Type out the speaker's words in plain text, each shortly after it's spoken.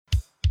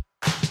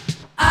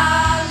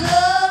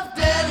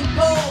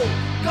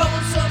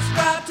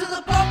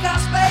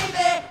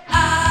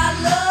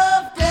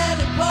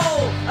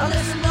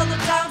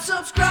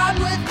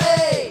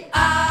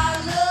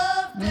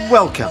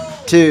Welcome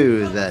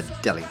to the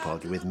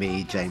Dellingpod with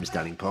me, James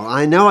Dellingpod.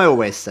 I know I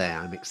always say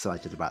I'm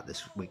excited about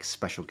this week's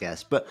special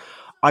guest, but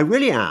I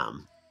really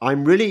am.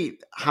 I'm really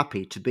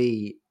happy to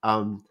be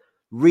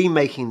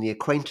remaking the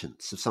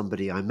acquaintance of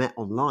somebody I met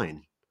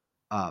online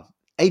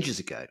ages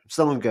ago,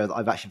 so long ago that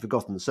I've actually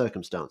forgotten the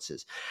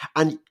circumstances.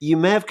 And you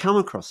may have come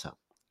across her.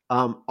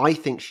 I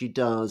think she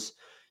does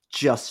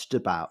just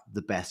about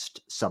the best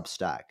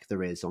Substack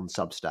there is on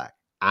Substack.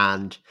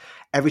 And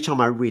every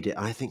time I read it,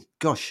 I think,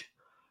 gosh,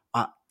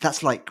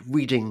 that's like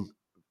reading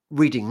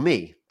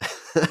me,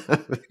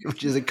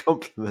 which is a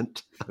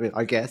compliment. I mean,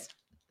 I guess.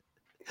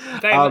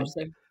 Very much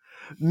so.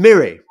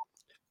 Miri.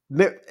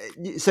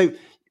 So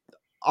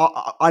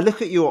I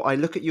look at your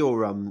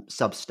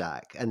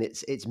Substack, and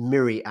it's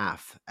Miri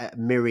AF,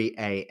 Miri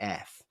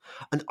AF,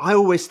 and I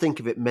always think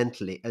of it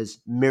mentally as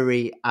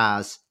Miri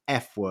as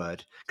F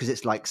word because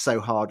it's like so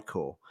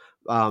hardcore.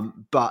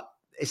 But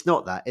it's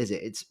not that, is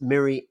it? It's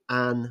Miri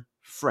Anne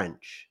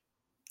French.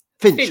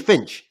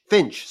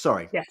 Finch.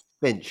 Sorry. Yes.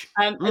 Finch.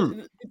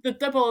 The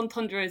double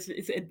entendre is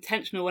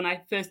intentional. When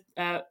I first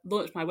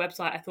launched my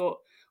website, I thought,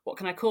 what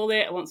can I call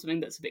it? I want something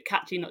that's a bit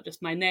catchy, not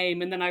just my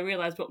name. And then I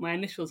realised what my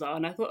initials are,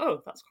 and I thought,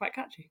 oh, that's quite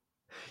catchy.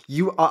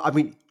 You are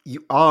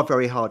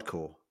very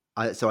hardcore.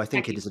 So I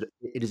think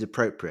it is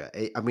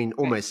appropriate.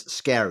 Almost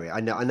scary. I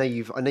know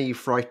you've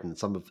frightened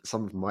some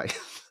of my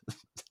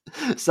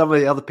some of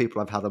the other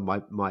people I've had on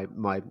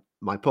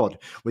my pod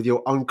with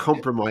your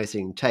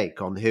uncompromising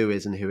take on who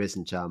is and who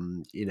isn't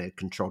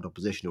controlled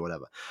opposition or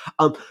whatever.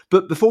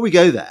 But before we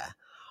go there,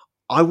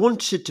 I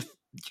wanted to.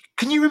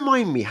 Can you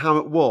remind me how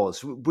it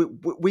was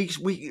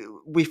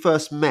we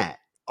first met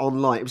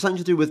online? It was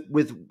something to do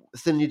with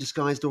Thinly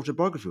Disguised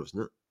Autobiography,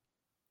 wasn't it?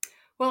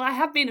 Well, I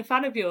have been a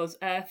fan of yours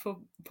for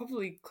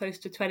probably close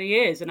to 20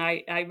 years, and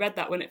I read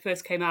that when it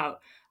first came out,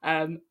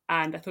 and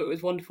I thought it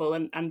was wonderful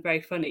and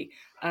very funny.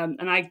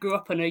 And I grew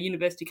up on a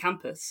university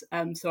campus,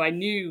 so I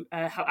knew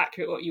how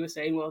accurate what you were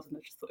saying was, and I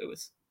just thought it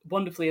was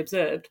wonderfully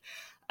observed.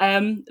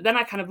 Then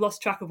I kind of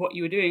lost track of what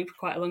you were doing for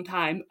quite a long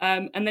time,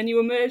 and then you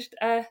emerged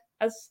as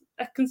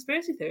a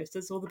conspiracy theorist,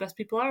 as all the best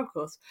people are, of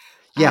course.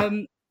 Yeah.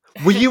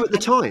 Were you at the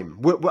time?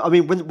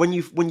 When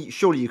you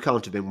surely you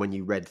can't have been when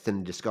you read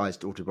Thinly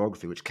Disguised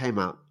Autobiography, which came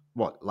out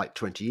like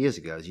 20 years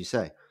ago, as you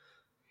say.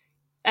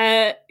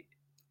 I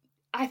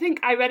think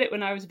I read it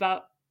when I was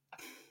about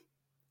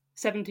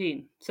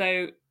 17,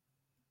 so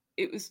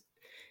it was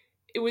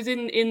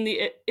in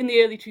the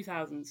early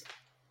 2000s.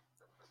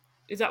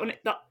 Is that when it?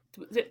 That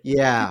was it?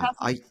 Yeah,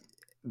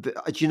 do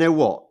you know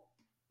what?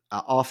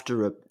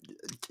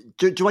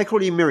 Do I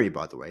call you Miri,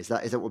 by the way? Is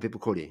that what people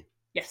call you?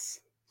 Yes.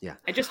 Yeah.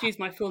 I just use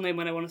my full name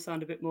when I want to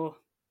sound a bit more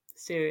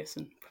serious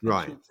and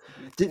professional.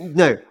 Right.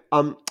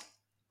 No.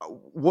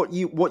 What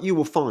you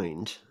will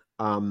find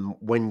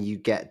when you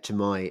get to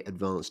my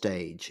advanced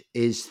age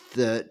is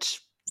that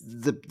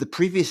the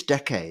previous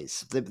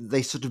decades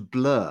they sort of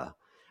blur,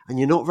 and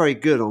you're not very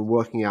good on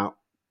working out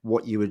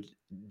what you were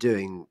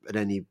doing at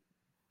any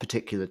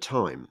particular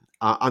time.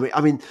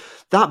 I mean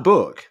that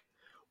book,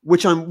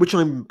 which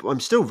I'm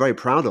still very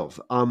proud of,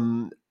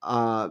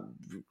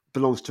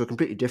 belongs to a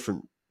completely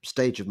different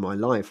stage of my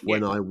life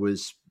when I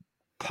was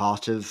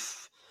part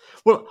of.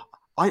 Well,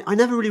 I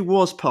never really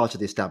was part of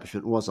the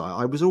establishment, was I?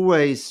 I was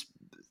always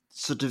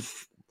sort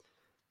of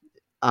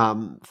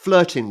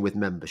flirting with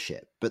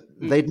membership, but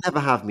they'd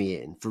never have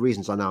me in for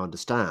reasons I now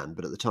understand.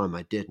 But at the time,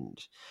 I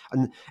didn't.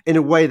 And in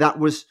a way, that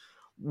was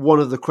one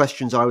of the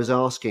questions I was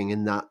asking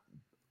in that.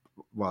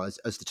 Well,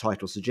 as the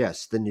title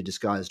suggests, Thinly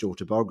Disguised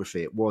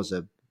Autobiography. It was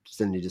a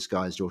thinly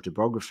disguised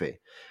autobiography,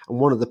 and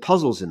one of the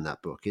puzzles in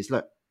that book is,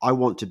 look, I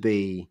want to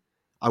be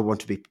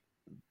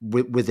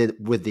with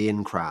the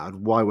in crowd.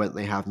 Why won't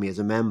they have me as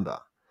a member?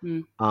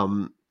 And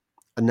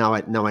now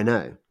I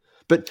know.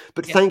 But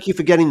thank you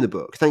for getting the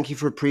book. Thank you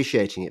for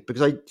appreciating it,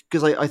 because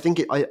I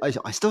think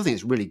I still think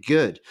it's really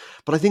good.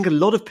 But I think a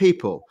lot of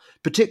people,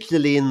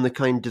 particularly in the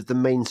kind of the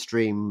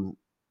mainstream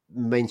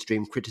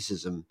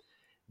criticism,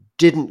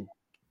 didn't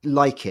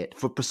like it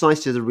for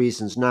precisely the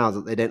reasons now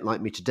that they don't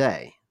like me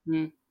today.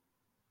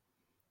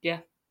 Yeah.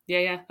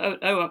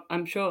 Oh,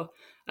 I'm sure.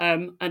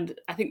 And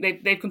I think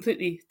they've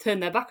completely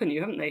turned their back on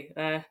you, haven't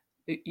they?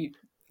 You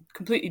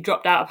completely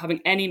dropped out of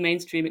having any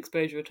mainstream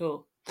exposure at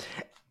all.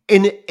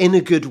 In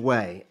a good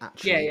way,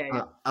 actually.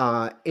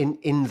 Yeah.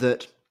 In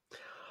that,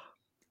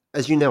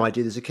 as you know, I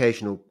do this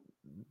occasional,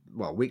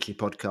 weekly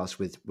podcast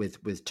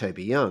with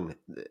Toby Young,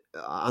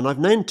 and I've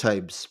known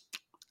Tobes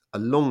a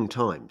long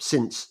time,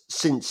 since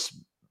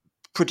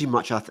pretty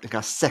much I think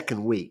our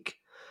second week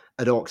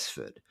at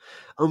Oxford,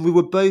 and we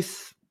were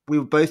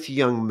both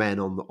young men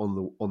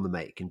on the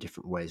make in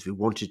different ways. We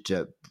wanted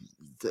to,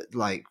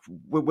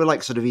 we're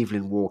like sort of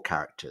Evelyn Waugh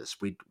characters.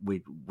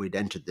 We'd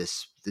entered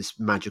this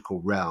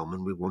magical realm,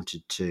 and we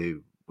wanted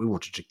to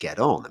get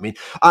on. I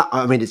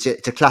mean, it's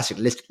a classic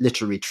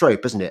literary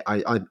trope, isn't it?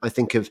 I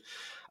think of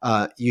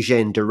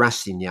Eugène de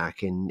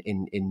Rastignac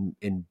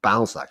in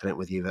Balzac. I don't know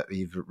whether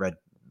you've read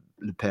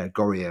Le Père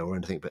Goriot or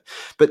anything,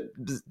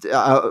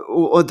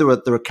 or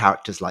there are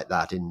characters like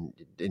that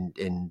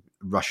in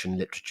Russian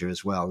literature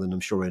as well, and I'm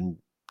sure in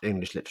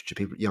English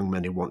literature, young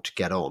men who want to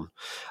get on.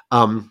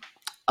 Um,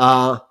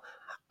 uh,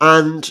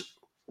 and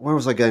where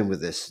was I going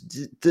with this?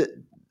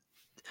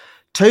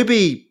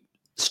 Toby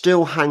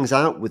still hangs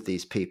out with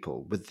these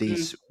people, with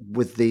these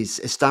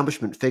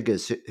establishment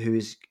figures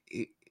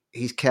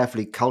he's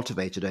carefully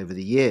cultivated over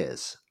the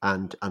years,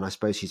 and I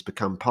suppose he's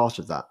become part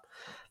of that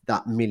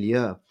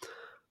milieu.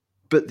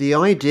 But the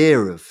idea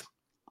of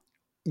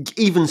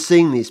even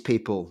seeing these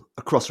people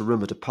across a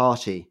room at a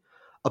party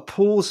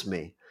appalls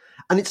me,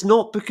 and it's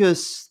not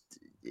because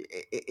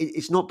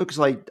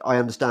I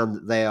understand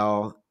that they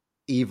are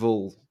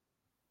evil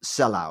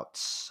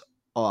sellouts,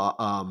 or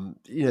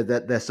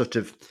they're sort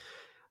of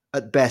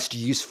at best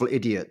useful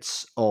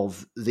idiots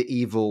of the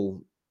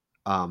evil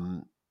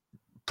um,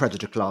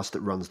 predator class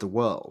that runs the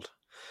world.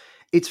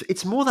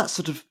 It's more that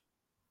sort of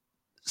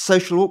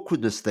social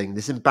awkwardness thing,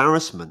 this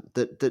embarrassment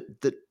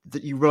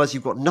that you realize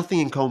you've got nothing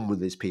in common with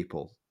these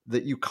people,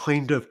 that you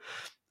kind of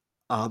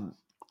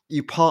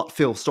you part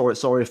feel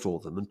sorry for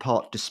them and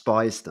part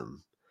despise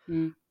them.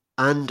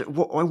 And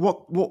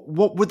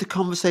what would the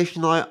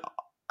conversation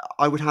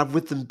I would have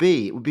with them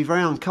be? It would be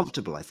very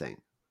uncomfortable, I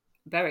think.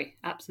 Very,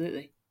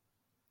 absolutely.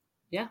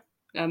 Yeah.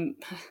 I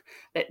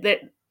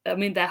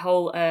mean, their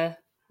whole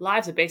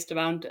lives are based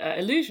around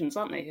illusions,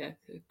 aren't they?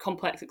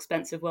 Complex,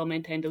 expensive,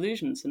 well-maintained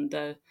illusions,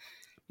 and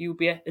you'll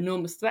be an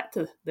enormous threat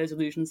to those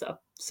illusions that have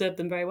served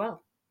them very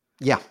well.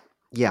 Yeah,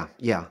 yeah.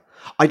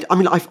 I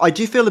mean, I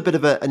do feel a bit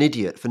of an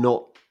idiot for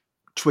not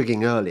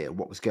twigging earlier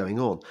what was going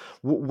on.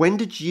 When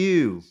did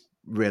you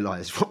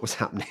realise what was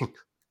happening?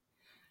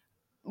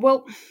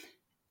 Well,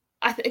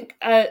 I think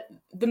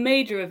the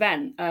major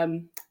event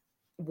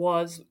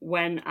was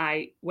when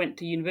I went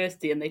to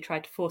university and they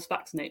tried to force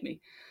vaccinate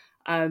me.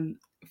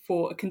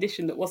 For a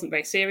condition that wasn't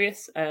very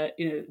serious,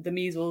 the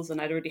measles, and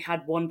I'd already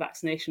had one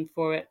vaccination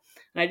for it.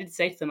 And I did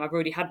say to them, I've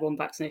already had one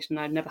vaccination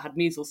and I'd never had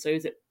measles, so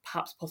is it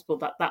perhaps possible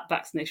that that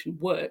vaccination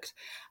worked?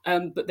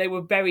 But they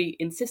were very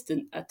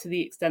insistent to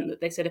the extent that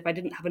they said if I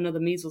didn't have another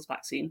measles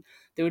vaccine,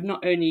 they would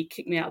not only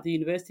kick me out of the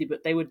university,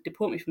 but they would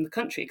deport me from the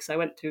country because I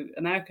went to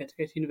America to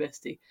go to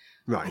university.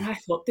 Right. And I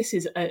thought, this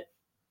is a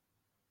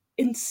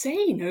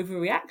insane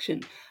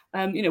overreaction.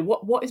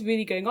 What is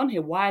really going on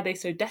here? Why are they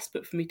so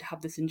desperate for me to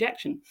have this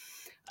injection?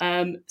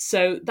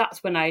 So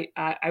that's when I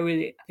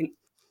really, I think,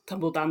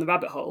 tumbled down the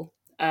rabbit hole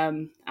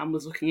and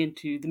was looking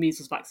into the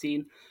measles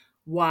vaccine,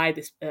 why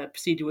this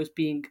procedure was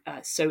being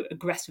so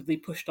aggressively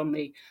pushed on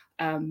me,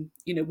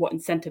 what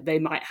incentive they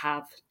might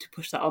have to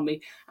push that on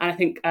me. And I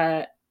think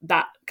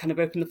that kind of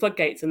opened the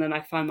floodgates. And then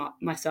I found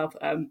myself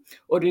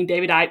ordering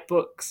David Icke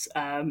books,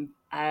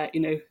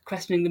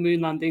 questioning the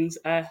moon landings,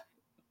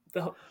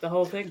 the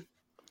whole thing.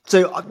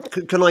 So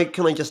can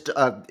I just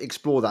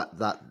explore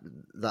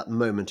that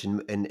moment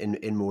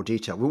in more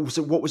detail?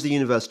 So what was the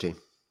university?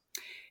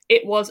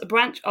 It was a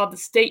branch of the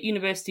State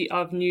University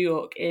of New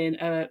York in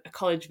a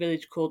college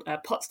village called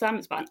Potsdam.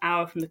 It's about an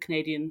hour from the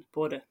Canadian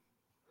border.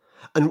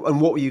 And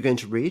what were you going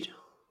to read?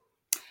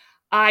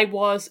 I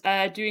was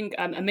doing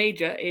a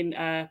major in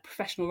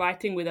professional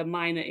writing with a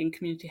minor in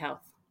community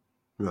health.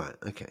 Right.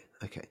 Okay.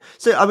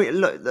 So, I mean,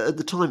 look, at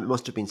the time, it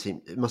must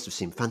have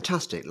seemed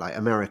fantastic. Like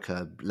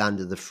America, land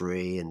of the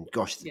free, and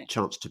gosh, the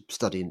chance to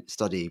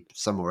study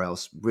somewhere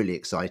else, really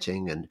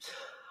exciting. And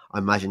I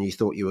imagine you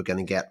thought you were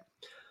going to get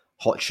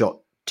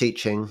hotshot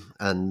teaching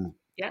and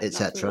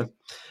etc.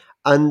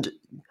 And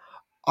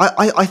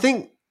I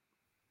think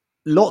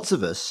lots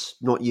of us,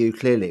 not you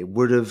clearly,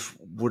 would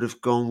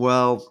have gone,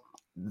 well,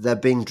 they're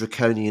being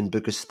draconian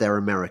because they're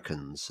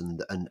Americans,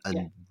 and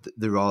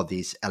there are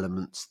these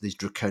elements, these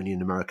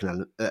draconian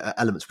American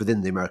elements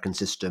within the American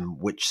system,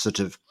 which sort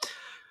of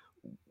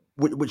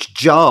which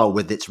jar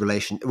with its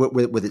relation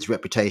with its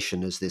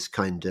reputation as this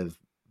kind of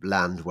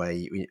land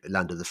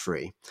of the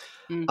free.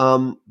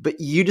 But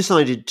you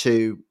decided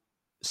to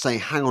say,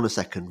 hang on a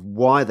second,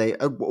 why are they?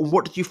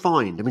 What did you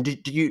find? I mean,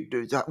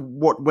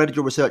 where did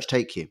your research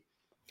take you?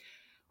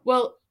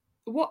 Well,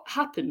 what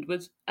happened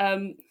was,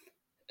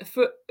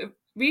 for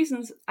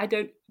reasons I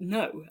don't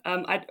know,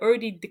 I'd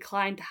already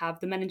declined to have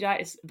the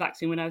meningitis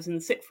vaccine when I was in the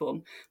sixth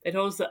form. They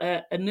told us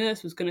that a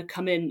nurse was going to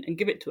come in and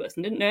give it to us,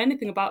 and didn't know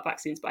anything about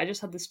vaccines, but I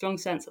just had this strong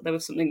sense that there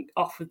was something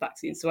off with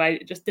vaccines. So I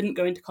just didn't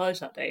go into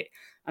college that day,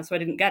 and so I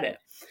didn't get it.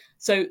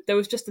 So there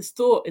was just this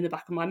thought in the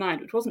back of my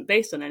mind, which wasn't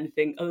based on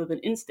anything other than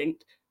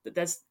instinct, that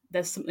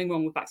there's something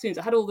wrong with vaccines.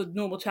 I had all the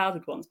normal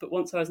childhood ones, but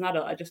once I was an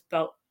adult, I just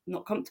felt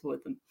not comfortable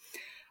with them.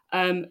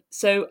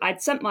 So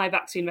I'd sent my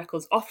vaccine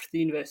records off to the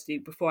university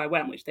before I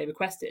went, which they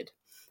requested,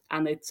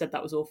 and they said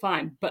that was all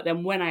fine. But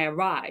then when I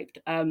arrived,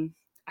 I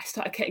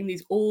started getting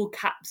these all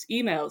caps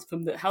emails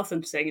from the health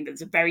centre saying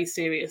there's a very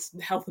serious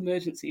health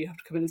emergency you have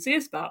to come in and see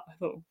us about. I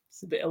thought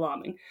it's a bit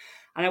alarming.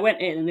 And I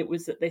went in, and it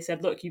was that they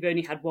said, look, you've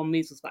only had one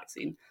measles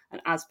vaccine,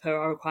 and as per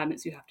our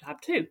requirements, you have to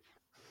have two.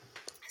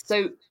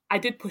 So I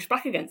did push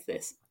back against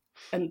this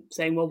and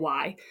saying, well,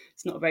 why?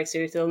 It's not a very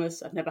serious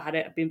illness. I've never had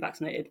it. I've been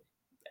vaccinated.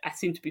 I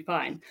seem to be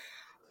fine.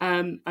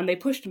 And they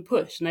pushed and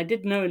pushed. And I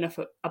did know enough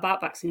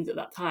about vaccines at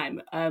that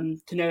time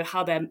to know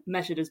how they're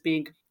measured as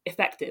being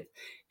effective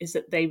is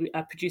that they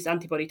produce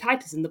antibody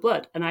titers in the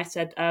blood. And I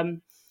said,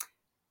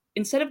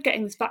 instead of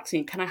getting this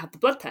vaccine, can I have the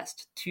blood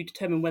test to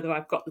determine whether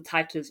I've got the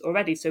titers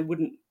already so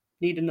wouldn't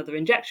need another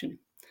injection?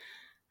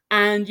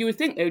 And you would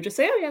think they would just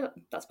say, oh, yeah,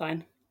 that's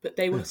fine. But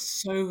they were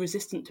so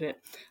resistant to it.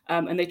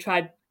 And they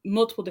tried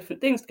multiple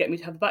different things to get me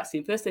to have the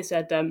vaccine. First, they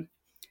said, well,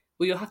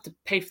 you'll have to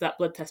pay for that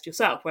blood test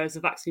yourself, whereas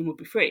the vaccine would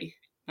be free.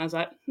 And I was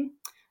like,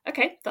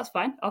 okay, that's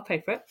fine. I'll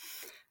pay for it.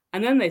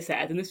 And then they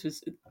said, and this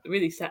was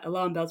really set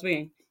alarm bells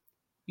ringing,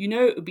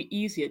 it would be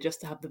easier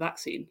just to have the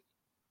vaccine.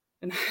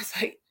 And I was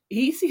like,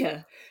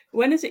 easier?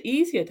 When is it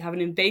easier to have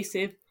an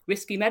invasive,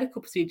 risky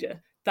medical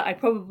procedure that I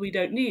probably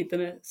don't need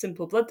than a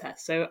simple blood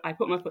test? So I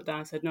put my foot down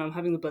and said, no, I'm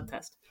having the blood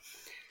test.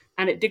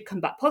 And it did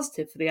come back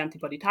positive for the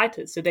antibody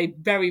titers. So they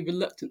very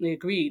reluctantly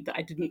agreed that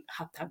I didn't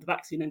have to have the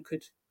vaccine and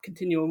could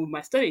continue on with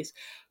my studies.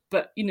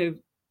 But,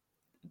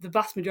 the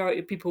vast majority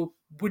of people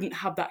wouldn't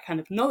have that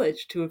kind of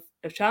knowledge to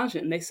have challenged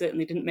it, and they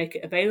certainly didn't make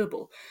it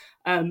available.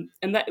 And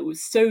that it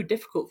was so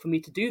difficult for me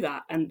to do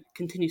that and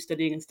continue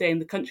studying and stay in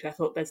the country. I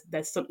thought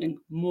there's something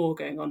more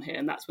going on here,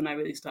 and that's when I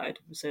really started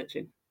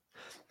researching.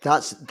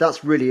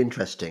 That's really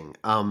interesting,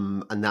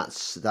 and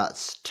that's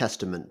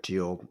testament to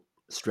your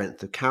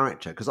strength of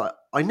character. Because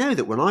I know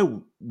that when I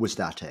was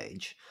that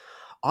age,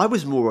 I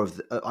was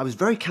I was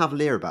very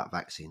cavalier about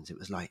vaccines. It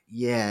was like,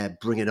 yeah,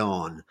 bring it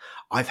on.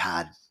 I've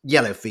had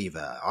yellow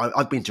fever.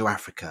 I've been to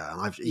Africa,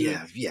 and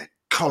yeah,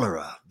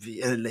 cholera.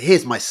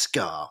 Here's my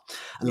scar,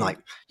 and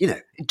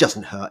it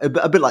doesn't hurt.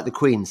 A bit like the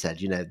Queen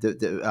said,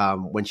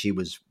 when she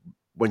was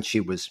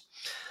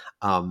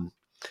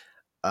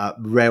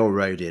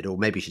railroaded, or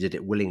maybe she did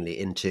it willingly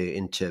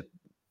into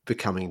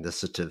becoming the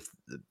sort of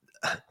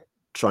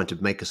trying to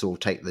make us all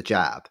take the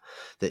jab,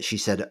 that she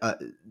said,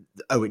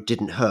 "Oh, it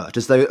didn't hurt,"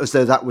 as though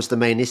that was the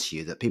main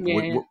issue, that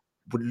people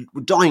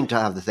were dying to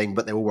have the thing,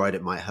 but they were worried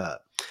it might hurt.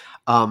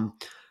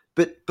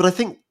 But I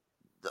think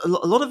a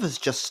lot of us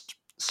just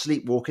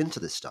sleepwalk into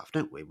this stuff,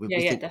 don't we? We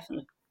think,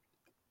 definitely,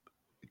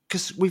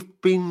 because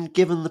we've been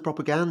given the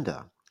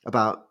propaganda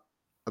about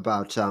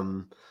Edward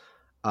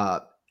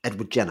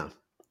Jenner.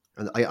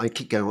 And I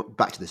keep going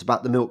back to this,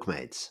 about the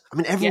milkmaids. I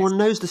mean, everyone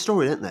knows the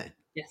story, don't they?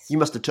 Yes. You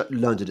must have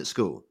learned it at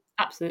school.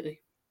 Absolutely.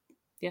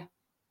 Yeah.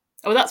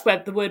 Oh, that's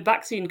where the word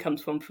vaccine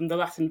comes from the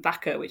Latin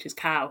vacca, which is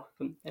cow,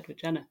 from Edward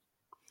Jenner.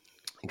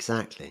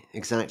 Exactly.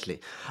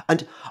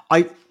 And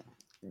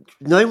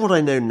knowing what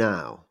I know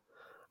now,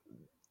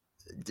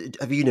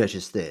 have you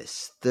noticed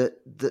this? That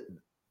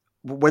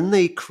when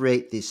they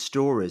create these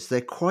stories,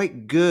 they're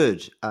quite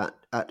good at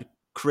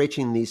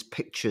creating these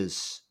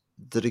pictures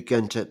that are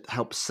going to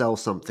help sell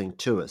something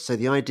to us. So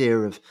the idea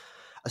of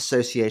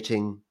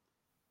associating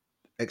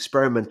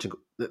experimental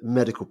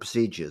medical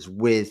procedures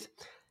with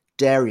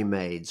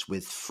dairymaids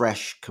with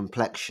fresh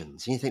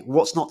complexions, and you think,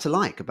 what's not to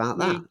like about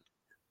that?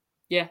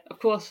 Yeah, of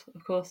course,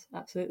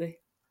 absolutely.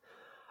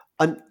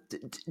 And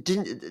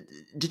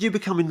did you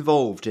become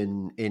involved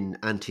in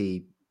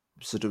anti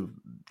sort of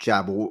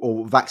jab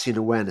or vaccine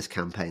awareness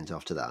campaigns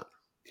after that?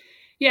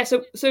 Yeah,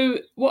 so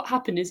what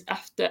happened is,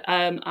 after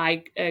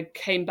I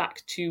came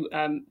back to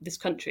this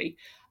country,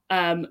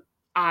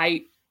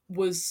 I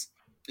was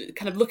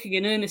kind of looking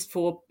in earnest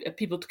for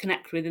people to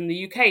connect with in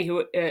the UK who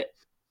were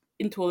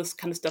into all this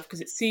kind of stuff, because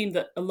it seemed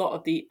that a lot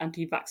of the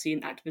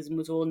anti-vaccine activism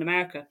was all in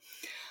America.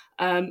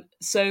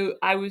 So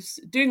I was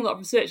doing a lot of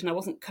research, and I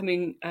wasn't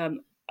coming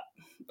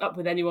up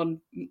with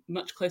anyone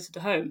much closer to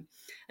home,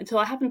 until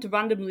I happened to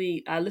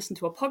randomly listen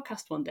to a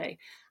podcast one day,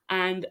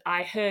 and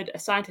I heard a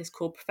scientist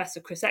called Professor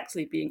Chris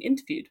Exley being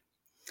interviewed.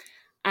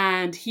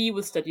 And he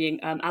was studying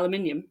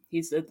aluminium.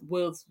 He's the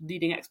world's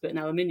leading expert in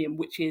aluminium,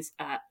 which is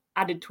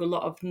added to a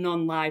lot of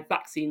non-live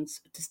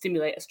vaccines to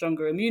stimulate a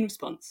stronger immune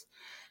response.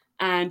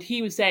 And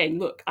he was saying,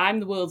 look, I'm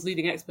the world's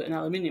leading expert in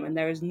aluminium, and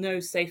there is no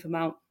safe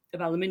amount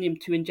of aluminium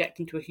to inject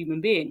into a human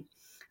being.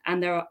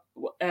 And there are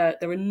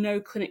no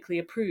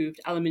clinically approved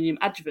aluminium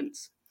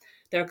adjuvants.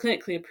 There are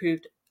clinically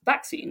approved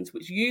vaccines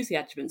which use the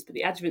adjuvants, but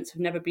the adjuvants have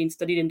never been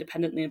studied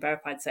independently and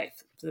verified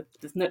safe. So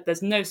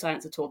there's no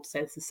science at all to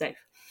say this is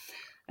safe.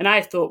 And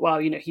I thought, well,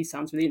 he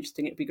sounds really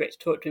interesting. It'd be great to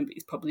talk to him, but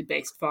he's probably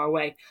based far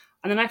away.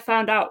 And then I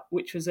found out,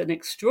 which was an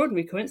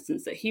extraordinary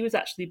coincidence, that he was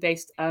actually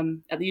based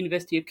at the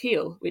University of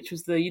Kiel, which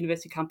was the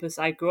university campus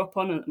I grew up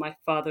on and that my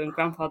father and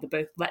grandfather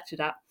both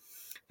lectured at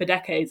for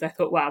decades. I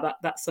thought, wow,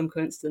 that's some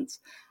coincidence.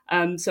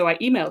 So I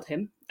emailed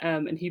him,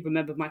 and he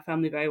remembered my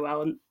family very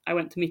well, and I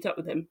went to meet up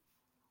with him.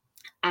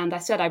 And I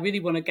said, I really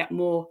want to get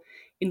more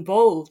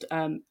involved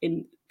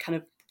in kind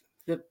of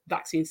the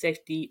vaccine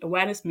safety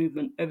awareness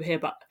movement over here,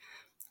 but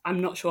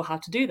I'm not sure how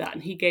to do that.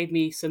 And he gave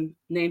me some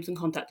names and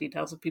contact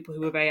details of people who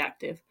were very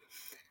active.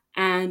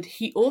 And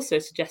he also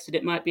suggested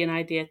it might be an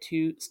idea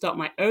to start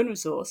my own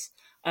resource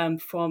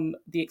from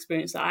the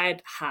experience that I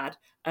had had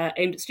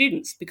aimed at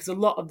students, because a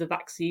lot of the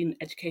vaccine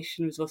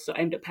education resources are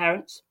aimed at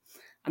parents,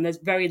 and there's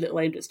very little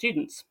aimed at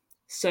students.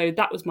 So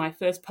that was my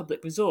first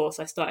public resource.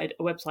 I started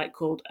a website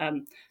called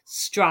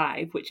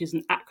STRIVE, which is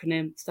an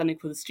acronym standing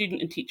for the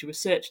Student and Teacher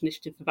Research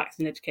Initiative for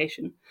Vaccine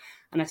Education.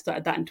 And I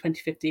started that in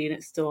 2015.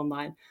 It's still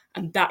online.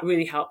 And that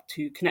really helped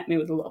to connect me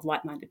with a lot of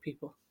like-minded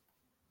people.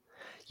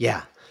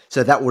 Yeah.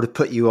 So that would have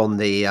put you on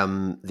the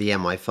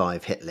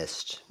MI5 hit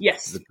list.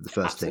 Yes, The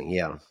first thing. absolutely.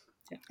 Yeah.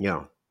 Yeah.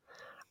 Yeah.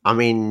 I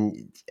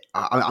mean,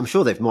 I'm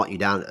sure they've marked you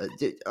down.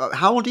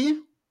 How old are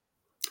you?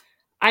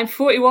 I'm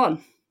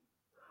 41.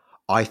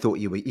 I thought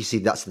you were. You see,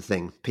 that's the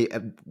thing.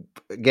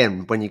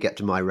 Again, when you get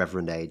to my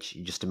reverend age,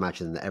 you just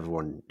imagine that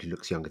everyone who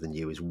looks younger than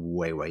you is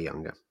way, way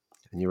younger,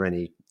 and you're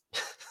only.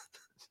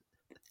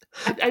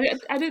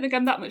 I don't think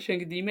I'm that much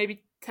younger than you,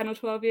 maybe 10 or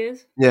 12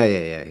 years. Yeah,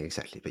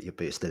 exactly. But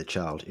you're still a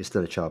child. You're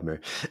still a child, Mary.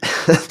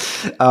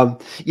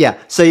 Yeah.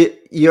 So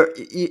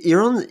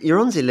you're on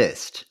the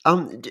list.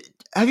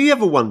 Have you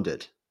ever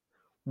wondered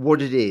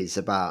what it is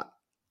about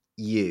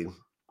you,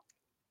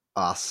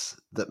 us,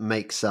 that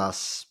makes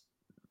us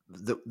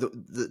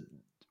the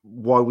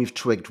why we've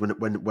twigged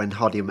when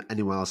hardly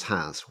anyone else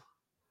has?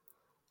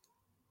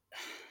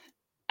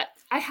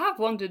 I have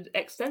wondered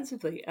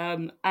extensively,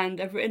 and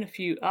I've written a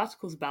few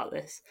articles about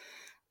this.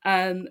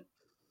 Um,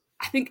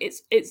 I think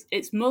it's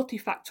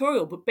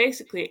multifactorial, but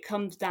basically it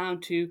comes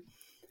down to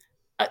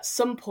at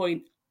some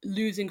point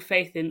losing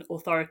faith in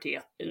authority,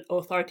 an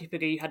authority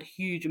figure you had a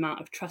huge amount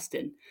of trust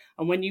in,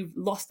 and when you've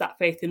lost that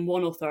faith in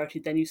one authority,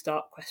 then you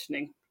start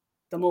questioning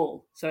them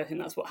all. So I think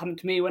that's what happened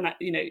to me when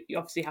you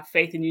obviously have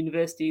faith in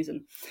universities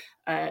and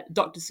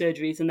doctor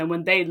surgeries, and then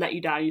when they let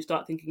you down, you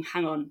start thinking,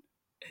 hang on,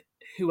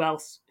 who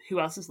else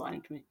is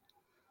lying to me?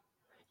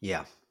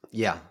 Yeah,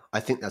 yeah, I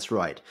think that's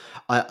right.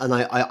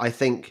 I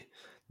think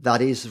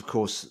that is, of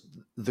course,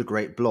 the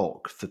great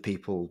block for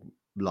people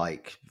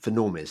for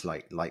normies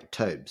like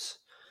Tobes,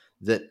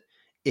 that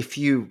if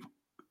you,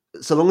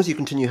 so long as you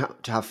continue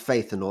to have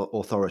faith in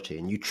authority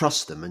and you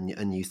trust them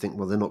and you think,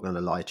 well, they're not going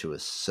to lie to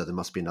us, so there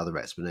must be another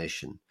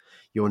explanation,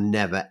 you're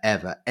never,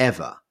 ever,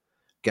 ever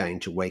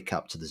going to wake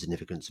up to the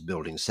significance of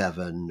Building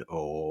 7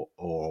 or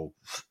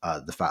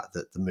the fact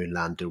that the moon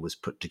lander was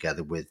put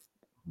together with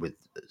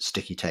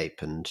sticky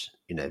tape and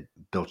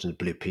built in a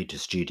Blue Peter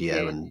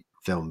studio Yeah, and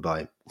filmed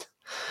by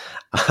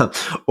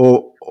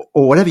or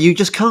whatever. You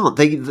just can't.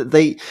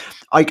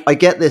 I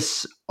get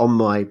this on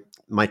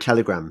my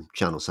Telegram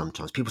channel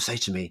sometimes. People say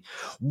to me,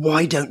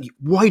 why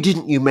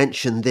didn't you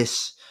mention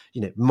this,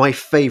 my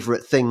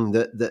favorite thing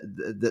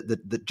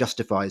that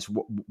justifies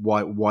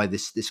why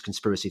this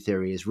conspiracy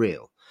theory is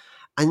real?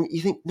 And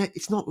you think, no,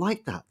 it's not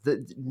like that.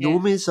 The yeah,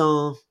 normies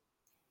are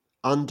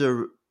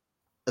under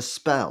a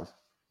spell.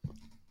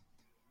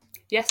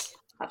 yes,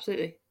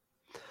 absolutely.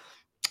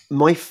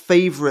 My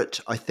favorite,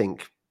 I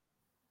think,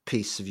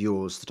 piece of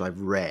yours that I've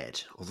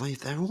read, although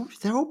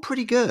they're all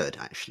pretty good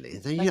actually.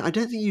 Thank I you.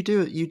 don't think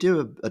you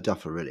do a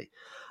duffer really.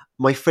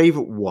 My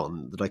favorite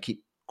one that I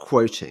keep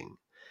quoting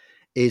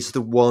is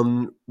the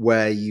one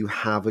where you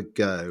have a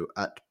go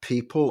at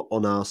people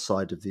on our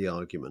side of the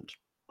argument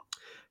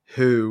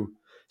who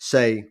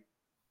say,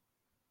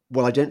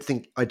 well, I don't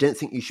think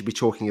you should be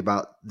talking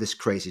about this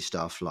crazy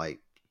stuff like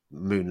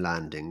moon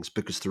landings,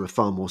 because there are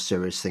far more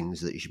serious things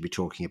that you should be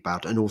talking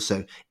about, and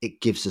also it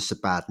gives us a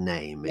bad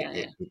name. Yeah,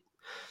 yeah.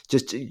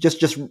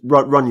 Just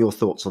run your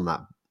thoughts on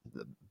that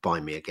by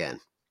me again.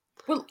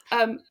 Well,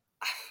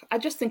 I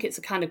just think it's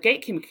a kind of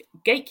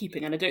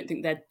gatekeeping, and I don't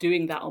think they're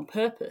doing that on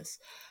purpose.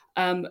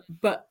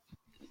 But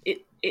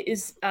it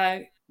is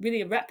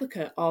really a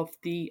replica of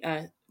the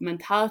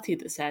mentality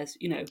that says,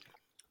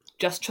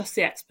 just trust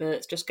the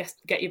experts, just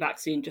get your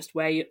vaccine, just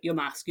wear your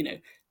mask.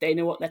 They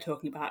know what they're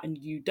talking about, and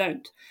you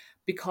don't.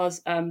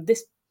 Because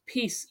this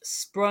piece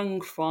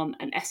sprung from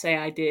an essay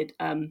I did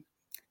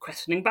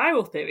questioning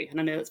viral theory, and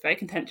I know it's very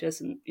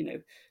contentious, and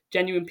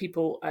genuine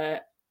people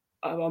are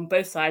on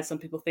both sides. Some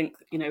people think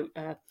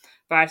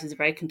viruses are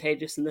very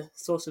contagious and the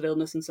source of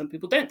illness, and some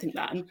people don't think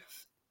that. And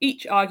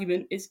each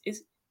argument is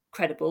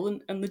credible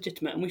and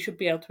legitimate, and we should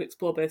be able to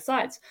explore both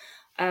sides.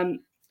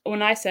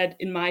 When I said,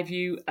 in my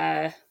view,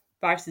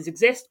 viruses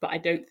exist, but I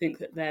don't think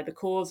that they're the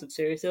cause of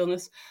serious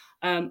illness,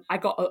 I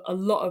got a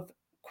lot of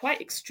quite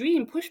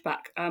extreme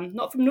pushback,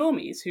 not from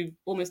normies who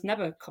almost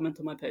never comment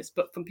on my posts,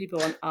 but from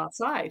people on our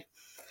side,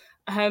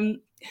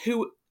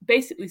 who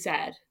basically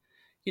said,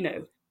 you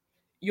know,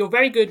 you're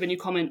very good when you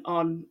comment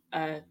on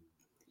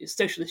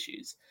social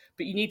issues,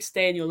 but you need to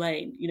stay in your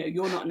lane.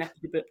 You're not an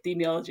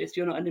epidemiologist,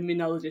 you're not an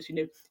immunologist.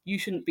 You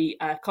shouldn't be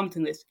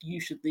commenting this. You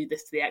should leave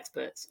this to the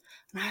experts.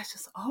 And I was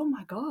just, oh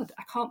my god,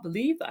 I can't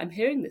believe that I'm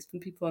hearing this from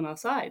people on our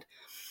side.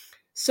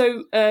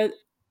 So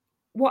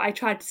what I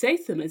tried to say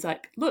to them is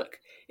like, look,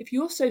 if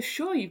you're so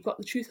sure you've got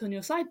the truth on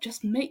your side,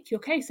 just make your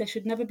case. There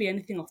should never be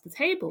anything off the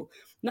table.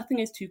 Nothing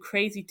is too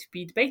crazy to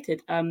be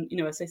debated.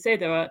 As I say,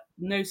 there are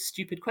no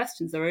stupid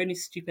questions. There are only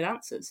stupid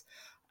answers.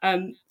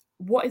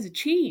 What is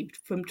achieved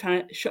from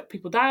trying to shut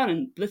people down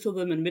and belittle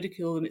them and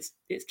ridicule them?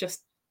 It's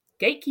just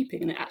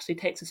gatekeeping, and it actually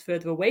takes us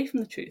further away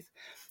from the truth.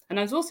 And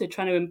I was also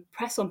trying to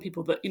impress on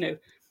people that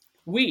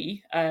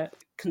we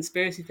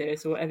conspiracy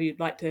theorists or whatever you'd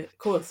like to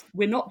call us,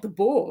 we're not the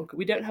Borg.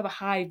 We don't have a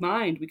hive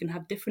mind. We can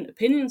have different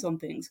opinions on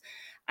things.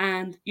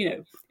 And,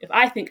 if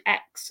I think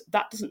X,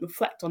 that doesn't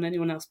reflect on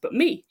anyone else but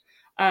me.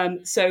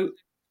 So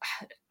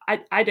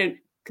I don't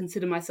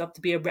consider myself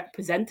to be a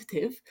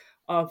representative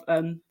of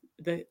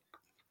the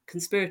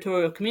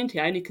conspiratorial community.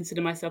 I only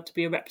consider myself to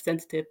be a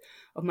representative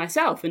of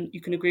myself. And you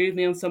can agree with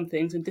me on some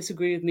things and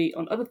disagree with me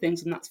on other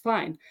things, and that's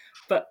fine.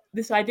 But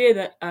this idea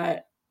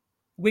that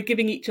we're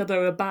giving each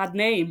other a bad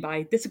name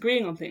by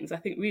disagreeing on things, I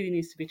think really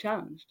needs to be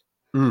challenged.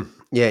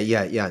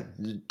 Yeah,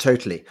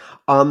 totally.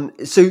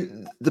 So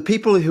the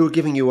people who were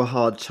giving you a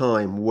hard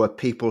time were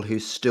people who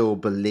still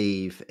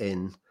believe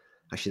in.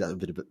 Actually, that's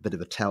a bit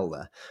of a tell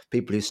there.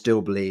 People who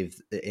still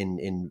believe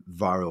in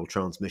viral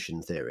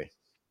transmission theory.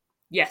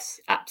 Yes,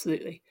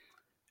 absolutely.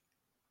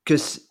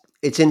 Because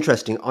it's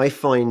interesting. I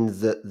find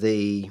that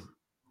the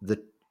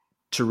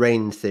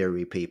terrain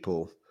theory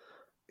people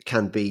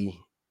can be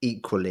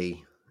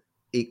equally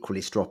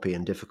stroppy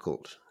and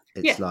difficult.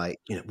 It's Yeah. like,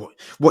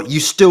 what you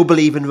still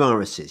believe in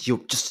viruses?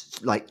 You're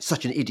just like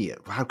such an idiot.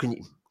 How can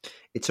you?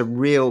 It's a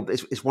real.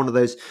 It's one of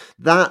those.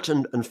 That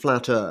and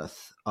flat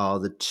Earth are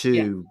the Yeah.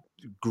 two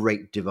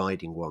great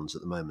dividing ones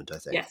at the moment, I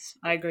think. Yes,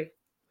 I agree.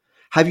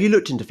 Have you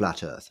looked into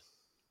flat Earth?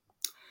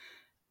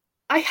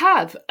 I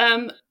have,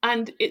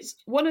 and it's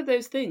one of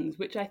those things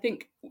which I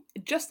think,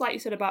 just like you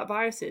said about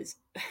viruses,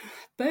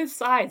 both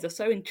sides are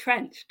so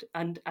entrenched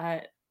and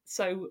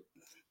so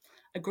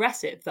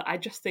aggressive that I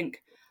just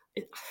think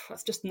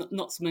that's just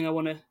not something I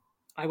want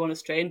to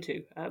stray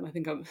into. I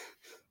think I'm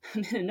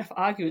in enough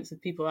arguments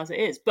with people as it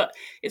is, but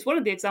it's one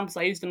of the examples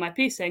I used in my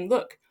piece, saying,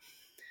 look,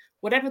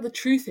 whatever the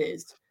truth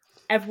is,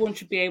 everyone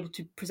should be able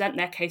to present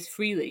their case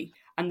freely,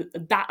 and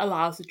that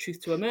allows the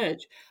truth to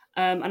emerge.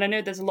 And I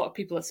know there's a lot of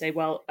people that say,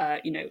 well,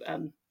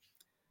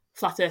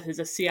 flat Earth is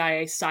a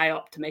CIA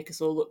psyop to make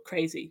us all look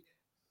crazy.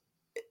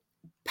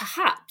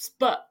 Perhaps,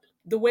 but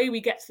the way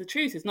we get to the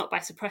truth is not by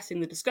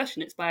suppressing the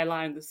discussion; it's by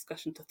allowing the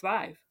discussion to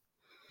thrive.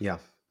 Yeah,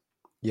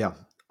 yeah.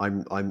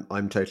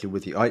 I'm totally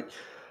with you.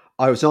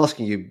 I was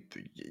asking you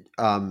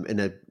in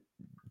a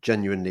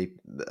genuinely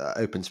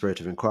open spirit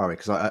of inquiry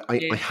because I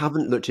Yeah.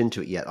 haven't looked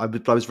into it yet. I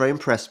was very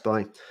impressed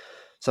by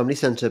somebody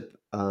sent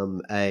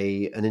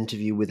an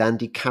interview with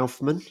Andy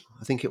Kaufman,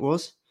 I think it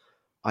was.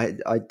 I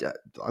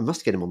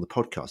must get him on the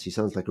podcast. He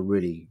sounds like a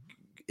really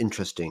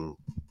interesting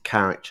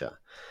character,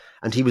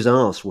 and he was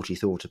asked what he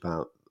thought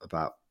about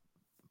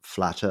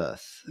flat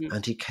Earth, Mm.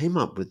 and he came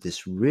up with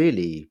this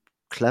really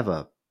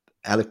clever,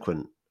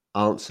 eloquent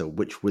answer,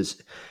 which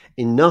was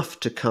enough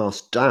to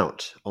cast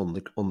doubt on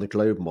the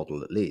globe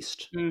model, at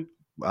least. Mm.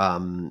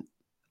 And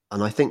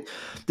I think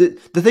the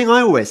thing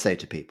I always say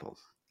to people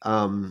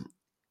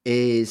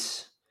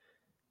is,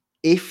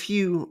 if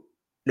you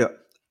look,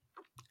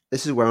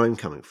 this is where I'm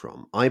coming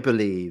from. I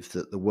believe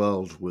that the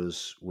world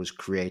was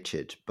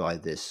created by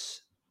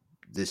this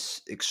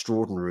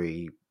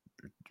extraordinary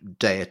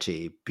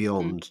deity Mm.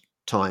 beyond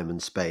time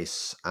and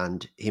space,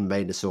 and he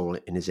made us all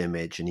in his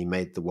image, and he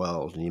made the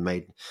world, and he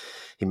made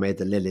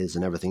the lilies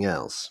and everything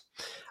else.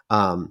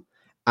 And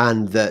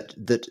that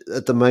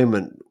at the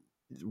moment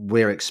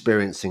we're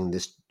experiencing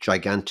this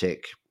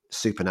gigantic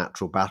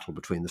supernatural battle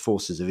between the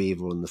forces of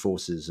evil and the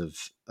forces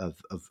of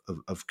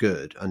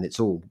good, and it's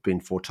all been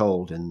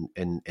foretold in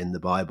the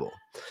Bible.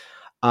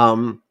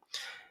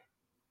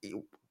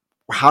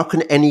 How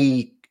can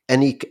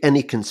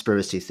any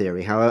conspiracy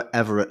theory,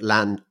 however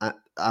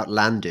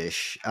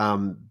outlandish,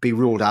 be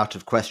ruled out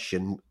of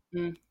question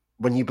Mm.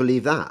 when you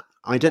believe that?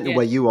 I don't know Yeah.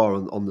 where you are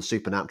on the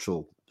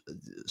supernatural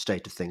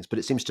state of things, but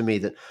it seems to me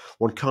that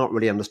one can't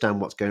really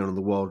understand what's going on in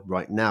the world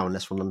right now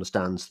unless one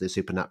understands the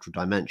supernatural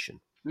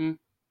dimension. Mm.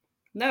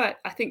 No,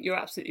 I think you're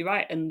absolutely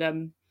right, and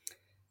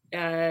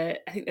I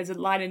think there's a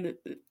line in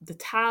the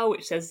Tao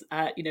which says,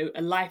 a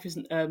life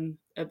isn't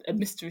a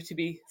mystery to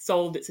be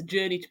solved; it's a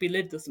journey to be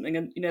lived, or something.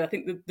 And I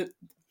think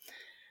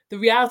the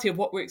reality of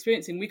what we're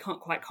experiencing, we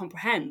can't quite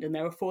comprehend, and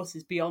there are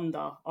forces beyond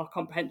our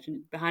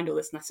comprehension behind all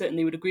this. And I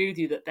certainly would agree with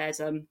you that there's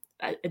a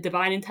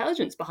divine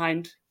intelligence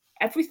behind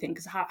everything,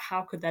 because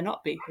how could there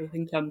not be? I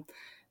think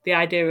the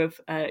idea of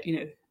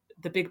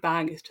the Big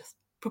Bang is just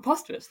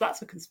preposterous.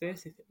 That's a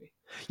conspiracy theory.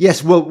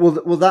 Yes, well.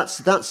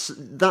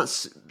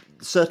 That's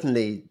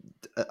certainly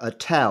a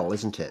tell,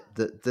 isn't it?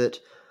 That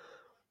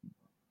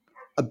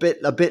a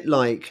bit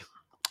like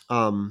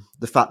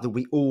the fact that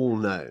we all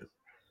know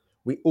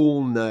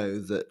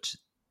that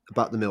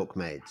about the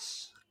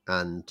milkmaids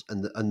and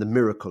the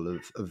miracle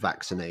of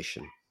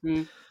vaccination.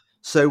 Mm.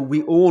 So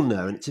we all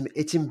know, and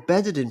it's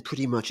embedded in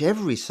pretty much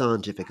every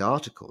scientific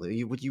article.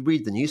 You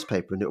read the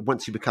newspaper, and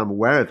once you become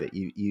aware of it,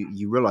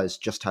 you realize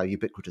just how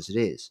ubiquitous it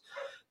is.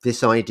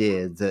 This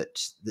idea that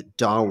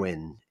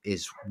Darwin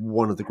is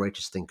one of the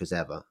greatest thinkers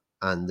ever,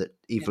 and that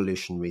Yeah.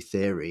 evolutionary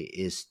theory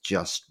is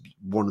just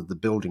one of the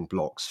building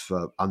blocks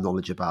for our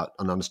knowledge about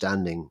an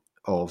understanding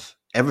of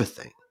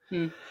everything.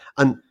 Mm.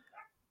 And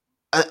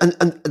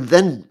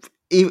then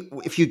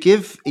if you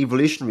give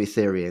evolutionary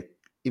theory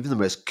even the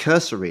most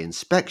cursory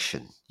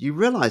inspection, you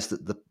realise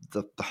that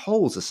the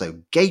holes are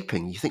so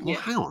gaping. You think, well,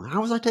 Yeah. hang on,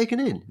 how was I taken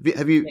in?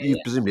 Have you Yeah. you've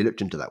Yeah. presumably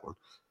looked into that one?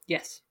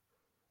 Yes.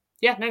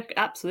 Yeah, no,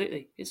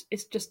 absolutely.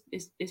 It's just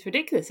it's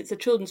ridiculous. It's a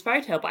children's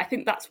fairy tale, but I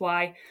think that's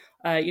why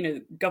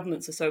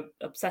governments are so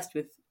obsessed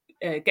with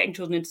getting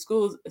children into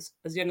schools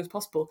as young as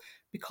possible.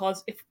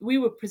 Because if we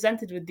were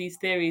presented with these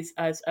theories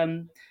as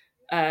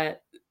uh,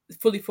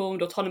 fully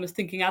formed, autonomous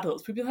thinking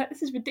adults, we'd be like,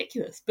 "This is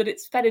ridiculous." But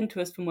it's fed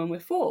into us from when we're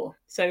 4,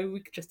 so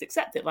we could just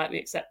accept it, like we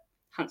accept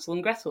Hansel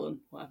and Gretel and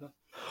whatever.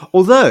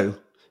 Although,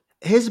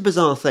 here's a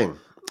bizarre thing.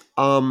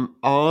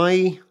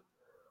 I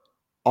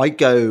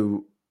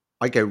go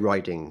I go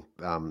riding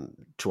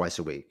twice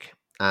a week,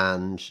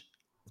 and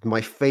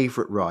my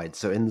favourite ride.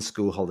 So in the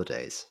school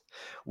holidays,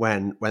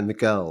 when the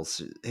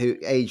girls who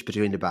age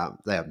between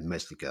about they are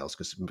mostly girls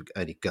because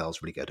only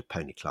girls really go to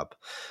pony club.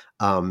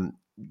 Um,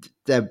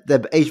 they're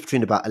aged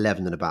between about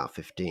 11 and about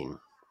 15,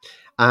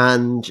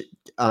 and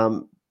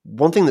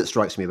one thing that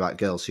strikes me about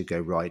girls who go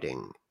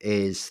riding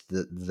is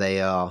that they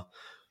are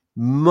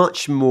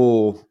much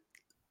more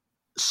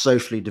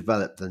socially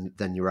developed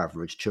than your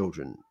average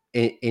children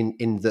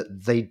in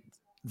that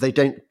they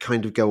don't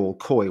kind of go all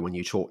coy when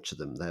you talk to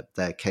them.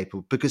 They're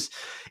capable because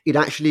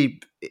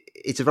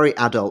it's a very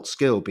adult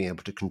skill being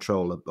able to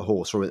control a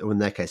horse or in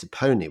their case a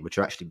pony, which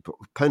are actually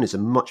ponies are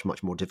much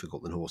more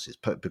difficult than horses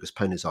because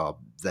ponies are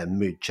their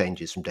mood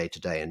changes from day to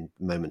day and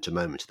moment to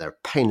moment. They're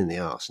a pain in the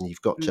arse, and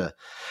you've got to,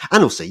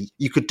 and also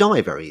you could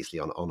die very easily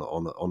on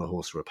a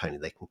horse or a pony.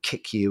 They can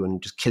kick you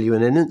and just kill you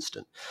in an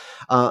instant.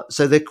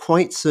 So they're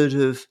quite sort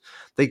of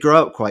they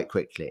grow up quite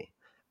quickly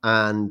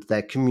and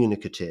they're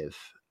communicative.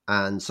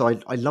 And so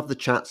I love the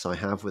chats I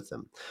have with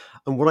them.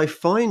 And what I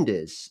find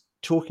is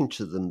talking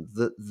to them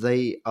that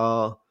they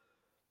are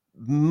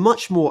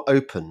much more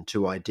open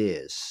to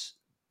ideas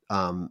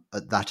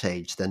at that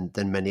age than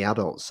many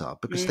adults are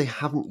because they Mm,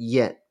 haven't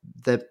yet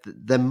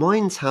their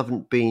minds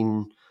haven't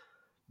been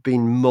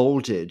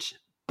molded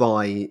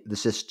by the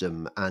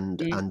system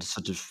mm, and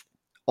sort of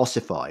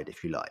ossified,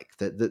 if you like.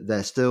 That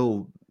they're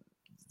still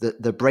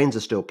the brains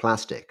are still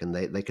plastic, and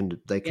they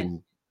yeah.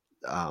 can.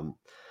 Um,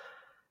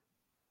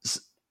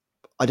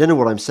 I don't know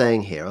what I'm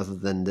saying here, other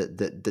than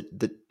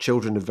that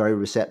children are very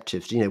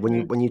receptive. You know,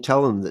 Mm, when you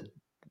tell them that,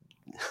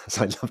 as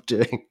I love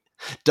doing,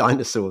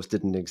 dinosaurs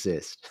didn't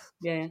exist,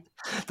 yeah.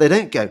 they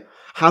don't go,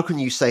 "How can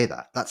you say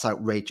that? That's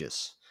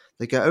outrageous."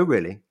 They go, "Oh,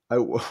 really?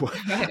 Oh,"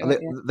 Right. and Right.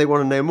 Yeah. they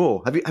want to know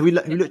more. Have you Yeah.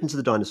 looked into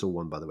the dinosaur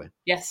one, by the way?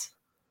 Yes.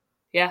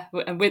 Yeah.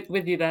 And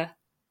with you there.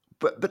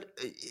 But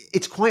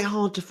it's quite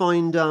hard to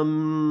find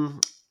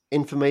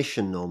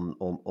information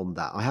on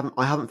that.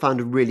 I haven't found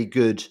a really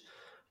good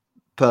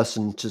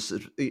person to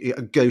sort of,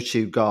 a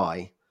go-to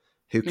guy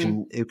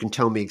Mm. who can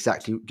tell me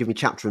exactly, give me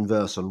chapter and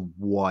verse on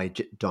why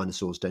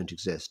dinosaurs don't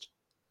exist.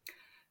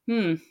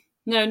 Hmm.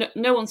 No, no,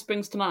 no one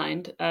springs to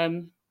mind.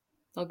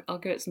 I'll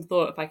give it some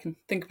thought. If I can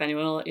think of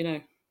anyone, I'll let you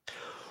know.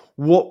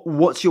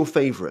 What's your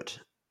favorite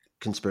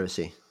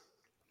conspiracy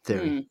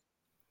theory? Hmm.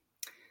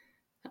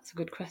 That's a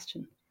good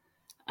question.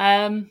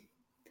 Um.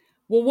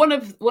 Well, one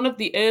of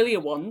the earlier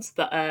ones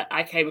that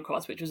I came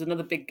across, which was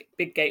another big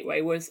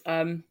gateway, was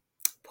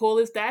Paul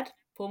is dead.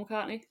 Paul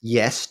McCartney.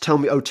 Yes, tell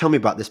me. Oh, tell me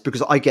about this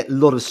because I get a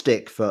lot of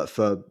stick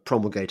for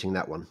promulgating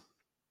that one.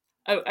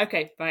 Oh,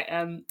 okay,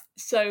 right.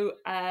 So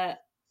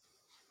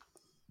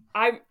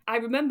I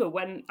remember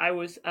when I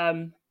was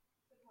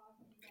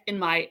in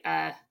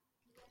my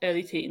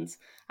early teens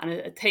and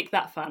a Take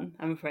That fan,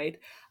 I'm afraid.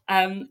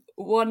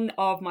 One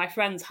of my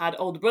friends had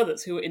older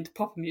brothers who were into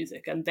pop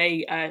music, and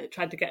they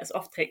tried to get us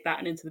off Take That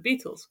and into the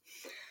Beatles.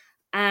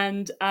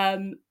 And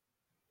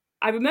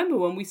I remember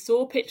when we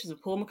saw pictures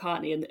of Paul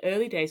McCartney in the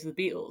early days of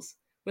the Beatles,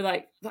 we're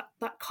like,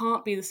 that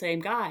can't be the same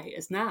guy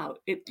as now.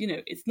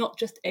 It's not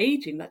just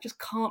aging. That just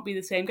can't be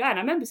the same guy. And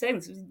I remember saying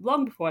this, it was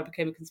long before I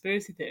became a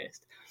conspiracy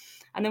theorist.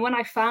 And then when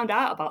I found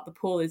out about the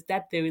Paul is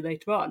dead theory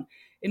later on,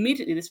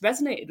 immediately this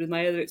resonated with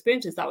my other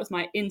experiences. That was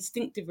my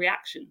instinctive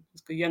reaction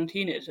as a young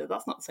teenager.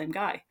 That's not the same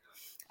guy.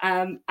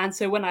 And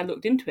so when I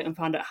looked into it and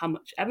found out how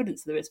much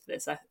evidence there is for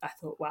this, I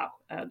thought, wow,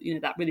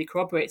 that really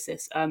corroborates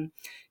this.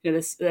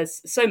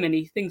 There's so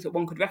many things that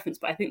one could reference,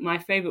 but I think my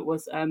favourite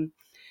was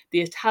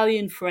the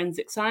Italian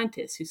forensic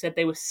scientists who said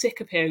they were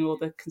sick of hearing all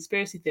the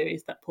conspiracy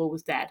theories that Paul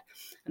was dead,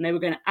 and they were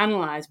going to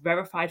analyse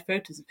verified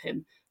photos of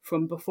him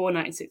from before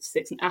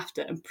 1966 and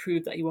after, and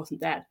prove that he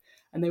wasn't dead.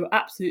 And they were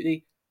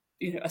absolutely,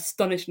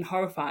 astonished and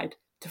horrified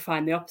to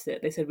find the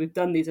opposite. They said, we've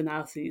done these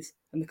analyses,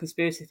 and the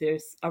conspiracy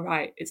theorists are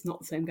right. It's not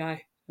the same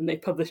guy. And they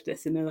published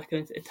this in like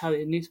an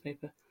Italian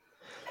newspaper.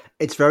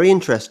 It's very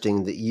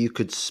interesting that you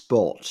could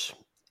spot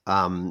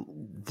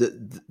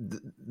that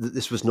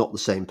this was not the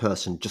same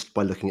person just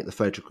by looking at the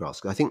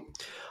photographs.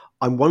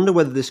 I wonder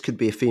whether this could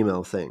be a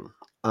female thing.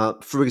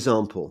 For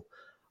example,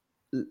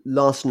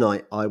 last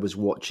night I was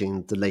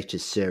watching the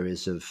latest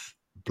series of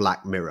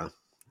Black Mirror.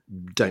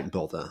 Yeah, Don't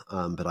bother,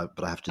 but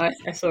I have to.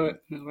 I saw it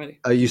already.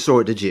 Oh, you saw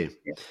it, did you?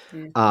 Yeah,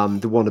 yeah,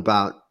 The one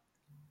about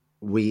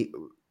we,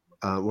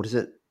 what is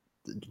it?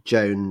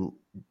 Joan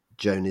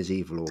Joan is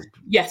evil, or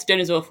Yes,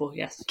 Joan is awful.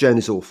 Yes. Joan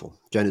is awful.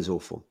 Joan is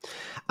awful.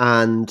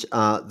 And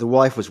the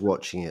wife was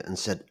watching it and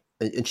said,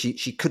 and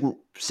she couldn't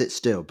sit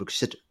still because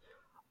she said,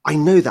 I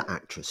know that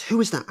actress. Who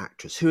is that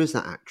actress? Who is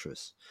that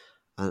actress?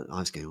 And I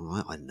was going,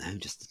 well, I don't know,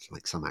 just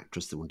like some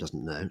actress that one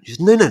doesn't know. She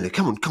said, no,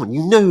 come on,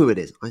 you know who it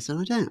is. I said,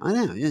 I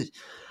know. Yes.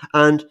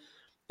 And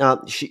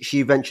she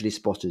eventually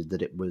spotted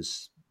that it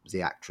was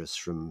the actress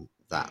from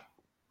that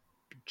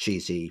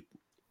cheesy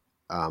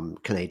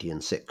Canadian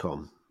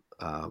sitcom.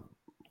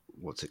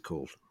 What's it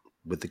called?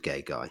 With the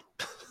gay guy.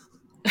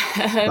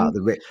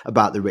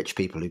 about the rich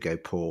people who go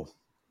poor.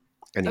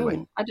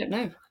 Anyway, I don't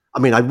know. I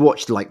mean, I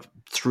watched like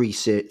three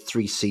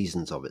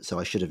seasons of it, so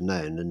I should have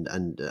known,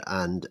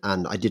 and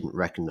I didn't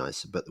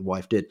recognise, but the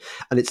wife did.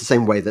 And it's the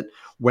same way that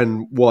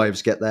when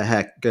wives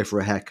go for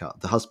a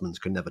haircut, the husbands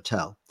can never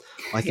tell.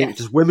 I think Yes.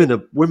 just women are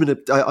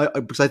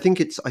because I think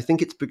it's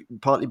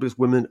partly because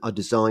women are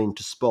designed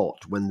to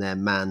spot when their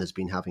man has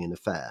been having an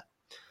affair.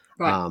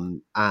 Right.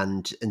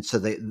 And so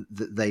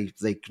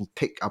they can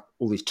pick up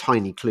all these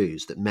tiny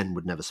clues that men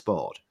would never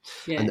spot,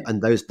 Yeah.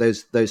 and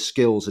those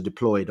skills are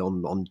deployed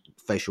on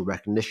facial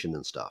recognition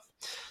and stuff.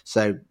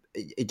 So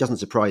it doesn't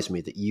surprise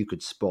me that you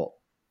could spot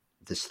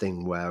this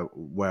thing where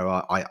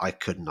I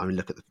couldn't. I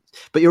mean,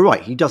 but you're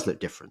right, he does look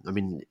different. I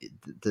mean,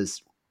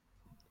 there's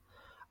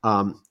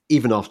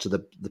even after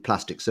the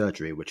plastic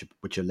surgery,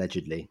 which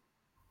allegedly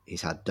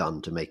he's had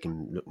done to make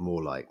him look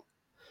more like.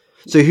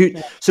 So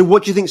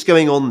what do you think's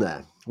going on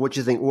there? What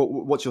do you think?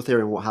 What's your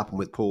theory on what happened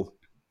with Paul?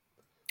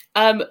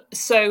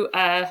 So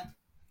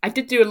I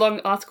did do a long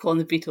article on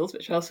the Beatles,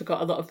 which I also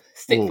got a lot of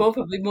stick for,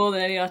 probably more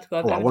than any article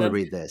I've ever done. I want to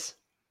read this.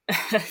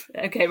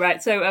 Okay,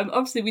 right. So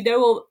obviously we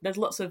know there's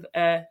lots of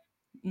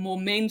more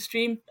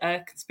mainstream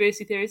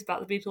conspiracy theories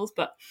about the Beatles,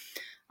 but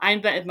I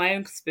invented my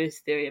own conspiracy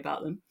theory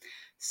about them.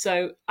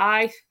 So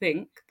I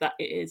think that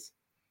it is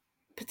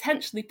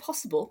potentially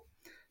possible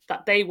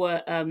that they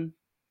were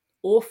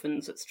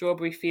orphans at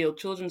Strawberry Field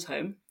Children's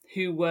Home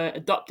who were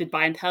adopted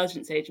by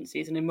intelligence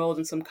agencies and enrolled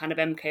in some kind of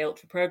MK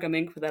Ultra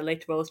programming for their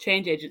later role as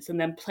change agents,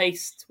 and then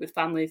placed with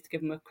families to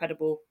give them a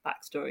credible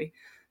backstory.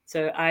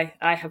 So I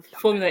have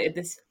formulated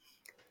this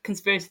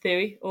conspiracy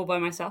theory all by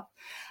myself.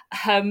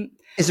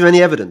 Is there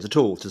any evidence at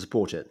all to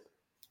support it?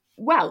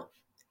 Well,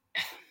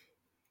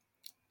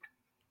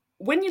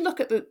 when you look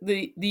at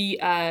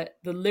the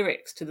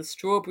lyrics to the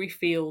Strawberry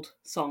Field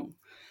song,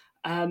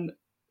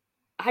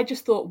 I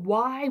just thought,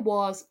 why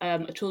was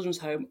a children's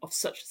home of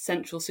such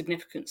central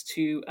significance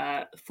to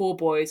 4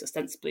 boys,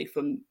 ostensibly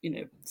from,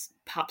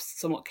 perhaps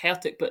somewhat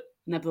chaotic, but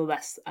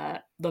nevertheless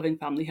loving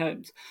family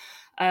homes?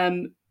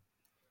 I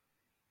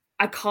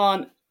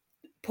can't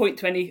point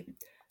to any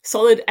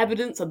solid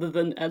evidence other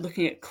than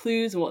looking at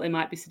clues and what they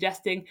might be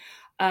suggesting.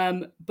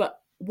 But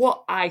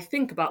what I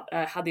think about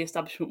how the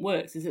establishment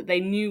works is that they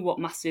knew what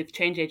massive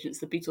change agents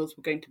the Beatles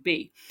were going to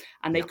be,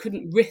 and they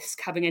couldn't risk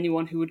having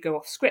anyone who would go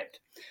off script.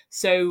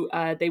 So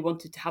they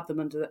wanted to have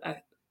them under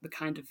the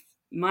kind of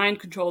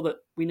mind control that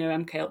we know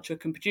MK Ultra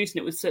can produce,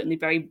 and it was certainly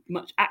very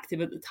much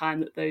active at the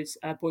time that those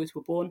boys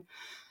were born.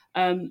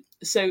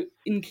 So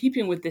in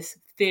keeping with this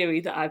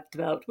theory that I've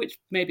developed, which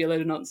may be a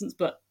load of nonsense,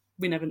 but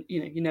you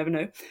never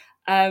know.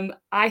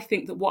 I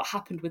think that what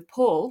happened with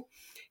Paul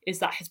is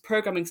that his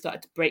programming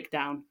started to break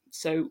down.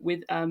 So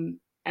with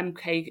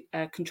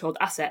MK controlled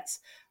assets,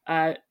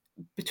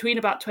 between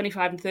about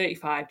 25 and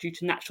 35, due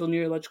to natural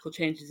neurological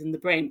changes in the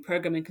brain,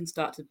 programming can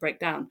start to break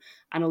down,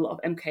 and a lot of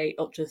MK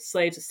Ultra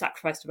slaves are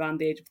sacrificed around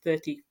the age of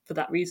 30 for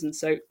that reason.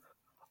 So,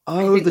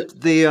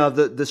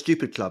 the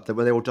stupid club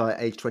where they all die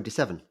at age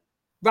 27.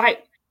 Right,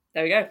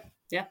 there we go.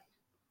 Yeah.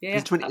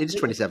 It's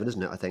 27,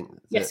 isn't it? I think.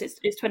 Yes,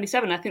 it's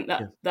 27. I think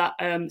that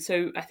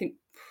so I think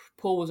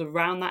Paul was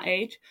around that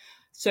age.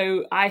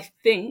 So I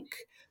think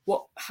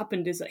what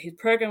happened is that his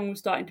programming was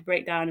starting to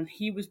break down, and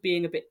he was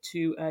being a bit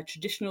too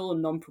traditional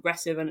and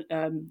non-progressive,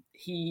 and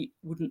he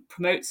wouldn't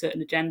promote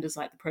certain agendas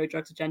like the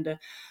pro-drugs agenda.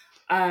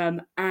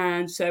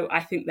 And so I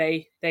think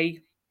they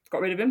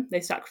got rid of him. They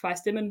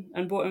sacrificed him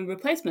and brought in a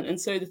replacement. And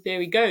so the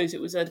theory goes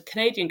it was a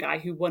Canadian guy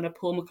who won a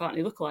Paul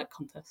McCartney lookalike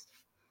contest.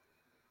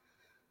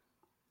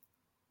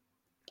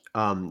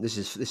 This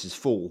is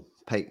full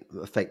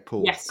fake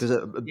Paul. Yes,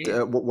 because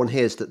one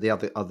hears that the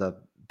other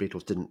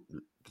Beatles didn't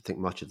think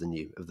much of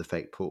the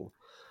fake Paul.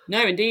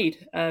 No,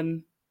 indeed.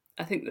 I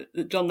think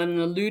that John Lennon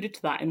alluded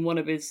to that in one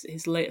of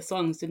his later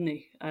songs, didn't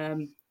he?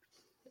 So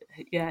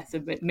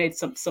it made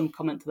some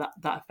comment to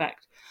that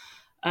effect.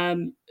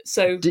 It's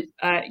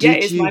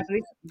my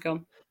belief. Go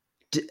on.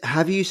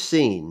 Have you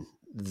seen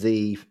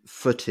the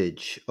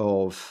footage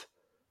of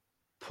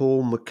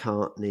Paul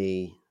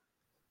McCartney?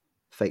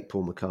 Fake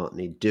Paul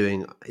McCartney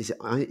doing it's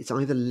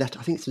either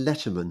I think it's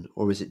Letterman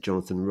or is it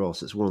Jonathan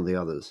Ross? It's one of the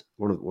others,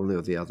 one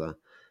or the other,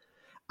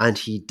 and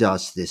he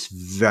does this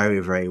very,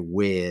 very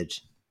weird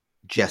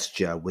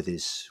gesture with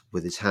his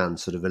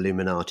hands, sort of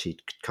Illuminati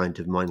kind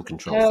of mind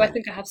control. Oh, thing. I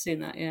think I have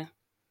seen that. Yeah.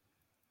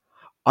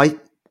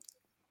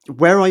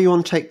 Where are you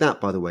on Take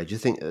That, by the way? Do you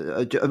think?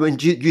 Do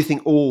you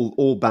think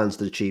all bands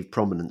that achieve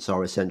prominence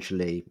are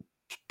essentially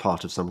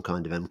part of some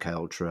kind of MK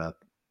Ultra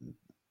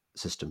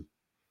system?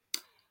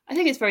 I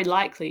think it's very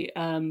likely.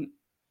 I'm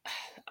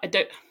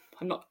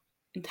not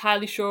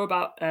entirely sure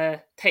about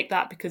Take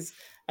That, because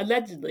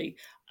allegedly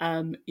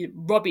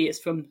Robbie is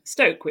from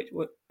Stoke,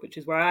 which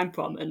is where I'm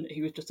from, and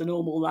he was just a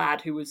normal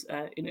lad who was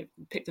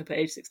picked up at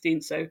age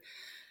 16. So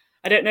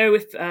I don't know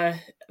if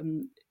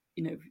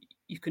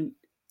you can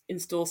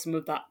install some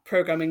of that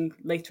programming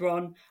later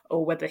on,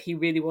 or whether he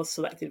really was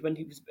selected when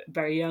he was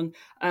very young.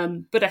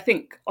 But I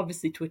think,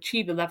 obviously, to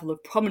achieve the level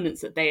of prominence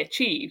that they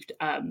achieved,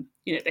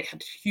 they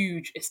had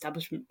huge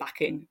establishment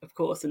backing, of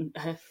course, and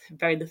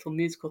very little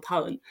musical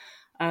talent.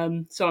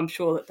 So I'm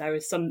sure that there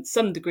is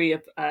some degree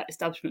of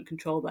establishment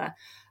control there.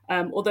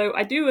 Although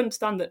I do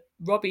understand that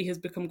Robbie has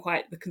become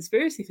quite the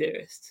conspiracy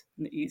theorist,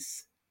 and that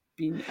he's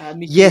been meeting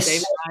with David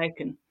Yes. Icke,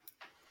 and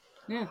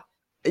yeah.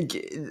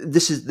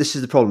 This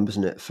is the problem,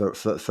 isn't it, for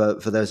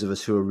those of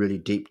us who are really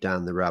deep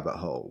down the rabbit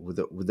hole,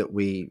 that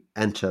we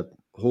enter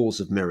halls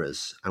of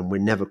mirrors and we're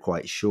never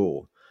quite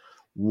sure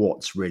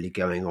what's really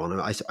going on.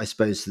 I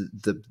suppose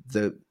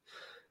the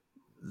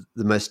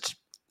most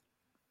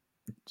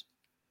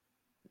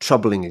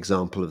troubling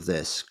example of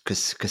this,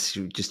 because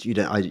you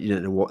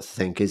don't know what to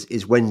think,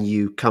 is when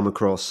you come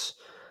across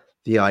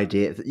the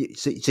idea.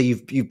 So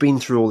you've been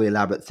through all the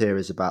elaborate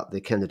theories about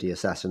the Kennedy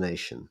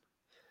assassination,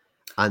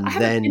 I and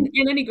haven't then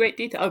in any great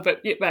detail. Oh,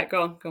 but yeah, right,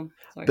 go on.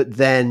 Sorry. but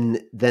then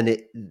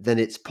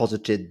it's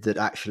posited that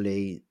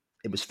actually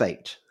it was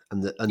faked,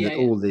 and that Yeah.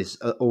 all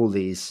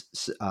these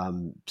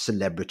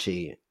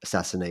celebrity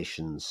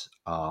assassinations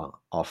are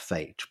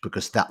faked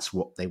because that's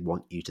what they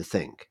want you to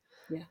think.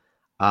 Yeah.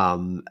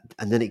 And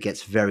then it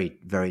gets very,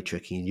 very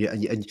tricky,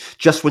 and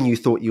just when you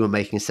thought you were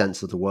making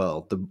sense of the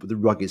world, the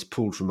rug is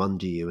pulled from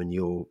under you, and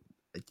you're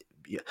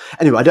yeah.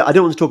 Anyway, I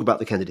don't want to talk about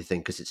the Kennedy thing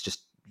because it's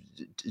just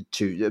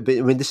too. But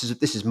I mean, this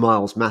is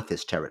Miles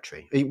Mathis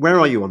territory. Where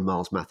are Mm. you on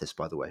Miles Mathis,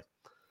 by the way?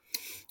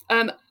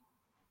 Um,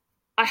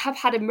 I have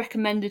had him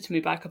recommended to me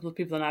by a couple of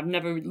people, and I've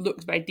never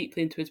looked very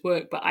deeply into his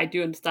work. But I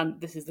do understand that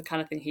this is the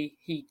kind of thing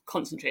he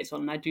concentrates on,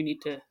 and I do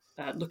need to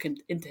look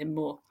into him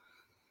more.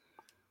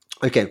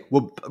 Okay,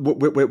 well,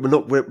 we're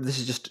not. This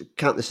is just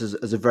count this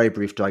as a very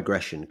brief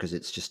digression because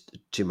it's just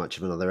too much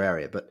of another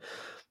area. But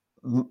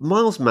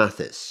Miles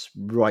Mathis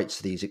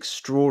writes these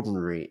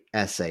extraordinary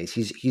essays.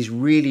 He's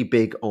really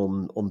big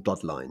on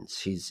bloodlines.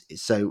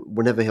 So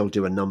whenever he'll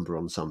do a number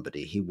on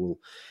somebody, he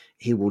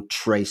will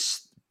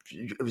trace.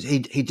 He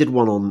did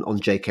one on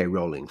J.K.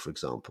 Rowling, for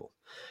example,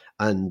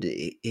 and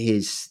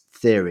his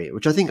theory,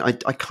 which I think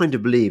I kind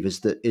of believe,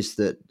 is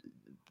that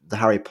the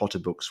Harry Potter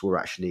books were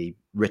actually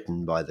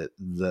written by the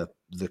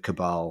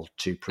cabal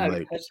to Oh,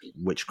 promote yeah,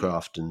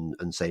 witchcraft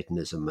and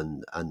Satanism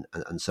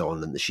and so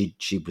on, and she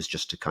was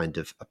just a kind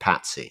of a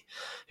patsy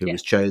who yeah,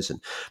 was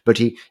chosen. But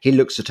he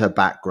looks at her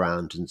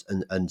background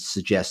and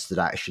suggests that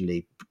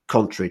actually,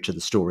 contrary to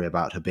the story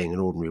about her being an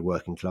ordinary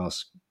working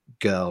class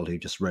girl who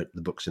just wrote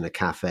the books in a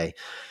cafe,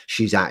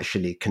 she's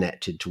actually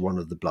connected to one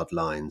of the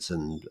bloodlines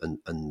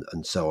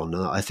and so on.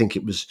 And I think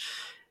it was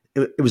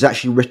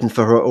actually written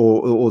for her,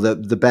 or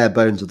the bare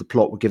bones of the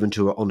plot were given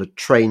to her on a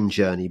train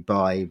journey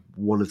by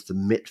one of the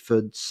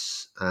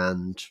Mitfords.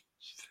 And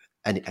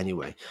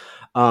anyway,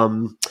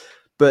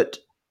 but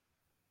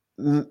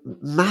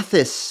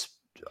Mathis,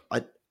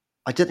 I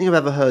I don't think I've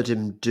ever heard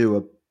him do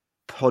a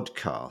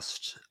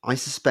podcast. I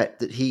suspect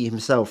that he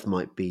himself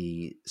might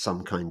be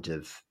some kind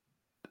of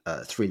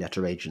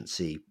three-letter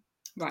agency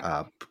right,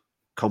 uh,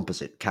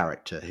 composite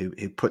character who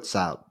puts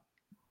out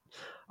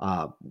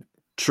uh,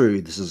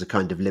 truths as a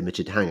kind of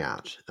limited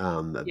hangout,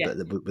 yeah,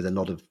 but with a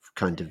lot of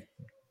kind of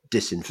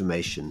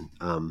disinformation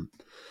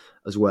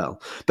as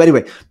well. But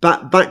anyway,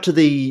 back to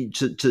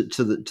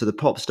the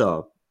pop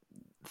star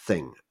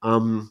thing.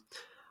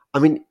 I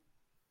mean,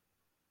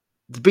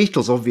 the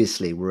Beatles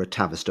obviously were a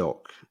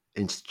Tavistock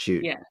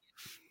Institute yeah,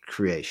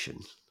 creation.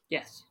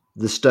 yes,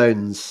 The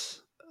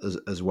Stones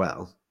as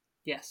well.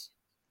 yes,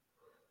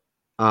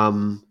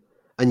 Um,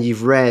 and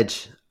you've read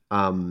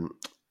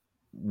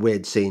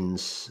Weird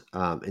Scenes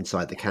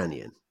Inside the yes,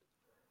 Canyon.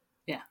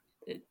 yeah.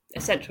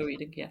 Essential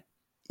reading, yeah,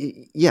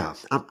 Yeah,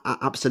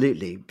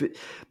 absolutely.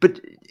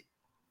 But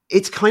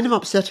it's kind of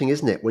upsetting,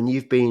 isn't it, when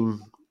you've been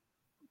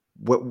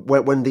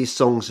when these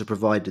songs have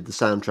provided the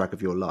soundtrack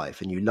of your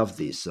life and you love mm,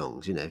 these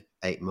songs,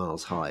 8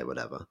 Miles High,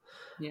 whatever.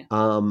 yeah,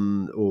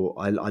 Or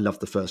I love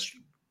the first.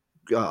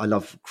 I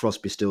love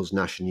Crosby, Stills,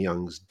 Nash and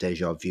Young's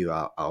Deja Vu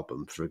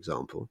album, for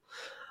example.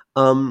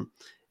 Um,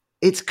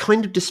 it's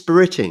kind of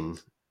dispiriting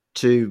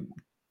to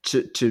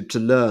to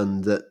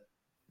learn that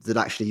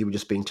actually you were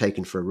just being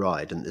taken for a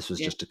ride, and this was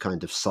yeah. just a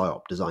kind of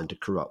psyop designed to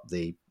corrupt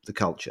the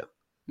culture.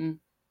 Mm.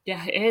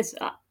 Yeah, it is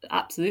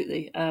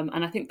absolutely,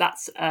 and I think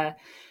that's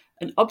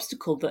an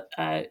obstacle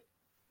that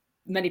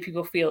many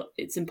people feel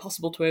it's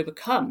impossible to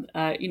overcome.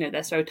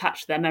 They're so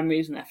attached to their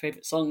memories and their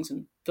favorite songs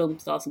and film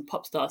stars and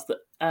pop stars that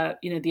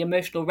the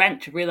emotional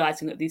wrench of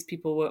realizing that these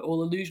people were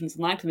all illusions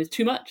and lying to them is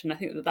too much. And I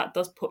think that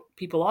does put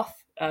people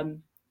off.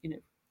 You know,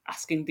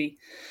 asking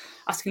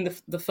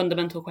the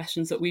fundamental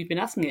questions that we've been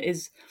asking. It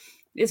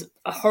is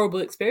a horrible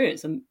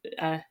experience, and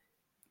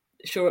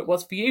sure it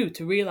was for you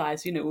to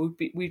realize,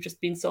 we've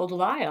just been sold a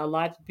lie. Our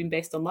lives have been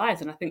based on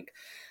lies. And I think,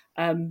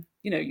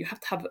 you have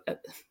to have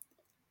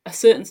a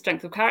certain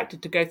strength of character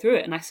to go through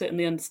it. And I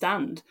certainly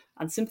understand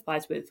and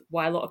sympathize with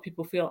why a lot of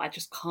people feel I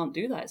just can't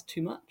do that. It's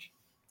too much.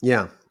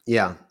 Yeah,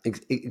 yeah,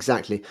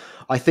 exactly.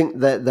 I think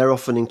that they're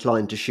often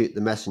inclined to shoot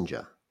the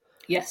messenger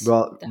Yes,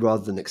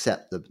 rather than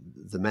accept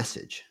the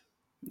message,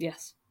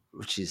 yes,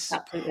 which is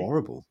absolutely.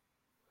 horrible,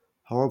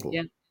 horrible.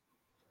 Yeah.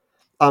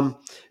 Um,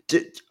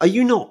 are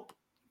you not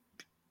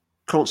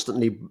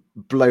constantly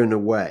blown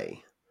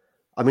away?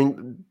 I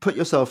mean, put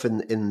yourself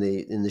in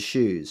the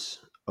shoes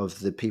of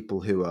the people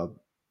who are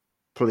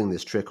pulling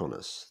this trick on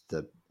us.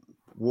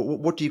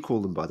 What do you call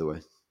them, by the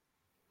way?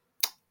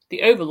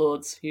 The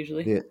overlords,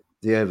 usually.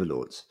 The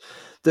overlords.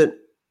 That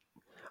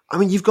I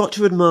mean, you've got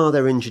to admire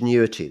their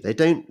ingenuity. They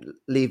don't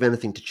leave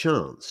anything to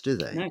chance, do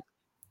they? No.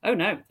 Oh,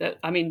 no.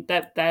 I mean,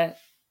 they're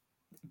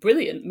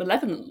brilliant,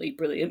 malevolently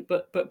brilliant,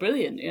 but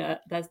brilliant. Yeah,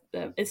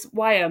 it's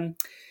why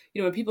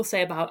when people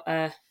say about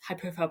high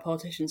profile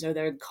politicians, oh,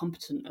 they're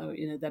incompetent, oh,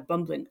 they're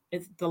bumbling.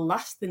 It's the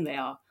last thing they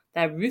are.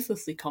 They're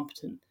ruthlessly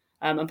competent,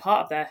 and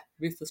part of their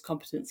ruthless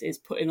competence is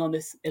putting on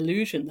this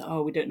illusion that,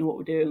 oh, we don't know what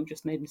we're doing, we've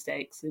just made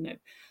mistakes.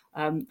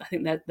 I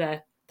think that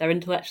they're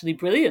intellectually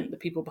brilliant. The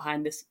people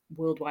behind this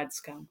worldwide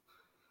scam.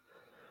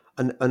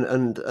 And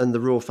the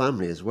royal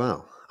family as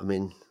well. I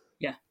mean,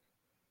 Yeah,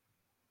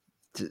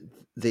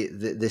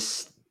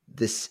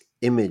 this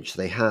image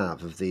they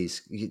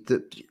you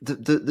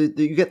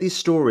get these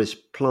stories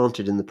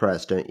planted in the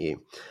press, don't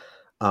you?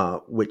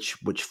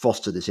 Which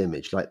foster this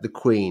image, like the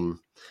Queen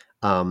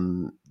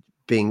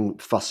being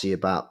fussy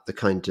about the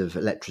kind of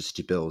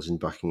electricity bills in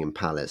Buckingham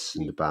Palace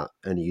and about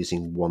only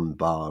using 1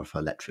 bar of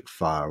electric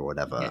fire or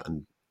whatever, yeah,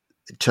 and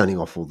turning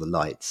off all the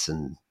lights,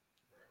 and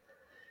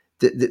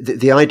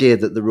the idea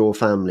that the royal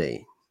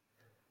family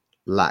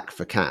lack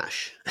for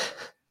cash.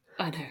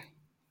 I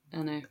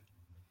know.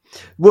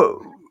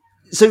 Well,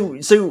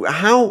 so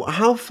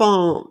how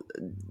far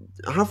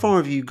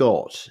have you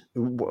got?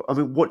 I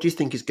mean, what do you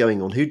think is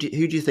going on? Who do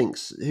you think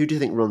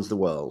runs the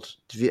world?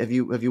 Have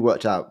you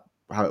worked out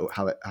how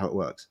it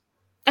works?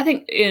 I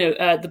think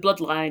the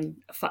bloodline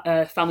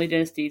family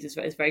dynasties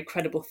is very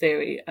credible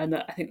theory, and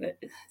I think that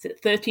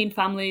it's 13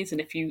 families,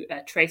 and if you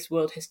trace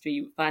world history,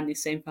 you find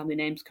these same family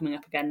names coming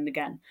up again and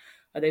again.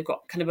 They've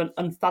got kind of an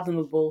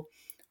unfathomable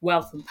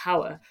wealth and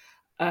power,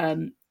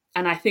 and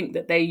I think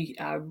that they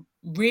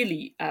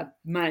really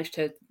managed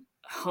to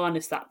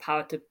harness that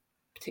power to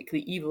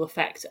particularly evil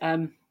effect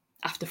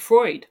after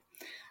Freud.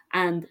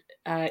 And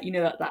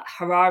that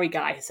Harari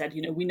guy said,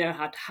 we know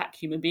how to hack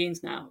human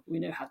beings now. We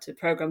know how to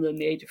program them.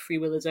 The age of free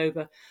will is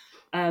over.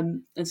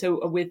 And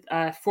so with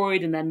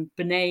Freud and then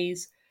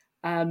Bernays,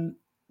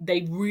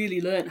 they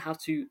really learned how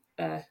to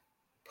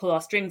pull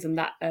our strings, and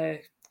that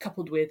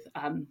coupled with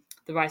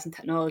the rise in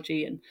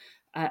technology and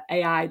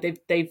AI,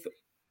 they've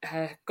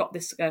got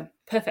this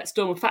perfect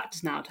storm of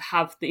factors now to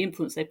have the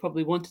influence they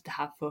probably wanted to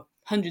have for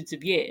hundreds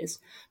of years,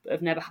 but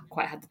have never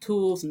quite had the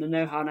tools and the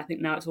know-how. And I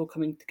think now it's all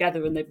coming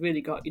together, and they've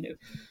really got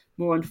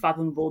more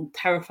unfathomable and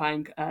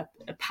terrifying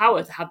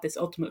power to have this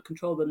ultimate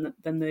control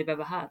than they've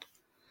ever had.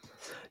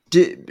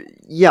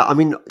 Yeah, I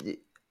mean,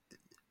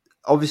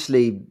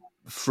 obviously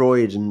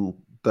Freud and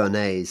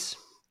Bernays,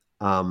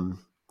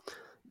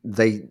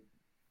 they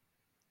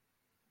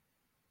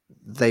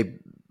they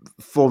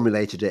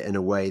formulated it in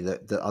a way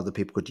that other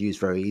people could use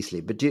very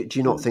easily. But do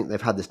you not think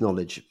they've had this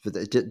knowledge?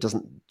 It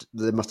doesn't.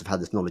 They must have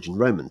had this knowledge in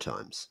Roman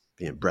times,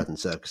 bread and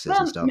circuses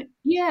and stuff.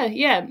 Yeah.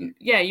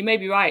 You may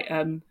be right.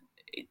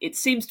 It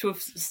seems to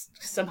have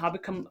somehow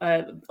become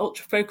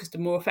ultra focused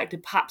and more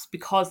effective, perhaps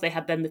because they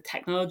had then the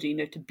technology,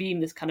 to beam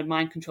this kind of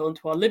mind control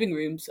into our living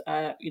rooms,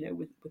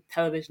 with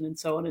television and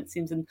so on. It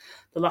seems in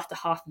the latter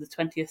half of the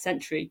 20th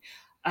century,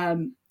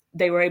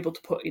 they were able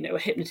to put, a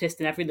hypnotist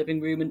in every living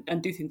room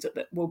and do things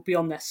that were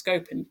beyond their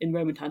scope in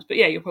Roman times. But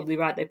yeah, you're probably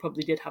right. They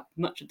probably did have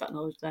much of that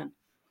knowledge then.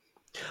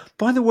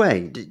 By the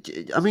way,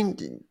 I mean,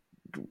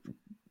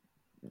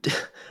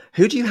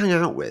 who do you hang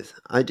out with?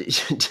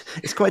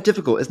 It's quite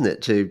difficult, isn't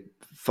it, to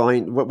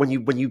find when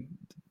you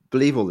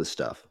believe all this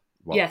stuff.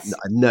 Well, Yes.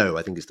 no,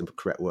 I think is the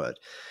correct word.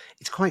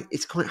 It's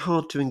quite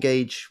hard to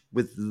engage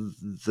with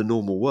the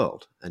normal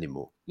world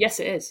anymore. Yes,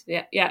 it is.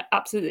 Yeah,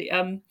 absolutely.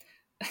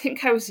 I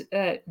think I was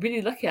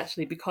really lucky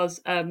actually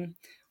because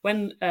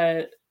when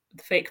the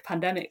fake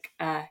pandemic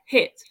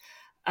hit,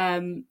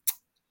 um,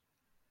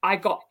 I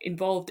got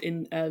involved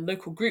in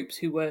local groups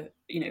who were,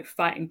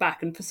 fighting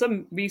back. And for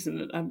some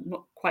reason, I'm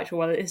not quite sure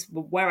what it is,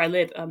 but where I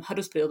live,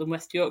 Huddersfield in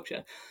West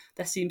Yorkshire,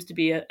 there seems to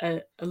be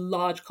a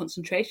large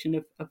concentration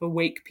of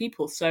awake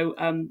people. So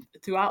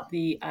throughout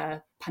the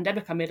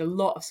pandemic, I made a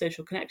lot of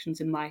social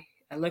connections in my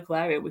local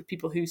area with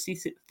people who see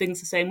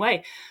things the same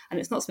way. And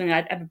it's not something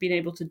I'd ever been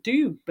able to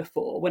do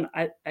before when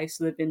I used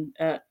to live in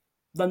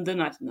London.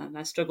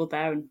 I struggled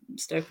there, and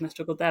Stoke, and I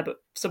struggled there,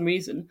 but for some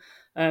reason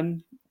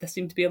there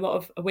seemed to be a lot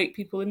of awake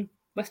people in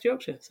West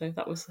Yorkshire, so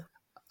that was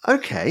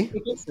Okay. a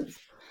big distance.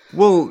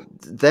 Well,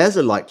 there's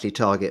a likely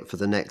target for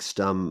the next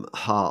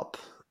HARP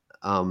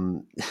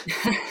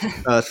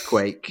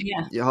earthquake,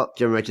 Yeah.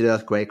 generated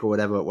earthquake, or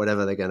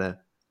whatever they're gonna.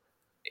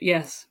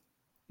 Yes.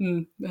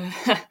 I'm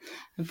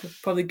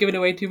probably giving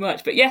away too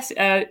much, but yes,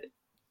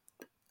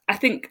 I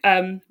think,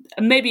 and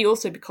maybe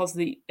also because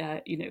the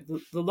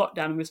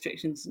lockdown and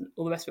restrictions and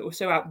all the rest of it were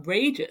so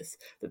outrageous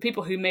that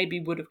people who maybe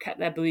would have kept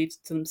their beliefs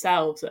to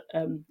themselves at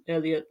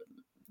earlier,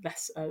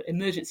 less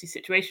emergency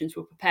situations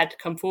were prepared to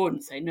come forward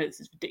and say, "No, this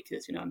is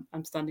ridiculous.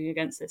 I'm standing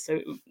against this." So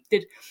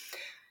it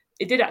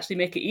did actually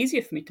make it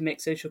easier for me to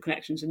make social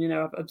connections, and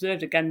I've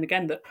observed again and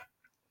again that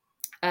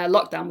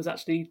lockdown was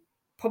actually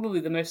probably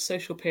the most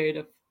social period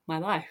of my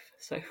life.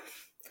 So that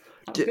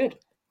was Do, good.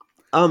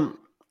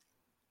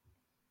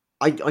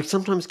 I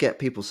sometimes get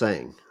people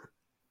saying,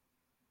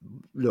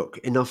 "Look,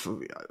 enough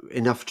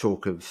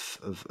talk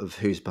of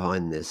who's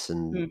behind this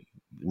and Mm.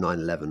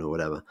 9/11 or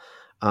whatever.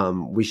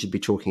 We should be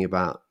talking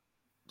about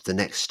the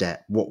next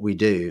step, what we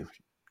do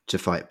to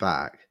fight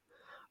back."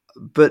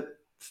 But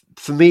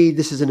for me,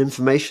 this is an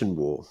information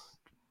war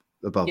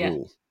above Yeah.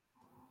 all.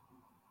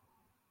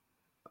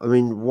 I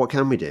mean, what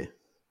can we do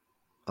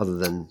other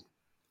than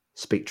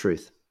speak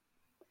truth?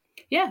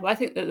 Yeah, well, I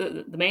think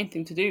that the main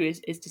thing to do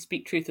is to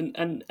speak truth,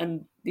 and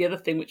the other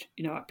thing which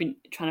I've been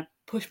trying to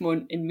push more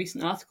in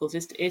recent articles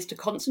is to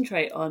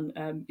concentrate on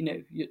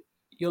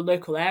your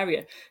local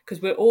area,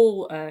 because we're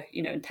all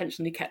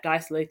intentionally kept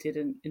isolated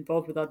and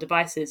involved with our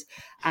devices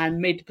and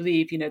made to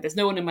believe there's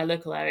no one in my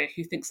local area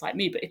who thinks like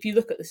me. But if you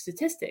look at the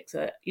statistics,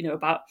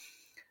 about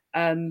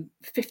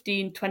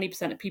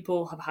 15-20% of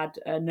people have had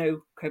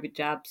no COVID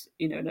jabs.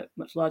 A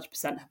much larger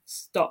percent have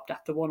stopped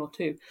after one or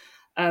two.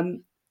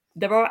 Um,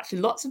 there are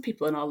actually lots of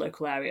people in our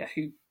local area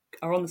who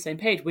are on the same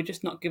page. We're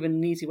just not given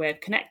an easy way of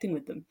connecting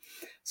with them.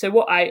 So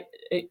what I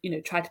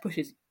try to push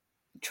is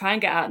try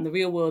and get out in the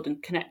real world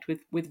and connect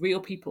with real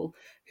people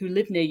who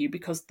live near you,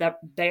 because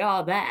they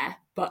are there,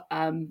 but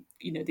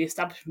the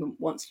establishment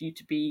wants you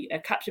to be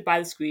captured by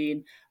the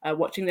screen,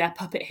 watching their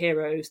puppet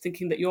heroes,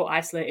 thinking that you're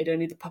isolated,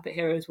 only the puppet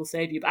heroes will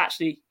save you. But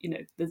actually,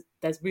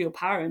 there's real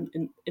power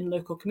in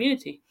local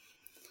community.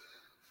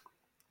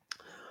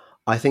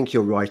 I think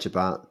you're right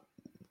about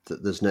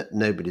that. There's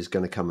nobody's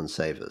going to come and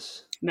save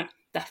us. No,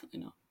 definitely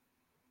not.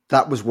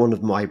 That was one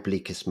of my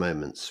bleakest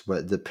moments,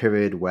 where the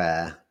period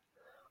where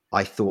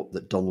I thought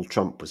that Donald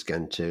Trump was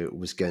going to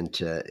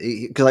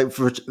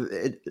because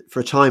for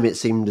a time it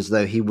seemed as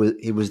though he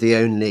was the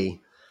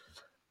only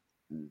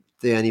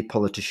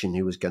politician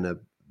who was going to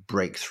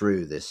break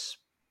through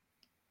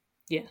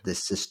Yeah,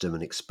 this system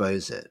and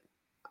expose it.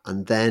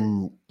 And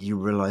then you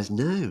realize,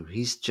 no,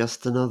 he's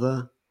just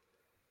another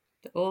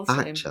they're all the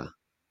same. actor.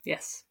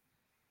 Yes,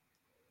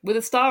 with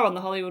a star on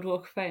the Hollywood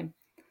Walk of Fame.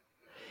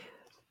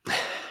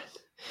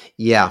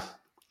 Yeah,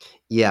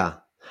 yeah.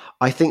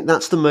 I think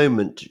that's the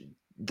moment.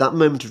 That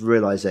moment of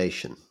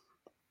realization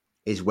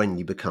is when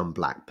you become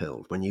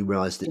black-pilled, when you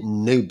realize that Yeah,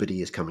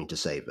 nobody is coming to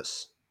save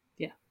us,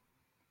 yeah,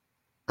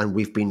 and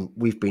we've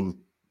been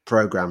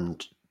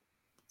programmed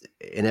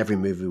in every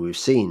movie we've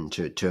seen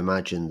to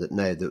imagine that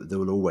no, that there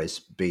will always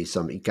be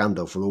somebody.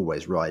 Gandalf will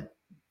always ride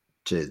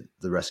to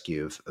the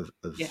rescue yeah.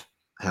 of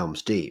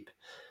Helm's Deep,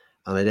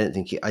 and I don't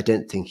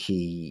think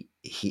he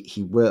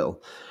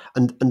will.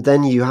 And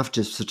then you have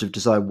to sort of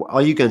decide: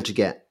 are you going to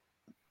get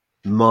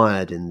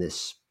mired in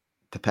this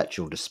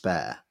perpetual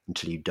despair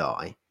until you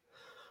die,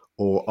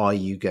 or are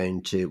you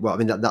going to? Well, I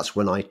mean that's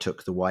when I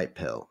took the white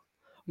pill.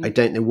 I Mm.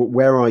 don't know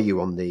where are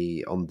you on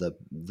the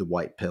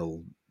white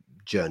pill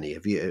journey.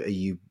 Are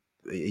you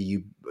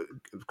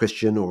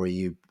Christian, or are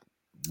you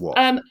what?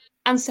 Um,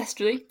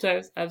 Ancestrally,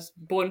 so I was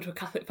born into a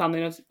Catholic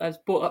family, and I was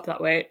brought up that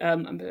way.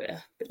 I'm a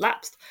bit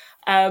lapsed,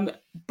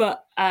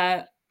 but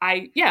I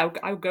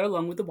would go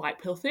along with the white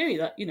pill theory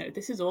that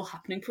this is all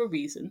happening for a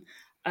reason,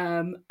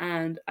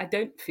 and I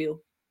don't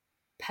feel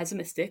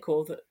pessimistic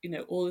or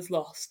that all is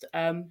lost.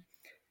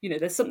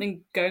 There's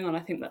something going on. I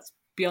think that's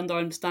beyond our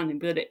understanding,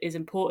 but that it is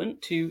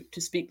important to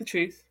speak the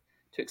truth,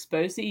 to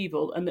expose the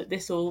evil, and that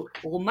this all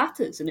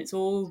matters, and it's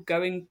all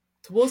going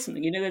towards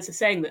something. There's a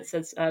saying that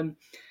says,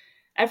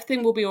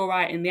 everything will be all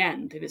right in the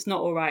end. If it's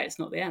not all right, it's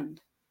not the end.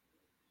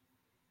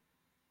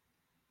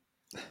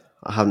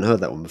 I haven't heard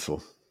that one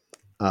before.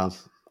 Uh,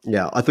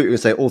 yeah, I thought you were going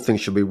to say all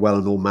things should be well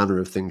and all manner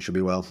of things should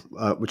be well,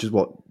 which is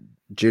what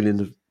Julian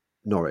of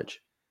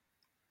Norwich.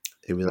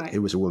 He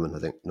Right. was a woman, I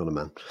think, not a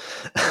man.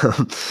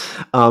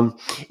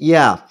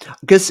 Yeah,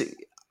 because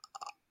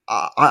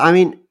I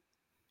mean,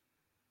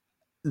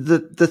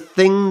 the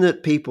thing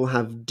that people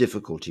have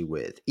difficulty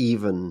with,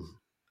 even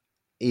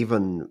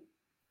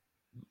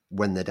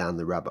when they're down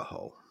the rabbit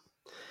hole,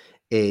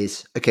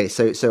 is okay.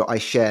 So I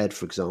shared,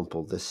 for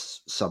example,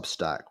 this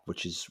Substack,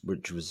 which is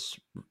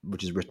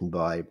written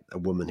by a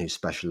woman who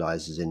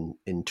specializes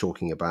in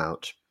talking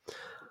about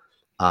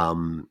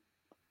um,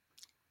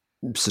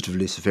 sort of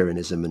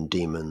Luciferianism and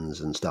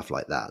demons and stuff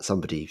like that.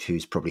 Somebody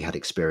who's probably had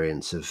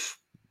experience of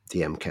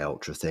the MK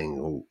Ultra thing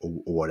or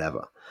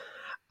whatever.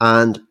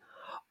 And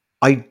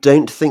I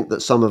don't think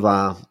that some of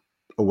our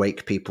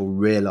awake people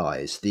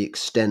realize the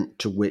extent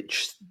to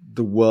which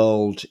the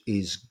world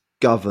is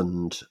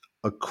governed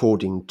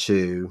according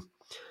to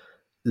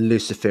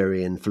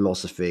Luciferian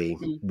philosophy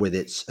Mm. with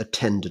its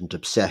attendant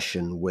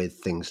obsession with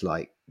things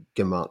like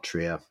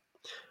gematria,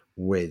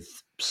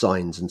 with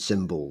signs and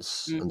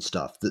symbols Mm. and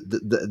stuff.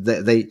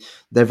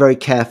 They're very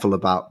careful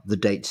about the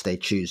dates they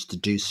choose to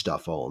do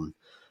stuff on.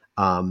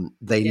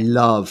 They Yeah.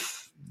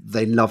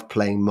 love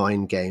playing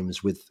mind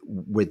games with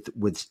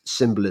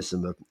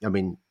symbolism of, I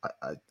mean,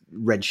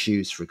 red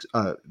shoes,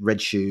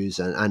 red shoes,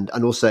 and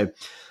also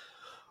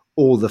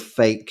all the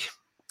fake.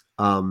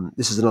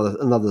 This is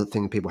another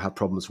thing people have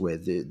problems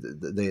with,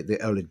 the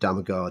Oleg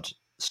Damagard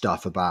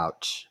stuff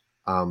about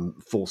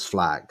false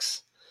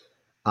flags.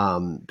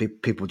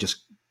 People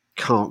just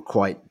can't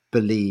quite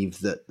believe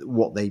that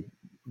what they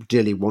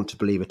dearly want to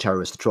believe are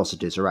terrorist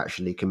atrocities are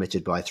actually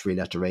committed by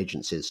three-letter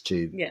agencies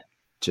Yeah.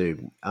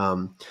 to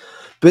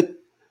but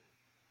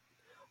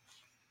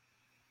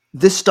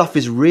this stuff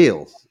is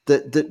real. Yeah.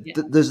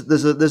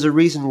 That there's a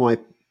reason why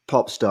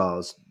pop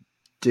stars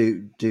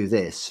do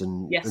this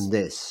Yes. and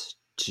this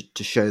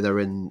to show they're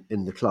in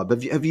the club.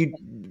 Have you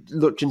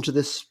looked into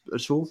this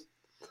at all?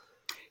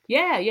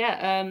 Yeah.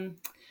 Yeah.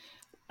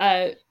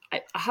 I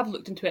have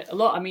looked into it a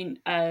lot. I mean,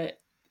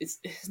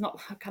 it's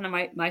not kind of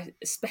my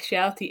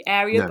specialty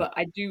area, No. but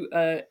I do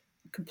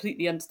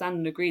completely understand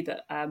and agree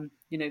that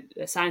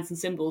signs and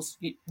symbols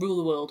rule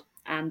the world,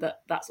 and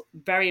that's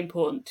very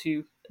important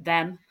to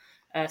them.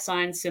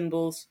 Signs,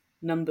 symbols,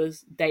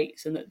 numbers,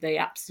 dates, and that they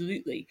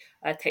absolutely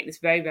take this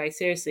very, very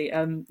seriously.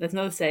 There's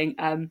another saying.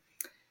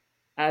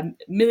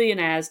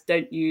 Millionaires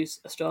don't use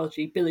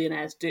astrology,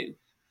 billionaires do.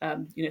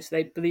 So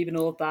they believe in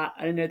all of that.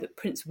 I know that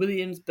Prince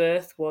William's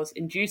birth was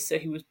induced, so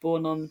he was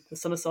born on the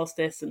summer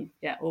solstice, and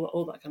yeah,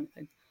 all that kind of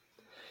thing.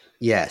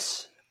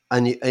 Yes,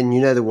 and you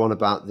know the one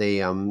about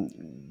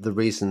the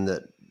reason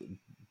that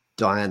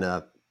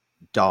Diana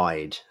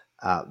died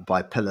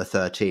by Pillar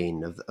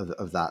 13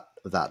 of that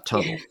Yeah,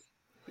 tunnel.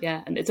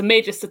 yeah, and it's a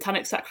major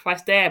satanic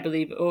sacrifice day, I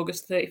believe,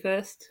 August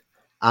 31st.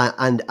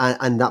 And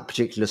that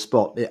particular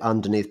spot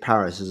underneath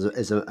Paris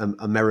is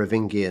a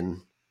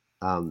Merovingian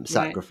Right.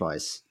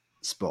 sacrifice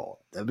spot.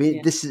 I mean,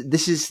 Yeah. this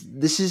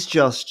is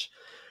just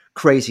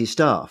crazy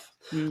stuff.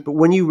 Mm. But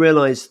when you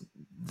realise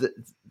that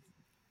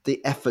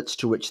the efforts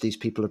to which these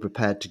people are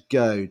prepared to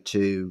go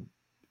to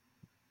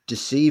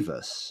deceive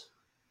us,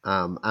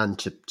 and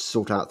to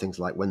sort out things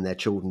like when their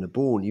children are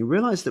born, you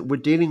realise that we're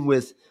dealing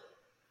with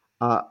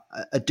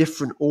a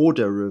different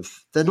order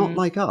of. They're not Mm.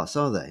 like us,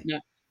 are they? No,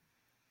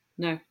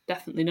 no,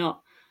 definitely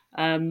not.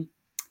 Um,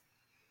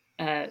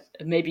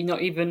 Maybe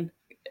not even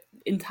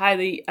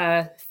entirely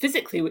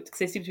physically, because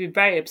they seem to be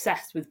very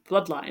obsessed with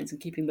bloodlines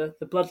and keeping the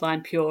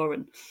bloodline pure.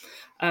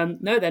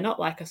 And no, they're not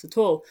like us at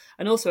all.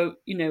 And also,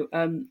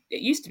 it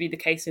used to be the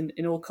case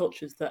in all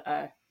cultures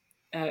that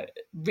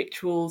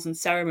rituals and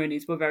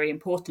ceremonies were very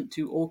important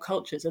to all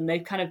cultures, and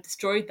they've kind of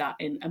destroyed that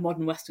in a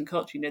modern Western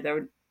culture. There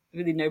are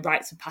really no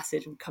rites of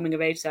passage and coming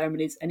of age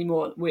ceremonies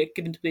anymore. We're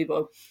given to believe,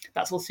 oh,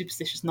 that's all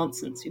superstitious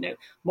nonsense.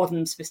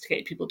 Modern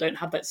sophisticated people don't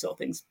have that sort of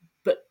things,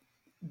 but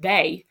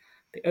the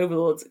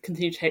overlords,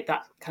 continue to take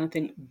that kind of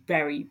thing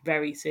very,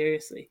 very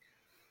seriously.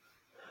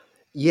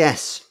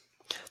 Yes,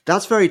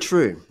 that's very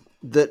true.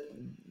 That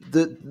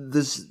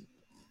there's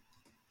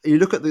you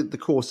look at the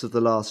course of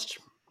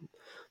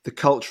the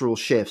cultural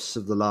shifts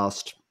of the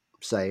last,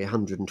 say,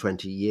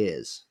 120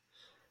 years,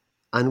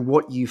 and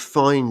what you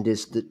find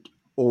is that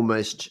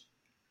almost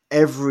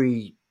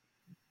every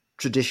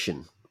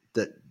tradition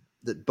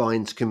that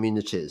binds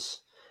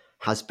communities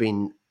has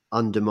been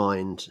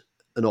undermined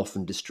and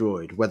often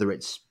destroyed, whether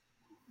it's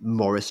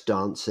Morris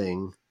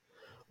dancing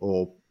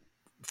or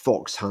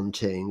fox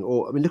hunting,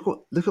 or I mean,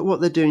 look at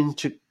what they're doing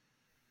to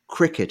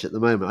cricket at the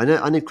moment.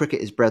 I know cricket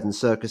is bread and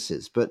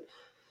circuses, but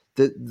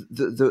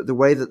the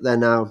way that they're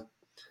now,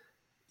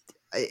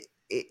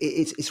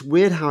 it's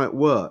weird how it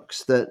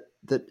works that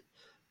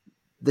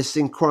this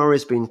inquiry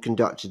has been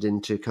conducted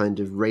into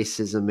kind of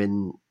racism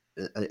in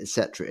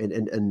etc.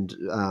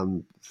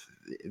 and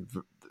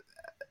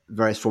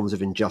various forms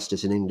of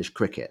injustice in English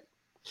cricket,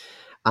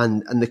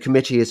 and the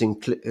committee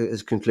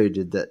has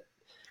concluded that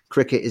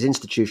cricket is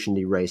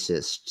institutionally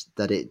racist,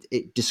 that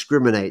it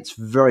discriminates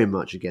very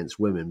much against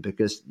women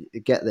because,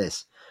 get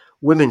this,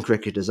 women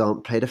cricketers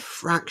aren't paid a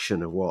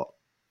fraction of what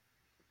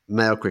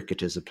male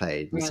cricketers are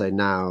paid, and Right. so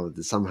now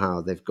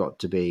somehow they've got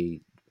to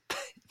be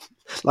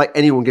like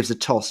anyone gives a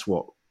toss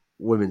what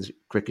women's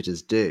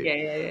cricketers do, Yeah,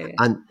 yeah, yeah,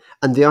 yeah.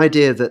 and the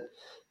idea that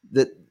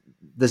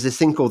there's this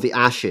thing called the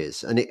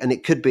Ashes, and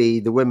it could be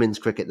the women's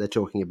cricket they're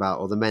talking about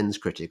or the men's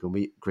cricket, and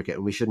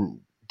we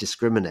shouldn't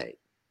discriminate.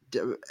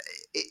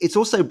 It's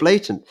also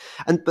blatant,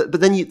 and but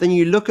then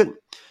you look at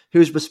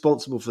who's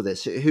responsible for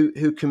this,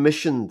 who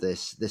commissioned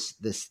this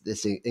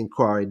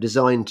inquiry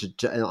designed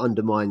to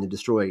undermine and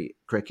destroy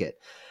cricket,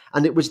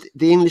 and it was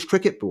the English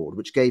Cricket Board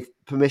which gave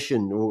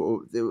permission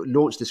or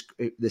launched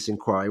this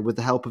inquiry with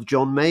the help of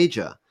John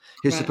Major,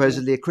 who's Right, okay.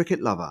 supposedly a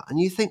cricket lover, and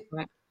you think,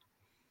 Right,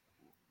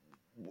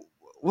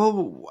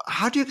 well,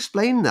 how do you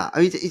explain that?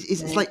 I mean,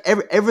 it's right. like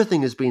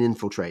everything has been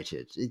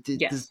infiltrated.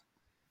 Yes.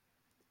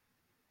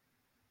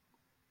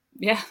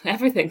 Yeah,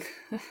 everything.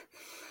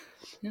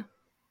 Yeah.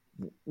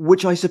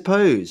 which I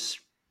suppose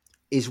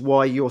is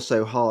why you're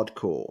so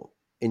hardcore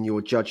in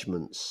your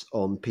judgments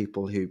on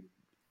people who.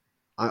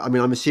 I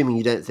mean, I'm assuming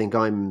you don't think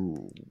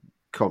I'm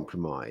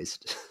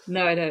compromised,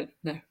 No, I don't.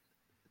 No.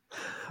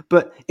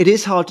 but it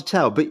is hard to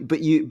tell.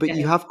 But you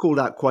Yeah. have called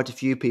out quite a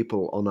few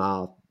people on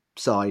our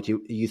side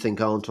who you think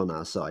aren't on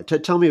our side.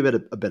 Tell me a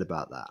bit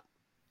about that.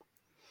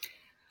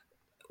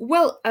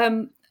 Well,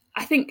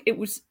 I think it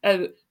was,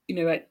 you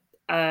know,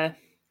 I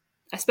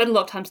spent a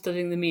lot of time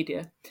studying the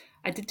media.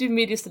 I did do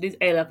media studies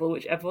A level,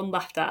 which everyone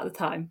laughed at the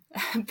time,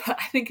 but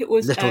I think it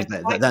was Little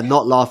quite they're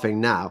not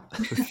laughing now.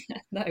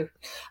 no,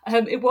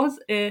 it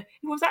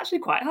was actually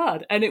quite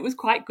hard, and it was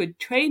quite good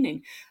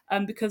training,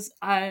 because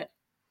I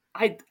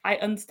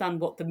understand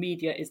what the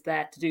media is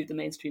there to do, the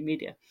mainstream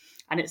media,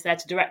 and it's there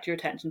to direct your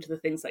attention to the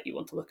things that you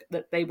want to look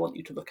that they want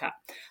you to look at,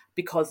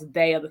 because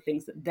they are the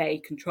things that they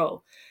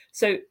control.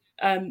 So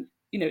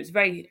it's a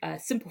very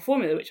simple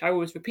formula which I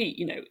always repeat.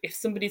 If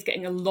somebody's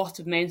getting a lot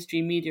of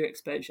mainstream media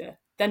exposure,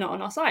 they're not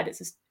on our side.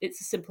 It's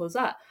as simple as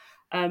that.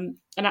 And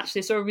actually,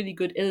 I saw a really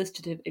good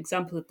illustrative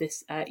example of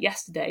this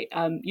yesterday.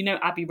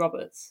 Abby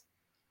Roberts.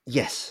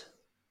 Yes,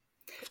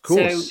 of So,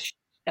 course.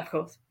 of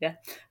course, yeah,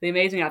 the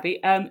amazing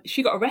Abby.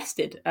 She got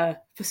arrested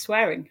for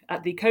swearing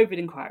at the COVID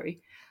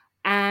inquiry,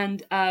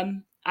 and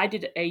I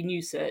did a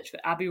news search for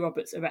Abby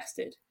Roberts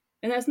arrested,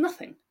 and there's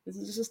nothing.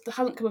 This just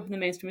hasn't come up in the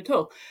mainstream at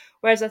all.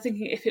 Whereas I'm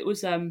thinking if it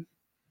was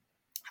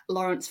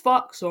Lawrence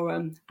Fox or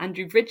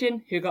Andrew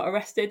Bridgen who got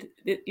arrested,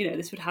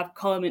 this would have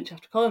column inch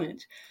after column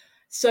inch.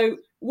 So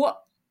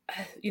what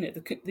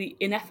the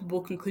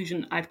ineffable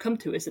conclusion I've come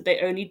to is that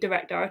they only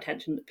direct our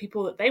attention to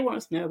people that they want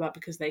us to know about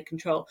because they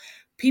control.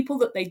 People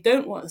that they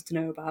don't want us to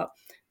know about,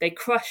 they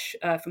crush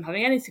from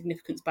having any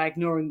significance by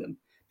ignoring them.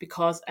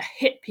 Because a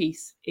hit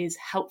piece is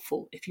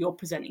helpful if you're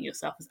presenting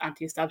yourself as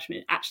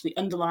anti-establishment. It actually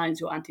underlines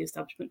your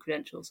anti-establishment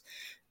credentials.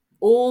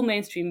 All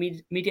mainstream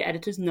media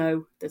editors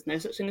know there's no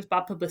such thing as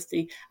bad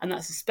publicity, and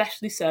that's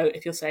especially so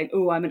if you're saying,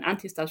 oh, I'm an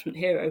anti-establishment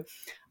hero,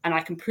 and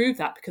I can prove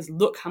that because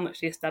look how much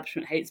the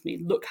establishment hates me,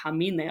 look how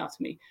mean they are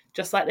to me,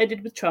 just like they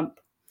did with Trump,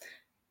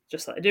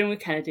 just like they're doing with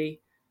Kennedy,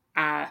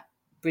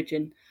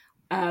 Bridgen.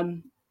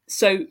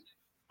 So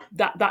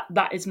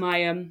that is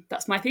my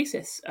that's my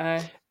thesis.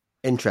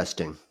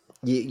 Interesting.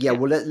 Yeah, Yeah,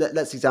 well,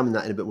 let's examine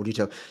that in a bit more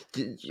detail.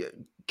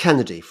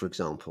 Kennedy, for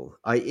example,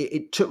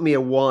 it took me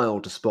a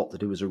while to spot that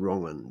he was a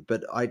wrong one,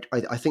 but I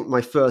think my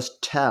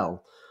first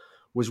tell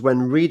was when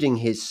reading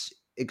his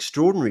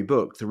extraordinary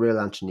book, The Real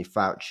Anthony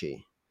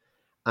Fauci,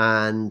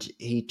 and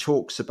he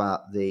talks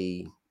about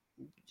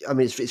I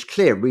mean, it's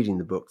clear reading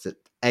the book that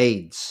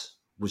AIDS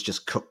was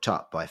just cooked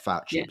up by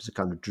Fauci. yeah, It was a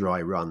kind of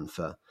dry run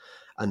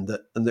and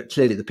that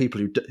clearly the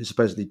people who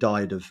supposedly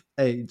died of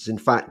AIDS, in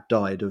fact,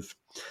 died of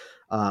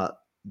uh,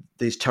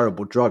 these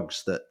terrible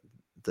drugs that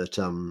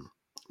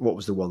what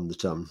was the one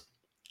that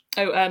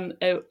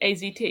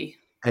AZT.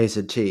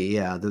 AZT,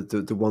 yeah,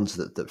 the ones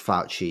that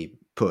Fauci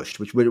pushed,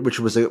 which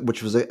was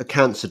a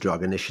cancer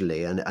drug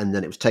initially, and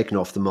then it was taken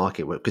off the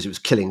market because it was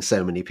killing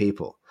so many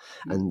people,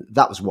 and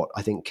that was what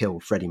I think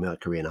killed Freddie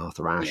Mercury and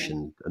Arthur Ashe Yeah,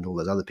 and all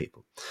those other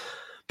people.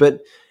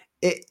 But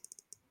it,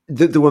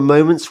 there were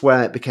moments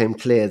where it became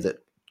clear that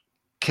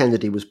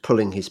Kennedy was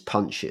pulling his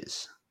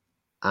punches,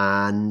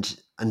 and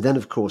then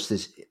of course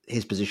there's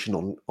his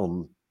position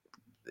on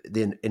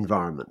the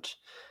environment,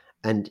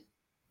 and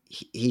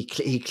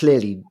he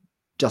clearly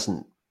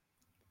doesn't.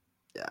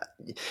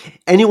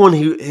 Anyone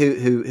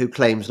who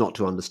claims not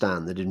to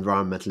understand that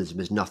environmentalism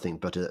is nothing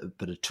but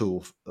a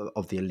tool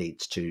of the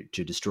elites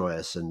to destroy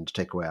us and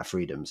take away our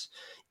freedoms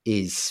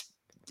is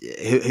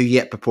who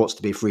yet purports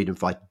to be a freedom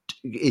fighter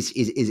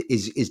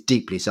is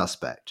deeply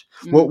suspect.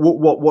 mm.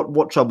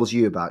 What troubles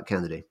you about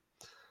Kennedy?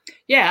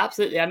 Yeah,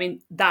 absolutely. I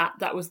mean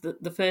that was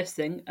the first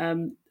thing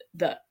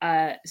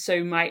that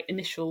so my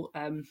initial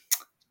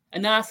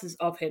analysis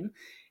of him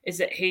is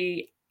that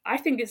I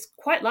think it's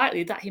quite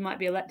likely that he might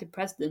be elected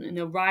president and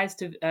he'll rise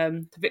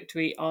to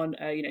victory on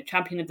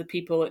champion of the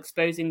people,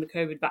 exposing the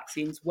COVID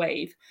vaccines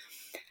wave,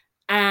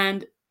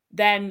 and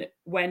then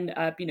when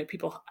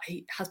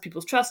he has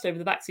people's trust over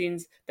the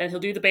vaccines, then he'll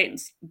do the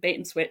bait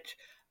and switch.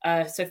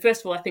 So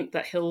first of all, I think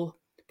that he'll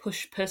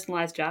push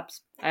personalized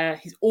jabs.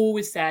 He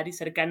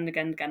said again and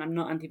again and again, I'm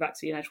not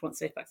anti-vaccine, I just want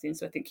safe vaccines.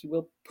 So I think he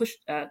will push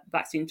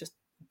vaccine, just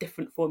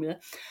different formula.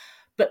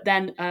 But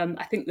then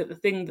I think that the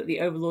thing that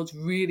the overlords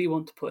really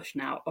want to push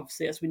now,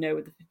 obviously, as we know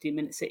with the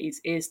 15-minute cities,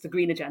 is the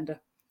green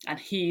agenda. And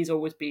he's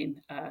always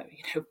been,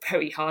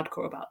 very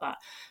hardcore about that.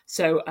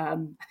 So I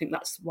think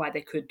that's why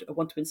they could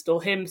want to install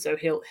him. So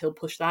he'll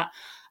push that.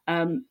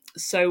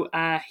 So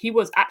he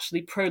was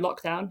actually pro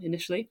lockdown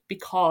initially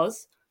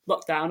because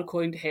lockdown,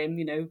 according to him,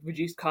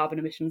 reduced carbon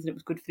emissions and it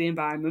was good for the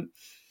environment.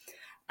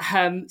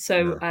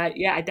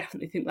 I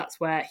definitely think that's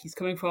where he's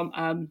coming from.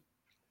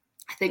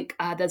 I think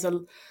there's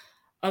a,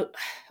 a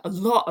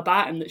lot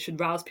about him that should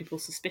rouse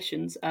people's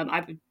suspicions.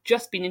 I've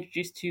just been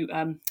introduced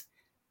to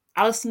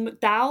Alison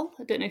McDowell.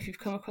 I don't know if you've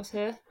come across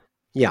her.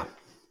 Yeah,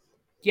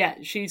 Yeah,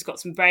 she's got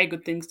some very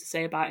good things to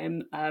say about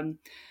him.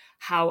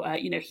 how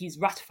he's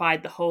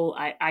ratified the whole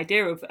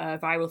idea of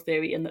viral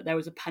theory, and that there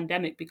was a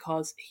pandemic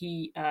because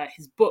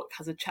his book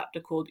has a chapter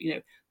called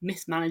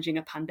mismanaging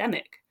a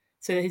pandemic.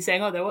 So he's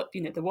saying, oh,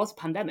 there was a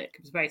pandemic.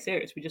 It was very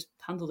serious. We just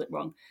handled it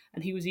wrong.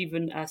 And he was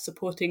even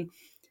supporting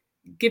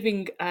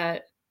giving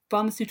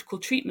pharmaceutical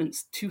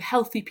treatments to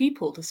healthy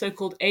people, the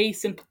so-called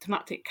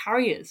asymptomatic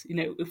carriers.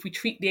 If we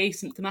treat the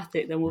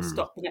asymptomatic, then we'll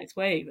stop the next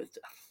wave.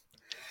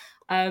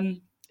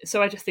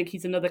 So I just think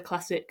he's another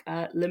classic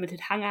limited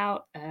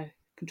hangout,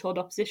 controlled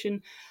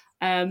opposition.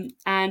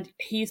 And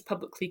he's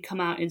publicly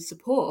come out in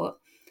support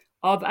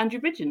of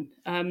Andrew Bridgen.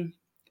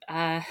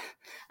 I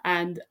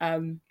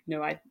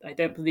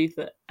don't believe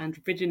that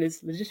Andrew Bridgen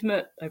is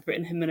legitimate. I've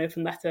written him an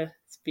open letter.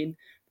 It's been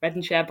read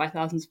and shared by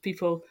thousands of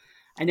people.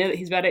 I know that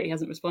he's read it. He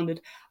hasn't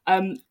responded.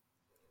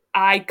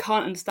 I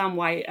can't understand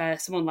why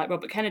someone like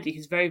Robert Kennedy,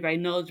 who's very, very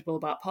knowledgeable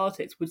about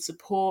politics, would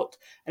support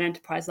an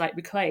enterprise like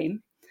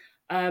Reclaim,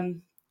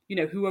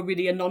 who are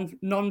really a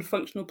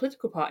non-functional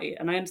political party.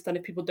 And I understand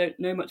if people don't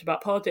know much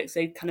about politics,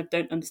 they kind of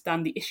don't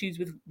understand the issues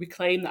with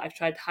Reclaim that I've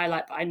tried to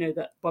highlight, but I know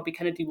that Bobby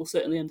Kennedy will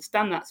certainly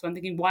understand that. So I'm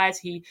thinking, why is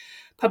he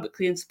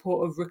publicly in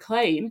support of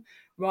Reclaim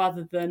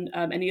rather than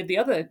any of the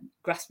other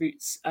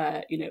grassroots,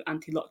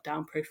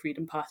 anti-lockdown,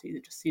 pro-freedom parties?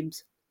 It just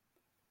seems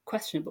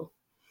questionable.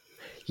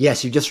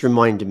 Yes, you just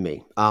reminded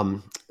me.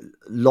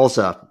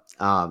 Loza,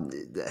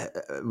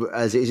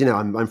 as you know,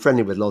 I'm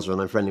friendly with Loza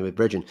and I'm friendly with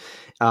Bridgen.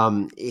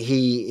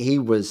 He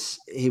was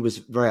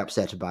very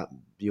upset about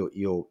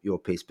your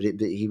piece, but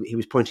he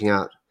was pointing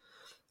out.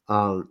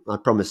 I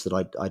promised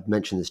that I'd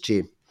mention this to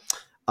you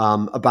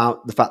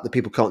about the fact that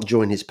people can't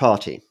join his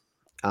party,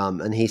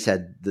 and he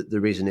said that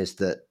the reason is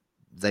that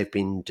they've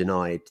been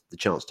denied the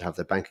chance to have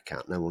their bank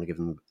account. No one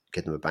will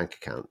give them a bank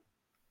account.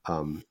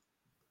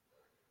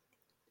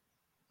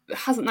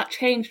 Hasn't that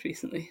changed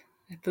recently?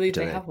 I believe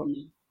they have one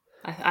now.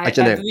 I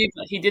don't know. believe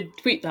that he did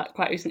tweet that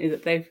quite recently,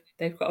 that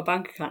they've got a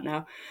bank account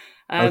now.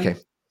 Okay.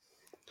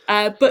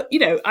 But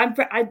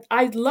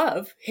I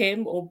love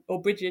him or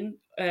Bridgen,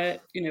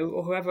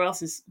 or whoever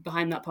else is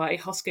behind that party,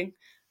 Hosking.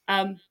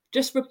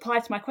 Just reply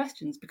to my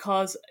questions,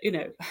 because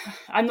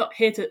I'm not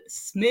here to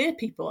smear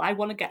people. I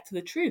want to get to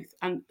the truth.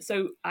 And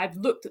so I've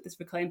looked at this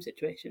Reclaim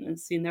situation and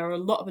seen there are a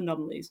lot of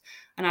anomalies.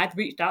 And I've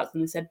reached out to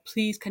them and said,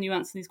 please, can you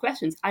answer these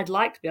questions? I'd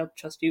like to be able to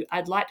trust you.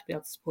 I'd like to be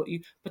able to support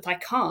you, but I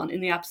can't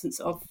in the absence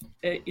of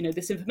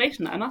this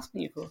information that I'm asking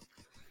you for.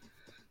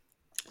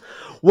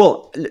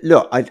 Well,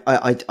 look,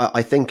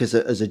 I think as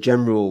a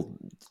general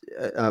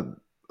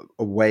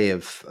a way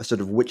of a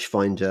sort of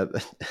witchfinder,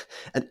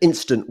 an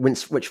instant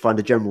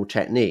witchfinder general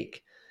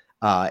technique,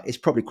 is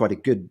probably quite a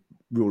good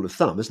rule of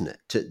thumb, isn't it?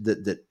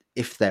 That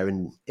if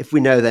we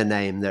know their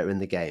name, they're in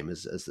the game,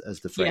 as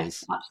the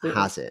phrase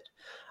has it.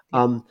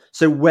 Yeah.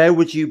 So where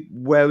would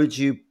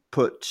you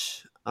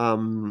put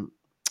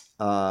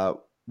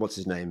what's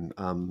his name?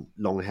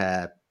 Long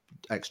hair,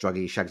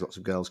 ex-druggie, shags lots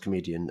of girls,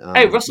 comedian.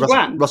 Russell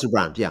Brand. Russell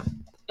Brand, yeah.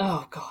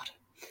 Oh God.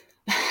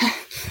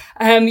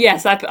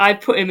 Yes, I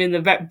put him in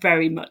the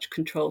very much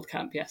controlled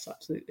camp. Yes,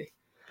 absolutely.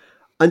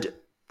 And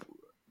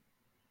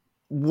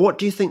what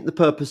do you think the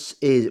purpose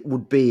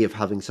would be of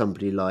having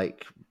somebody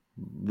like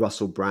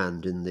Russell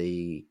Brand in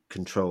the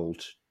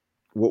controlled?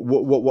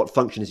 What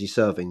function is he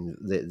serving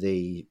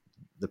the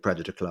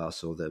predator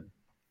class or the?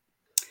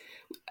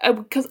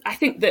 Because I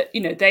think that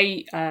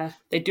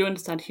they do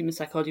understand human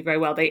psychology very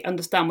well. They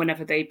understand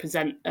whenever they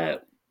present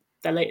their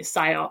latest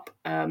psyop.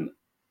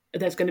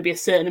 There's going to be a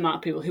certain amount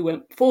of people who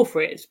won't fall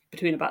for it. It's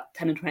between about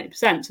 10 and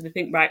 20%. So they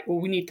think, right, well,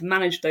 we need to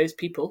manage those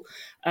people.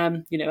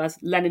 As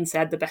Lenin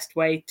said, the best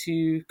way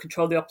to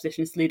control the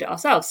opposition is to lead it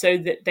ourselves. So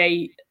that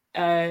they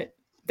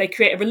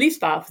create a release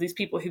valve for these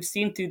people who've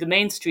seen through the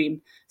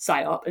mainstream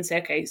psyop and say,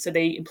 okay, so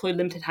they employ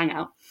limited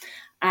hangout,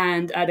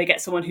 and they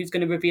get someone who's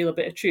going to reveal a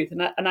bit of truth.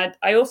 And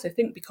I also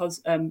think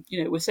because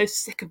we're so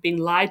sick of being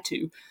lied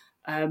to.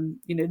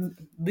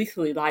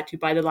 Lethally lied to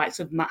by the likes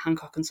of Matt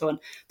Hancock and so on,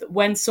 that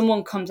when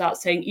someone comes out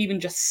saying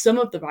even just some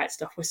of the right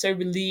stuff, we're so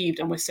relieved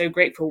and we're so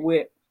grateful.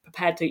 We're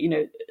prepared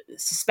to,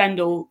 suspend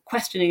all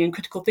questioning and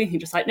critical thinking,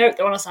 just like, no,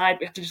 they're on our side.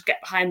 We have to just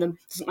get behind them.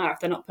 It doesn't matter if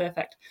they're not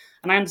perfect.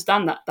 And I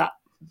understand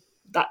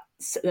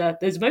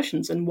those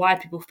emotions and why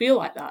people feel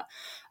like that.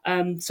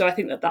 So I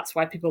think that's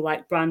why people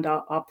like Brand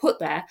are put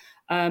there,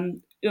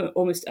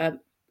 almost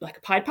like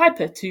a Pied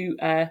Piper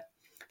to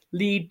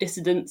lead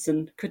dissidents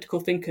and critical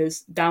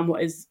thinkers down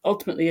what is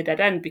ultimately a dead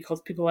end, because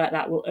people like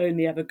that will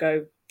only ever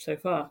go so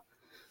far.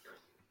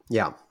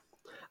 Yeah.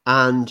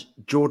 And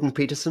Jordan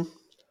Peterson?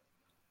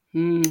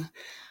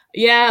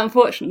 Yeah,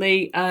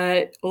 unfortunately,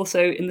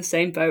 also in the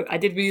same boat. I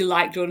did really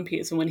like Jordan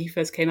Peterson when he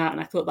first came out,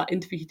 and I thought that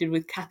interview he did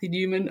with Kathy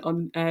Newman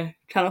on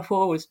Channel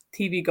 4 was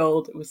TV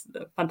gold. It was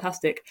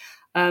fantastic.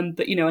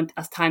 But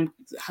as time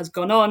has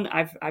gone on,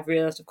 I've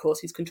realised, of course,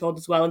 he's controlled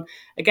as well. And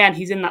again,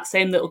 he's in that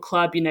same little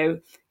club.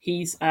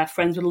 He's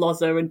friends with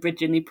Loza and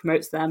Bridgen. He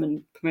promotes them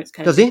and promotes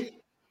Kennedy. Does he?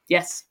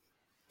 Yes,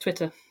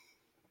 Twitter.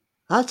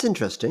 That's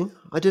interesting.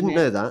 I didn't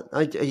know that.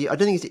 I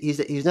don't think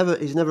he's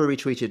never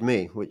retweeted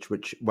me, which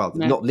no.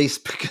 Not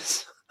least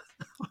because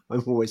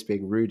I'm always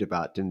being rude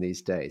about in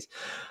these days.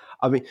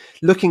 I mean,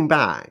 looking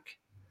back,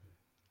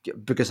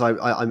 because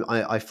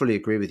I fully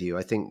agree with you.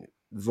 I think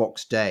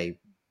Vox Day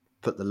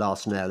put the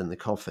last nail in the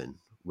coffin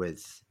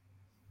with.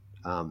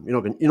 You're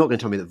not going to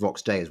tell me that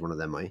Vox Day is one of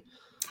them, are you?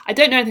 I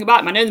don't know anything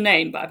about him. I know the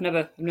name, but I've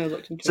never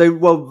looked into So, him.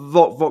 well,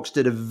 Vox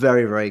did a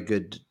very, very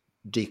good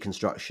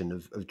deconstruction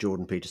of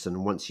Jordan Peterson,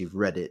 and once you've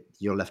read it,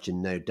 you're left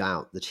in no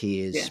doubt that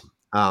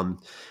Yeah.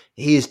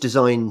 he is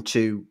designed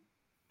to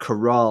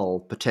corral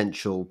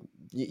potential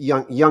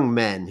young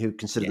men who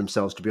consider Yeah.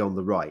 themselves to be on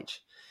the right.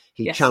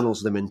 He Yes.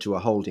 channels them into a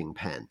holding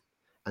pen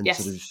and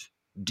sort Yes.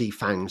 of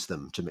defangs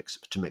them, to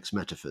mix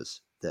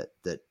metaphors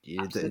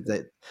Absolutely.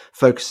 that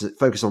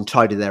focus on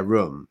tidying their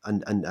room,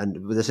 and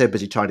they're so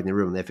busy tidying their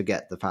room they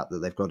forget the fact that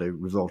they've got to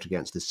revolt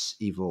against this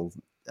evil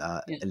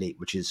Yeah. elite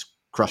which is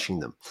crushing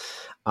them.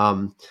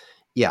 But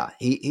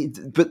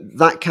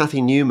that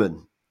Kathy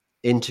Newman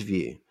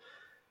interview,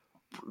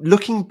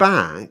 looking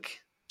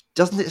back,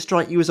 doesn't it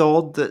strike you as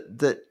odd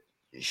that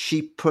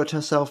she put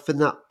herself in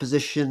that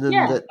position, and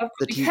Yeah, that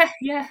he.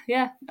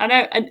 yeah. I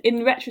know, and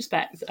in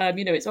retrospect,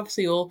 it's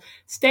obviously all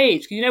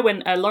staged.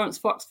 When Lawrence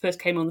Fox first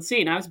came on the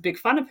scene, I was a big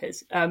fan of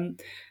his.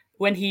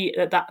 When he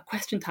that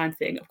question time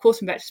thing, of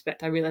course, in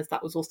retrospect, I realised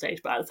that was all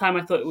staged, but at the time,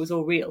 I thought it was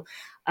all real.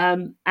 I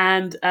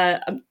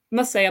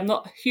must say, I'm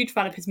not a huge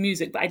fan of his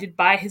music, but I did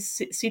buy his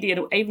CD,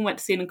 and I even went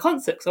to see him in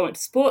concert because I wanted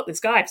to support this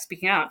guy for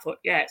speaking out. I thought,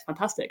 yeah, it's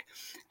fantastic.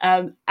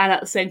 And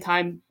at the same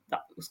time,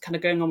 that was kind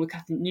of going on with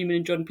Kathy Newman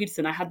and Jordan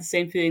Peterson. I had the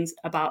same feelings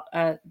about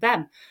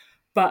them.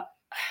 But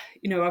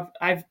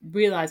I've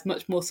realised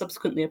much more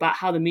subsequently about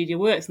how the media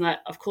works, and that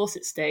of course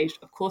it's staged,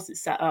 of course it's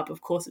set up,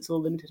 of course it's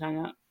all limited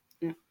hangout.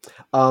 Yeah.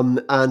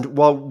 And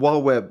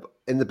while we're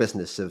in the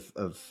business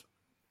of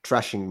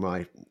trashing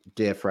my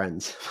dear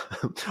friends,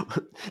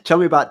 tell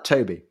me about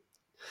Toby.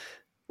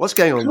 What's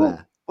going on Cool.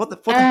 there? What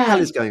the hell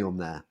is going on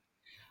there?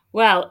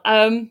 Well,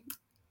 I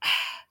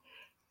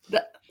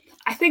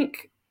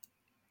think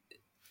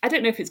I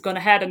don't know if it's gone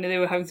ahead. I know they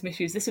were having some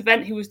issues. This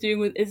event he was doing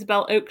with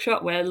Isabel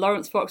Oakeshott, where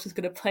Lawrence Fox was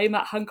going to play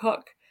Matt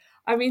Hancock.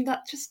 I mean,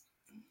 that just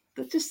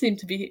seemed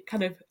to be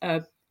kind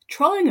of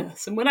trolling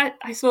us. And when I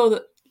saw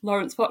that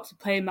Lawrence Fox was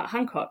playing Matt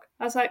Hancock,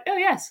 I was like, oh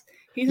yes,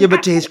 he's Yeah, an but to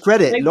actor. his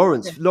credit, Yeah.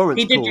 Lawrence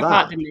He did pulled drop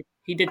out, out, didn't he?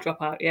 He did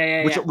drop out.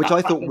 Yeah, which That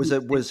I thought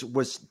wasn't the thing.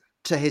 was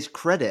to his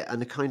credit,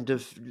 and a kind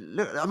of.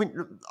 I mean,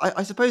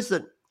 I suppose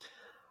that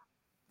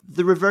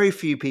there are very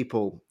few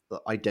people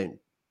that I don't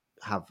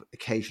have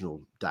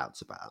occasional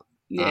doubts about.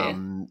 Yeah.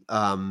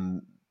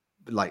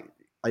 Like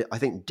I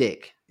think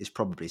Dick is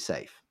probably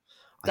safe.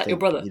 Is I that your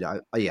think brother?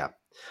 yeah.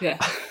 Yeah.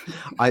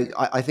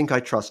 I think I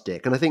trust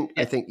Dick, and I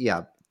Yeah. think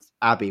yeah,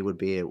 Abby would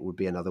be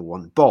another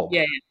one.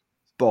 Yeah.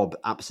 Bob,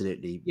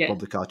 absolutely. Yeah. Bob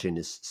the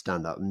cartoonist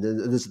stand up, and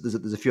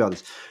there's a few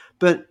others,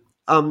 but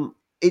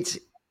it's.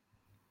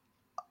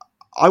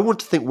 I want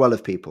to think well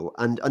of people,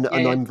 and Yeah.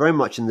 I'm very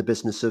much in the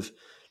business of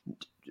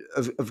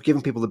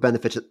giving people the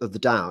benefit of the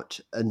doubt,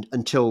 and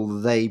until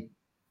they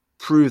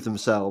prove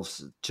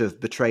themselves to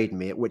have betrayed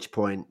me, at which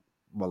point,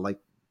 well, like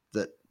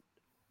that,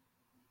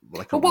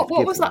 well, I Well, can't really what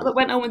forgive was them. that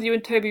went on with you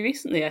and Toby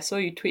recently? I saw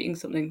you tweeting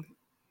something.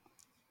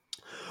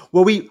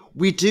 Well,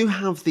 we do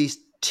have these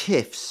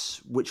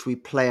tiffs which we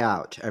play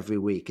out every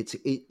week. It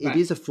Right.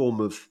 is a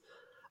form of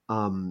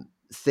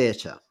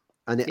theatre,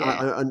 and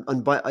Yeah.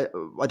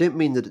 I don't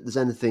mean that there's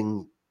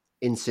anything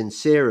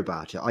insincere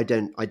about it. I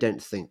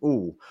don't think,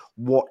 oh,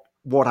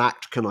 what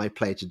act can I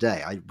play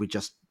today? We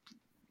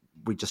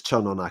just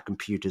turn on our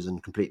computers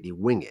and completely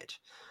wing it.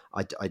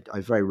 I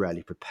very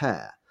rarely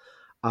prepare.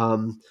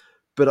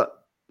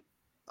 But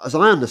as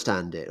I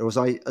understand it, or as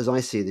I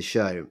see the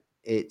show,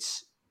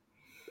 it's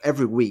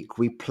every week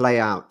we play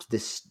out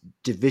this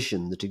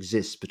division that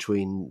exists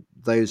between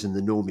those in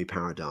the normie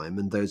paradigm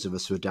and those of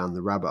us who are down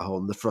the rabbit hole,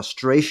 and the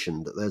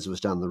frustration that those of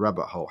us down the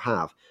rabbit hole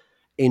have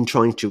in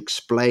trying to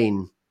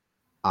explain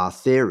our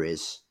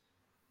theories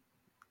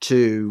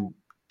to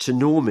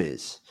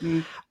normies.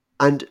 Mm.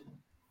 And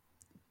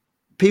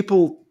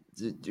people,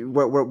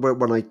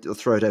 when I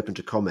throw it open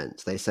to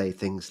comments, they say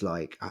things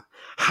like,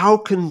 how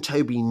can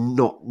Toby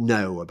not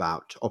know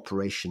about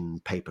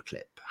Operation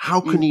Paperclip? How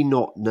can Mm. he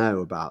not know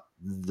about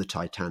the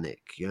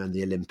Titanic, and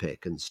the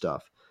Olympic and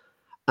stuff?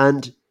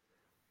 And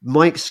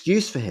my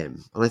excuse for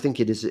him, and I think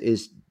it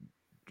is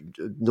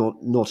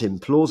not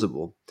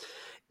implausible,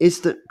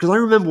 is that because I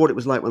remember what it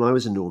was like when I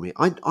was a normie.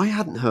 I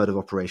hadn't heard of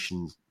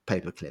Operation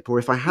Paperclip, or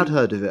if I had Mm.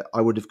 heard of it,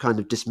 I would have kind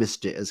of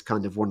dismissed it as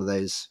kind of one of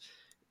those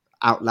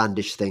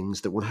outlandish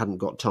things that one hadn't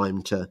got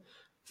time to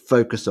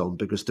focus on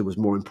because there was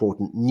more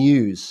important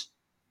news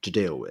to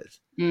deal with.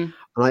 Mm.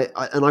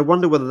 And I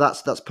wonder whether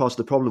that's part of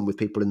the problem with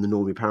people in the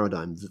normie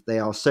paradigm, that they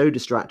are so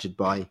distracted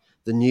by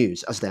the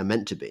news, as they're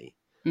meant to be,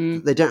 that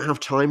Mm. they don't have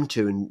time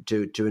to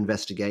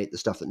investigate the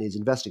stuff that needs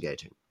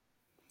investigating.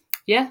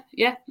 Yeah.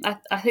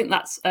 I think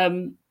that's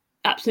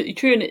absolutely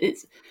true, and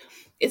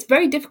it's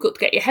very difficult to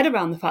get your head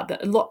around the fact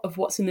that a lot of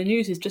what's in the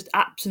news is just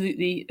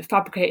absolutely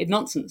fabricated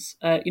nonsense.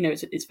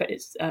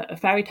 It's a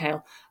fairy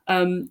tale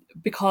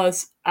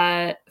because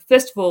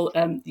first of all,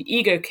 the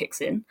ego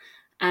kicks in,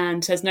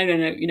 and says, no,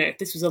 if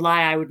this was a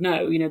lie, I would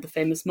know. The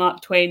famous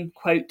Mark Twain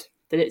quote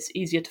that it's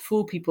easier to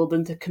fool people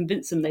than to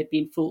convince them they've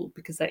been fooled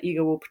because their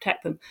ego will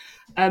protect them.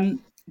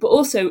 But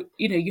also,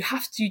 you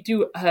have to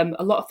do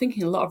a lot of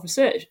thinking, a lot of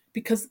research,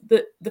 because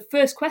the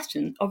first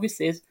question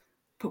obviously is,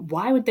 but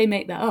why would they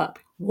make that up?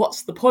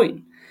 What's the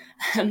point?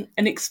 And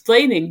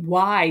explaining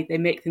why they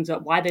make things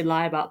up, why they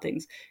lie about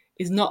things,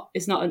 is not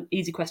an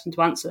easy question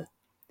to answer.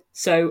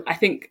 So I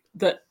think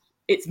that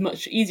it's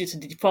much easier to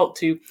default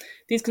to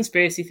these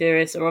conspiracy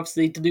theorists are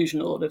obviously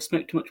delusional, they've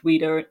smoked too much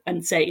weed, or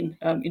insane.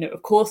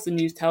 Of course the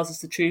news tells us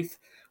the truth.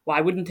 Why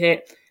wouldn't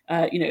it?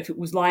 If it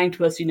was lying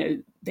to us,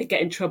 they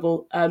get in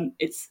trouble.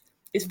 It's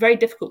very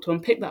difficult to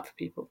unpick that for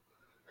people.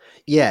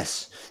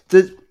 Yes.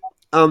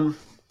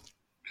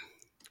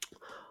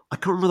 I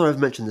can't remember whether I've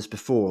mentioned this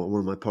before on one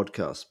of my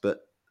podcasts,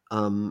 but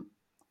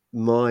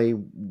my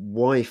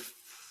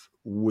wife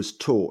was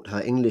taught,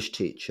 her English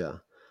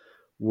teacher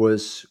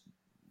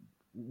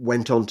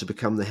went on to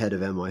become the head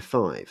of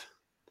MI5.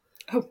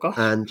 Oh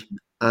gosh.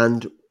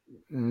 And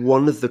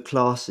one of the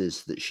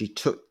classes that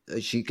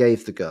she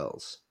gave the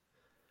girls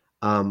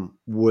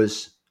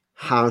was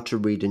how to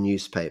read a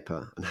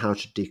newspaper and how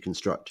to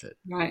deconstruct it.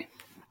 Right.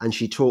 And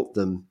she taught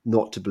them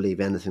not to believe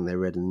anything they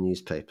read in the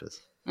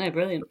newspapers. Oh,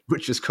 brilliant.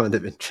 Which was kind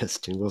of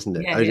interesting, wasn't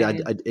it? Yeah.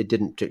 It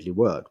didn't particularly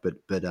work, but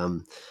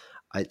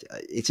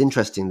it's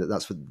interesting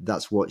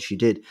that's what she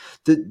did.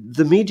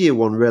 The media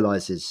one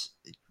realizes,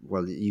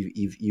 well,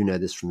 you know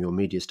this from your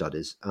media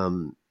studies,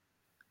 and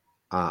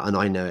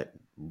I know it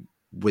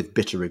with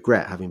bitter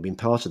regret, having been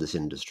part of this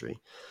industry.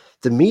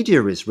 The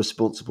media is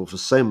responsible for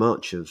so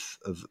much of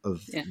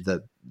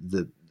the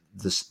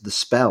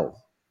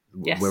spell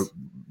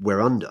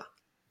we're under.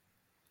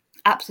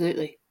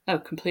 Absolutely. Oh,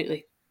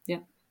 completely. Yeah.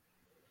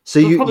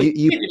 So we're probably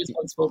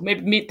responsible.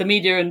 Maybe the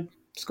media and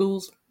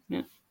schools.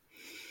 Yeah.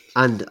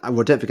 And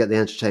well, don't forget the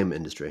entertainment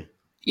industry.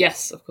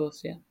 Yes, of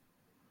course. Yeah.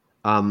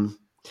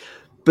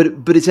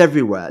 But it's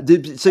everywhere.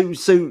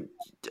 So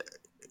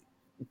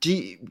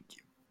do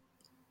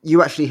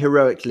you actually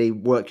heroically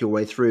work your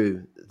way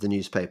through the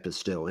newspapers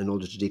still in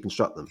order to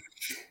deconstruct them?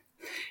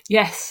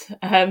 Yes.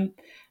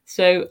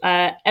 So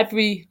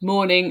every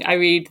morning I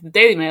read the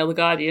Daily Mail, the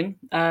Guardian,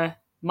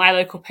 my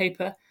local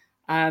paper,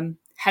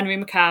 Henry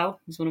Mackau,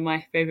 who's one of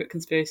my favourite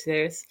conspiracy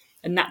theorists,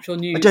 and Natural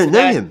News. I don't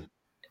know him.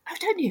 Oh,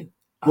 don't you?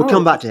 We'll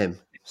come back to him.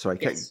 Sorry,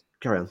 yes.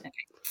 Carry on.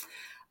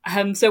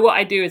 Okay. So what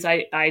I do is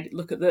I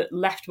look at the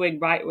left-wing,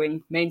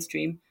 right-wing,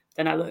 mainstream.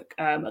 Then I look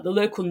at the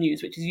local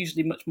news, which is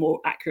usually much more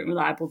accurate and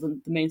reliable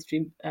than the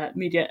mainstream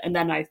media. And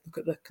then I look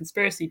at the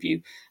conspiracy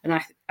view,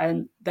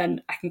 and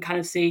then I can kind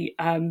of see,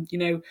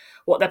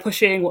 what they're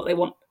pushing, what they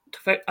want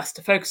us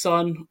to focus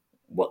on,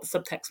 what the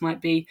subtext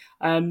might be.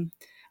 And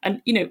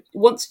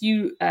once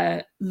you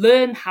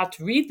learn how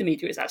to read the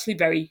media, it's actually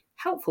very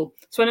helpful.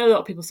 So I know a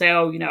lot of people say,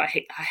 "Oh, I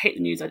hate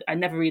the news. I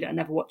never read it. I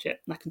never watch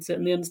it." And I can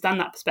certainly understand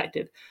that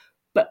perspective.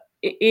 But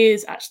it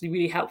is actually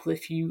really helpful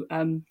if you,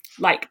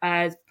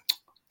 as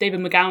David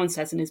McGowan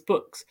says in his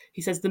books,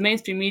 he says the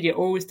mainstream media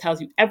always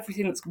tells you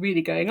everything that's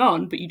really going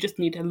on, but you just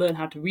need to learn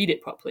how to read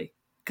it properly.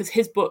 Because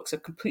his books are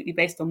completely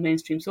based on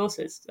mainstream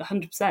sources,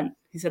 100%.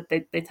 He said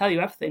they tell you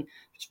everything,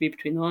 just read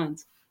between the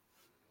lines.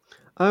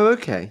 Oh,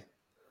 okay.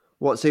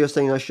 What? So you're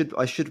saying I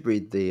should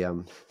read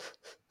the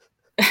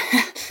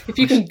if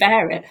you can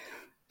bear it.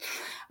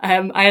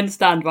 I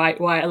understand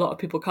why a lot of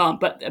people can't,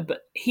 but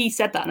he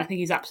said that, and I think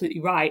he's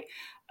absolutely right.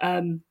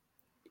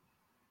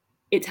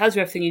 It tells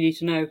you everything you need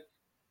to know.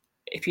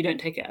 If you don't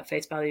take it at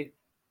face value,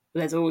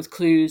 there's always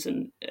clues,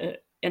 and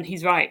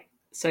he's right.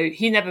 So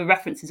he never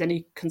references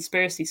any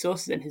conspiracy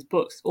sources in his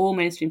books, all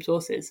mainstream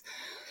sources,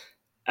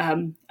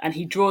 and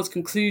he draws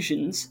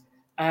conclusions.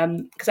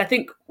 Because I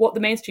think what the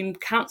mainstream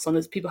counts on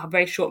is people have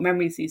very short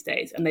memories these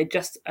days, and they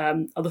just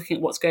are looking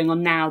at what's going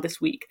on now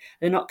this week.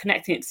 They're not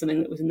connecting it to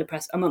something that was in the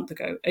press a month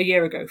ago, a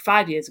year ago,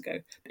 5 years ago.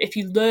 But if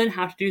you learn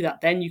how to do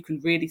that, then you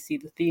can really see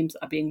the themes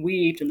that are being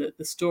weaved and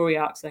the story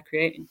arcs they're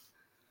creating.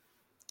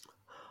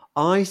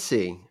 I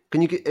see.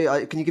 Can you give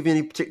me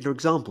any particular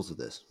examples of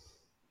this?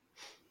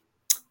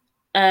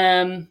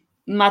 Madeleine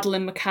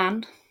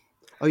McCann.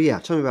 Oh yeah,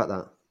 tell me about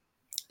that.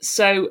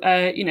 So,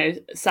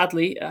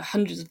 sadly,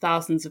 hundreds of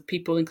thousands of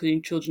people,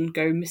 including children,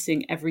 go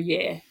missing every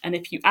year. And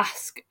if you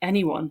ask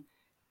anyone,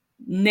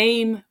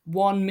 name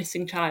one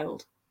missing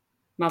child,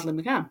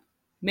 Madeleine McCann.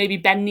 Maybe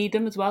Ben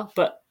Needham as well,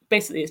 but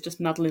basically it's just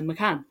Madeleine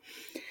McCann.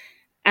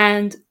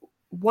 And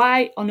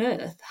why on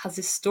earth has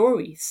this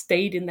story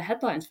stayed in the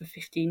headlines for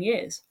 15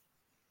 years?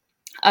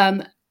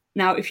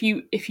 Now, if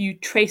you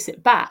trace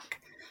it back,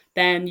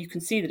 then you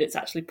can see that it's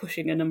actually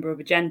pushing a number of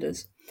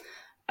agendas.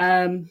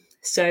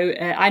 So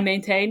I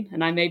maintain,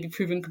 and I may be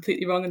proven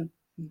completely wrong and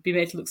be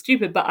made to look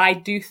stupid, but I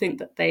do think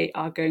that they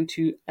are going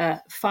to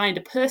find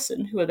a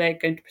person who are they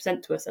going to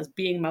present to us as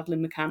being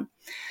Madeleine McCann.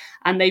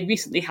 And they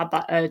recently had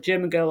that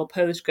German girl or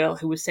Polish girl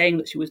who was saying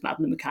that she was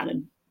Madeleine McCann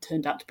and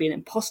turned out to be an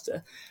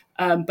imposter.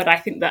 But I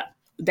think that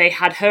they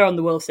had her on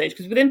the world stage,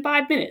 because within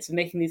 5 minutes of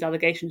making these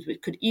allegations,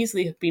 which could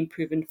easily have been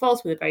proven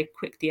false with a very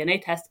quick DNA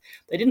test,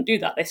 they didn't do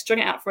that. They strung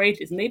it out for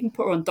ages, and they even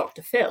put her on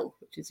Dr. Phil,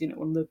 which is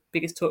one of the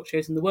biggest talk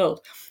shows in the world.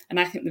 And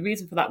I think the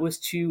reason for that was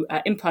to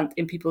implant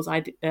in people's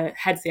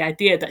heads the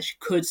idea that she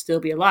could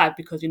still be alive,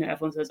 because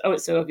everyone says, oh,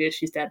 it's so obvious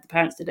she's dead, the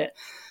parents did it.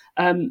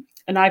 And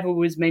I've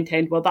always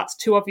maintained, well, that's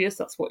too obvious,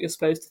 that's what you're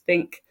supposed to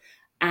think.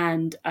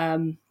 And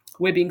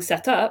we're being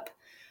set up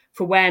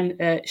for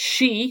when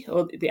she,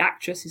 or the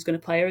actress who's going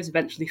to play her, is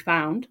eventually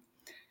found.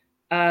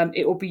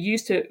 It will be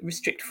used to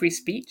restrict free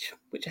speech,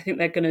 which I think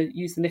they're going to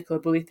use the Nicola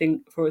Bulley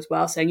thing for as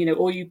well, saying,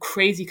 all you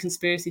crazy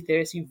conspiracy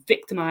theorists, you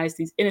victimized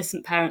these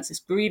innocent parents, this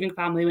grieving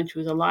family when she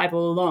was alive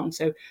all along.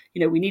 So,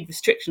 we need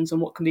restrictions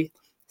on what can be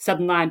said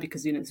online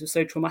because, this was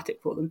so traumatic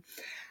for them.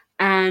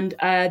 And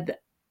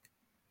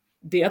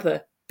the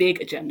other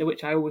big agenda,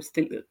 which I always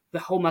think that the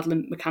whole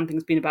Madeleine McCann thing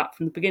has been about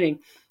from the beginning,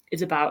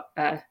 is about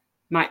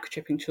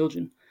microchipping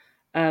children.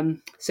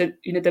 So,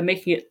 they're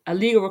making it a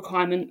legal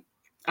requirement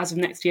as of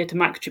next year to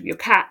microchip your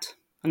cat.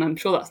 And I'm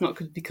sure that's not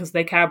because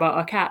they care about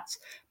our cats,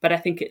 but I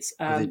think it's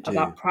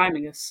about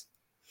priming us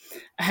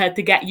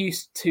to get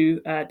used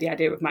to the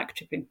idea of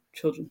microchipping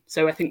children.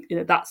 So I think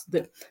that's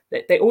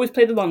they always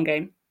play the long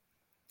game.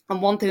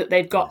 And one thing that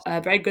they've got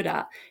very good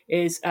at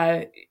is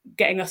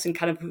getting us in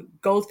kind of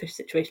goldfish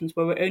situations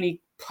where we're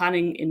only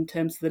planning in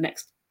terms of the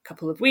next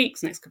couple of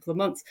weeks, next couple of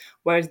months,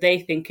 whereas they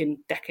think in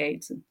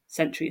decades and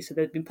centuries. So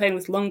they've been playing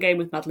this long game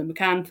with Madeleine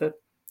McCann for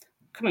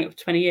coming up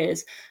to 20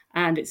 years,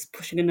 and it's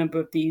pushing a number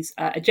of these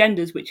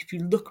agendas, which if you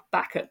look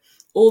back at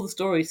all the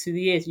stories through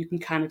the years, you can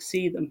kind of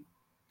see them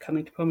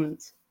coming to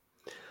prominence.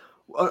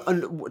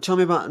 And tell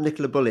me about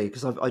Nicola Bulley,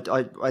 because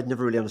I'd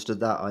never really understood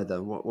that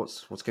either.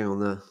 What's going on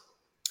there?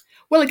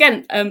 Well,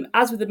 again,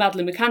 as with the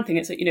Madeleine McCann thing,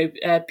 it's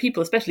like,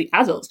 people, especially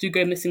adults, do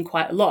go missing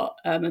quite a lot.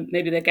 And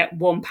maybe they get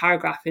one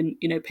paragraph in,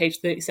 page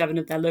 37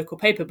 of their local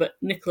paper, but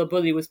Nicola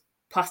Bulley was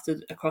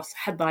plastered across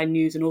headline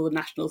news and all the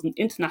nationals and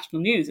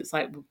international news. It's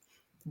like,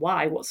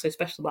 why? What's so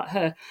special about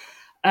her?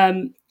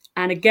 And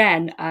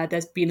again,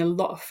 there's been a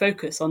lot of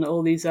focus on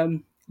all these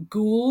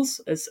ghouls,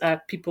 as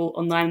people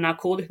online are now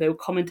called, if they were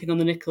commenting on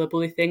the Nicola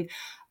Bulley thing.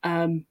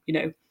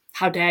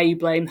 How dare you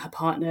blame her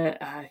partner?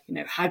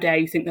 How dare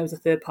you think there was a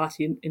third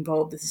party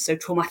involved? This is so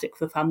traumatic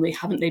for the family.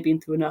 Haven't they been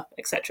through enough,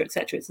 etc.,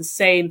 etc. It's the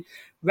same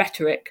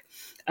rhetoric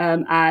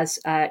as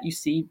you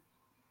see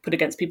put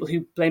against people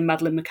who blame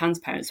Madeleine McCann's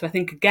parents. So I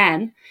think,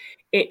 again,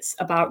 it's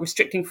about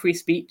restricting free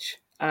speech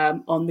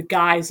on the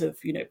guise of,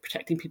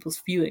 protecting people's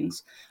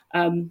feelings.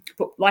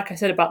 But like I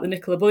said about the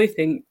Nicola Bulley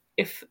thing,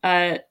 if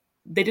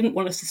they didn't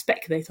want us to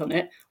speculate on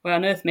it, why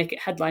on earth make it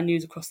headline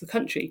news across the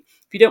country?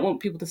 If you don't want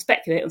people to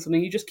speculate on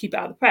something, you just keep it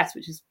out of the press,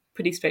 which is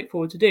pretty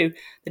straightforward to do.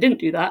 They didn't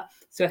do that.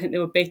 So I think they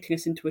were baiting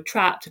us into a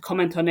trap to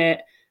comment on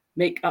it,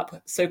 make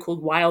up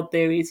so-called wild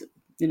theories,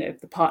 if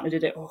the partner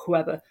did it or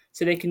whoever,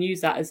 so they can use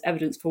that as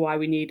evidence for why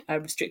we need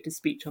restricted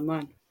speech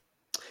online.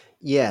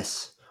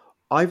 Yes.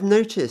 I've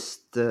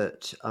noticed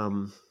that,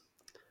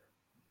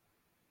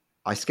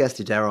 I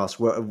scarcely dare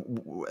ask,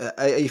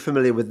 are you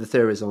familiar with the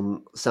theories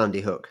on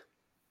Sandy Hook?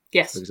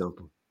 Yes. For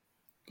example.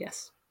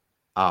 Yes.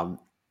 That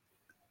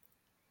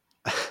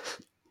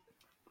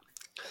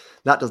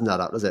doesn't add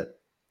up, does it?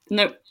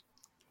 No.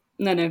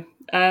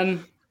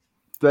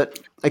 But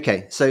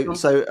okay,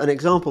 so an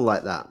example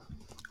like that,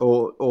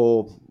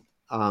 or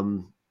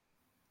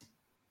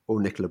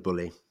Nicola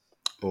Bulley,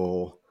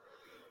 or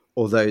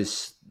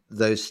those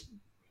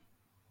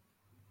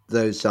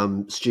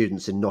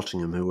students in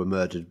Nottingham who were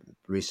murdered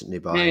recently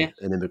by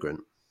an immigrant,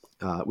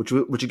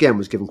 which again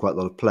was given quite a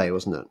lot of play,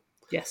 wasn't it?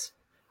 Yes.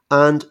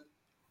 And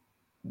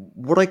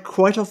what I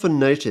quite often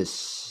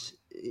notice,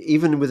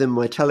 even within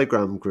my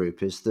Telegram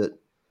group, is that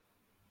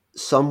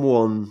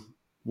someone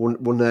will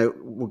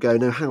go,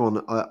 no, hang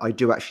on, I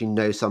do actually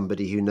know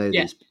somebody who knows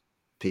these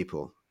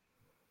people.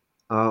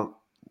 Now,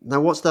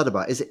 what's that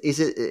about? Is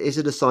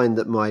it a sign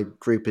that my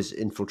group is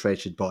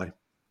infiltrated by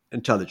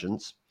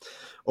intelligence,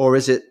 or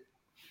is it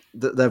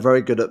that they're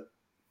very good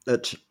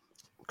at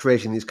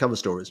creating these cover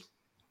stories?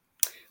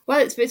 Well,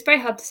 it's very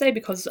hard to say,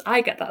 because I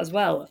get that as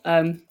well.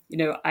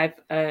 I've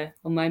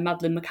on my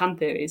Madeleine McCann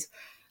theories,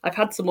 I've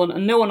had someone,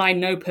 and no one I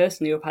know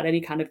personally or have had any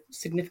kind of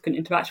significant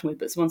interaction with,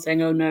 but someone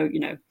saying, "Oh no,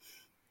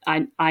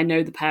 I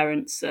know the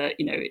parents.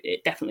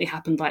 It definitely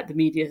happened like the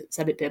media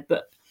said it did."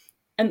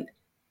 And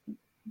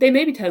they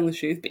may be telling the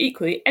truth, but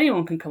equally,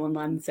 anyone can come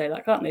online and say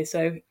that, can't they?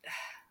 So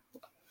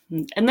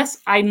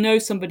unless I know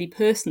somebody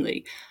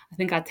personally, I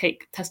think I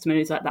take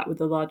testimonies like that with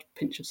a large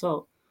pinch of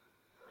salt.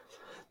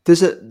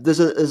 There's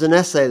an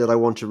essay that I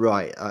want to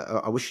write.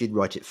 I wish you'd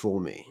write it for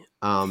me.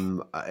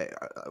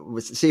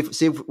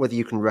 See whether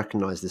you can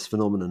recognize this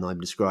phenomenon I'm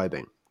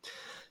describing.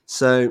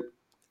 So,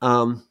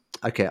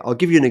 okay, I'll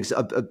give you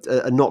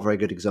a not very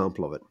good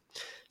example of it.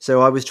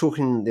 So I was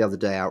talking the other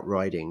day out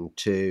riding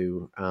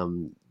to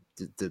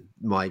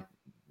my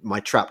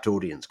trapped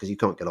audience, because you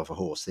can't get off a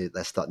horse.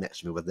 They're stuck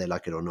next to me whether they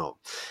like it or not,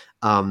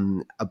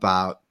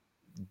 about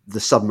the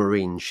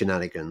submarine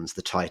shenanigans,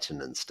 the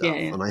Titan and stuff.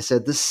 Yeah. And I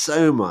said, there's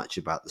so much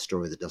about the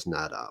story that doesn't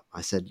add up.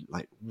 I said,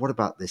 like, what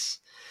about this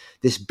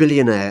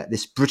billionaire,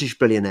 this British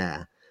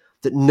billionaire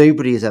that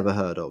nobody has ever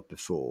heard of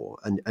before,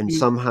 and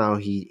somehow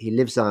he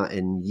lives out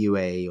in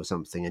UAE or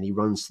something, and he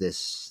runs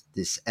this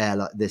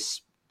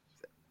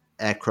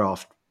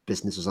aircraft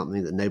business or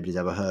something that nobody's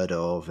ever heard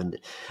of, and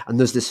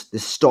there's this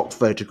stock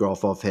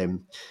photograph of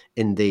him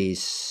in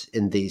this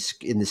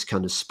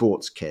kind of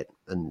sports kit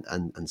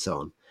and so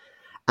on.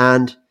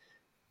 And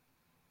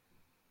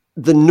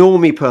the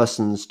normie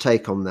person's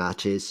take on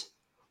that is,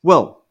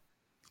 well,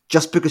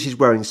 just because he's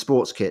wearing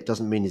sports kit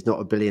doesn't mean he's not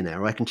a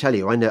billionaire. I can tell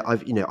you,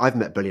 I've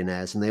met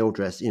billionaires, and they all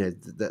dress, and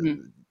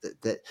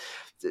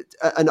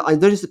I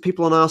notice that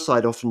people on our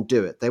side often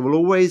do it. They will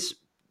always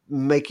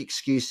make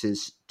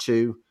excuses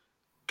to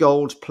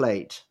gold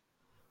plate,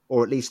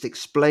 or at least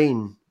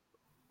explain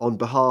on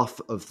behalf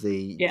of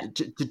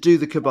to do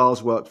the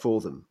cabal's work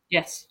for them.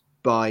 Yes.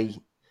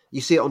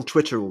 You see it on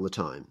Twitter all the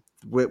time.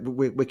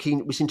 We're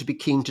keen. We seem to be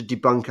keen to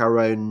debunk our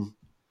own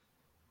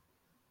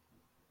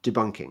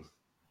debunking.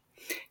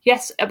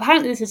 Yes,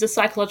 apparently this is a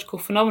psychological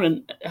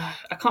phenomenon. I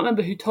can't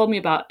remember who told me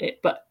about it,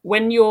 but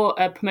when you're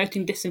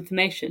promoting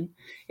disinformation,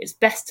 it's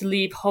best to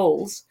leave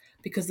holes,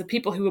 because the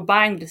people who are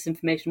buying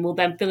disinformation will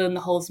then fill in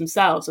the holes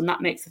themselves, and that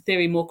makes the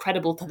theory more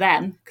credible to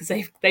them, because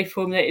they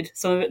formulated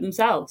some of it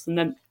themselves, and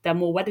then they're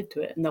more wedded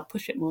to it, and they'll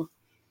push it more.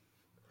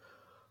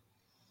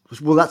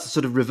 Well, that's a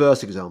sort of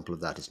reverse example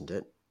of that, isn't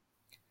it?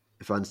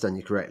 If I understand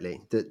you correctly,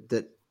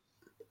 that.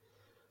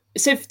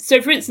 So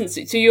for instance,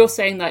 so you're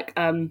saying like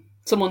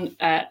someone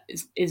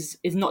is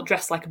not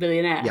dressed like a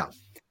billionaire, yeah,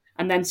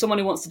 and then someone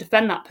who wants to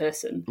defend that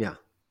person, yeah,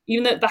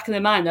 even though back in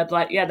their mind they're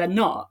like, yeah, they're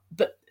not,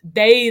 but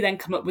they then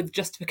come up with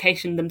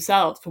justification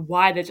themselves for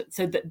why they're,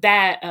 so that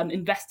they're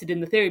invested in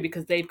the theory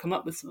because they've come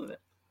up with some of it.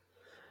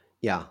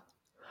 Yeah,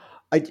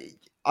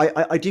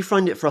 I do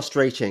find it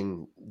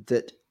frustrating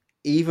that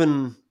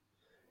even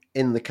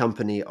in the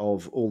company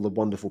of all the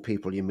wonderful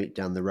people you meet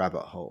down the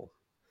rabbit hole,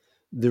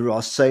 there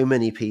are so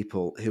many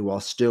people who are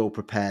still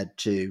prepared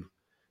to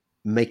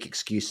make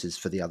excuses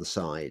for the other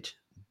side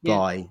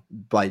by,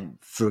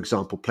 for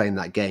example, playing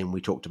that game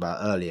we talked about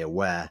earlier,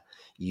 where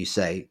you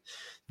say,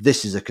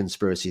 this is a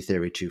conspiracy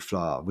theory too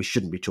far. We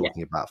shouldn't be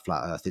talking about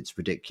flat Earth. It's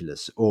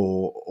ridiculous.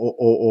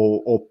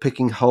 Or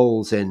picking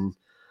holes in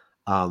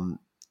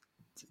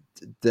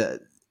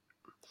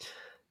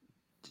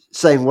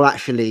saying, well,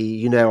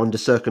 actually, under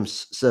certain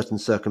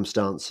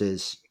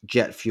circumstances,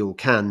 jet fuel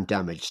can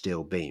damage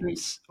steel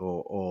beams,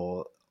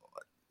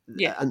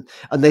 and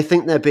they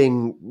think they're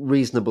being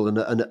reasonable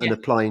and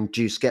applying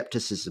due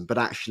skepticism, but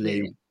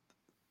actually,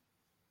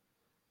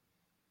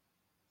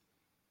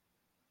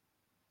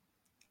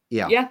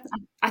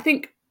 I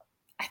think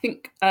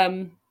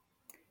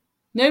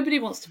nobody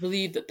wants to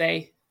believe that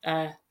they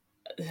have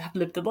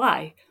lived a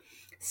lie.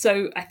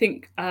 So I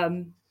think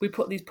we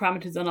put these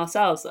parameters on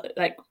ourselves.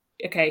 Like,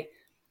 okay,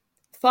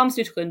 the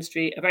pharmaceutical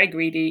industry are very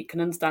greedy, can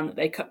understand that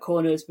they cut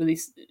corners,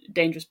 release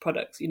dangerous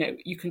products.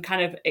 You can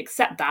kind of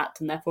accept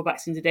that, and therefore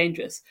vaccines are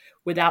dangerous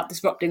without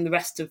disrupting the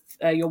rest of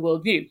your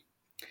worldview.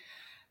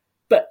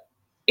 But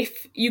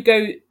if you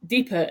go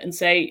deeper and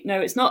say,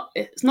 no, it's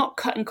not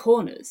cutting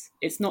corners,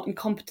 it's not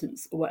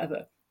incompetence or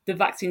whatever. The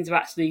vaccines are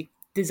actually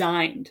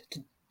designed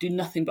to do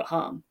nothing but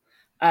harm.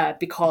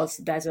 Because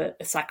there's a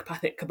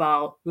psychopathic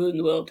cabal ruling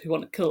the world who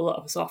want to kill a lot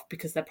of us off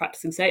because they're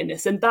practicing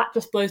Satanists. And that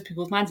just blows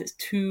people's minds. It's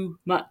too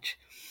much.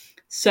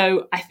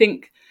 So I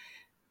think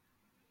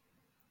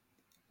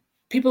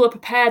people are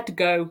prepared to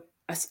go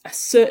a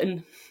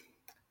certain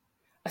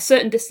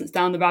distance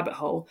down the rabbit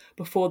hole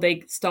before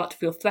they start to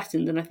feel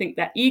threatened. And I think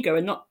their ego,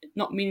 and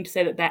not meaning to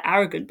say that they're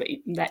arrogant, but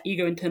their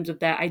ego in terms of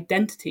their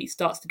identity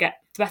starts to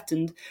get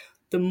threatened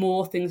the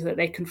more things that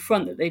they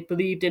confront that they've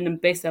believed in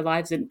and base their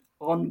lives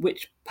on,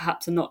 which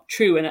perhaps are not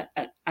true.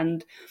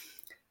 And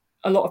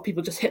a lot of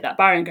people just hit that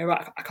barrier and go,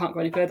 right, I can't go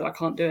any further. I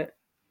can't do it.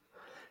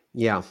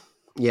 Yeah.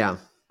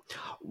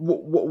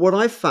 What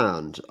I've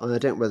found, and I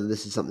don't know whether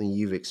this is something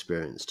you've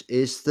experienced,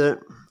 is that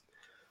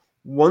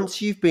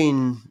once you've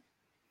been,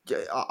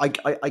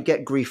 I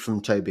get grief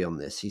from Toby on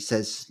this. He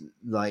says,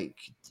 like,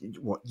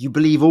 what, you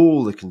believe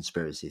all the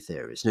conspiracy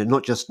theories,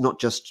 not just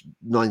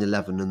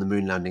 9/11 and the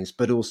moon landings,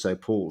 but also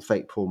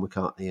fake Paul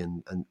McCartney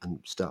and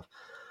stuff.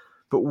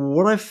 But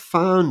what I've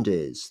found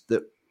is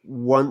that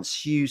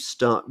once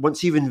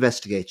you've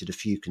investigated a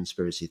few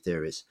conspiracy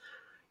theories,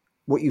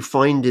 what you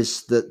find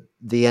is that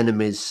the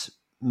enemy's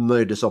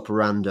modus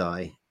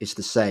operandi is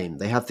the same.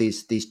 They have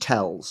these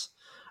tells,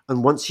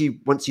 and once you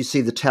see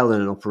the tell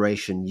in an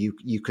operation, you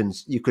can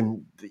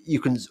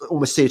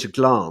almost see at a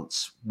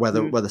glance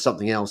whether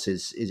something else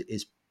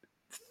is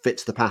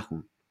fits the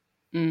pattern.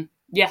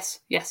 Yes,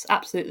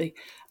 absolutely.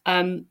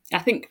 I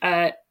think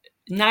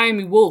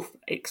Naomi Wolf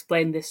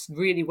explained this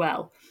really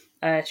well.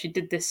 She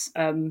did this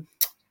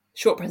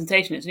short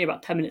presentation. It's only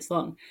about 10 minutes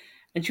long,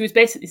 and she was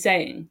basically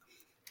saying,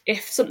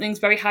 if something's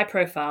very high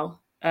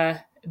profile,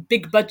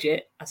 big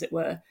budget, as it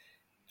were,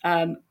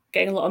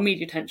 getting a lot of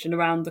media attention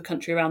around the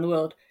country, around the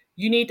world,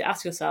 you need to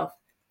ask yourself,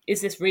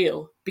 is this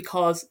real?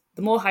 Because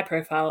the more high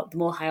profile, the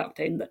more high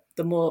octane,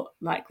 the more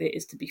likely it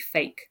is to be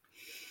fake.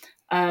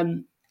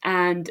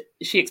 And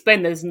she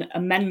explained there's an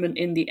amendment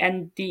in the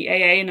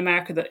NDAA in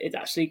America that it's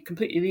actually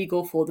completely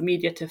legal for the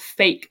media to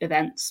fake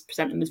events,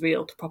 present them as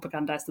real, to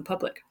propagandize the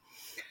public.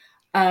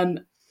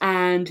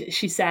 And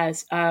she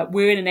says,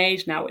 we're in an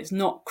age now, it's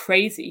not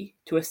crazy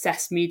to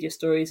assess media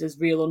stories as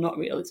real or not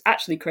real. It's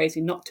actually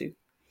crazy not to.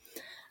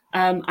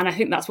 And I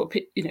think that's what,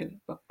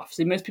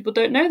 obviously most people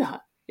don't know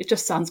that. It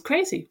just sounds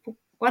crazy.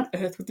 Why on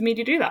earth would the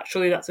media do that?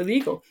 Surely that's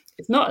illegal.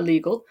 It's not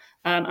illegal.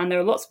 And there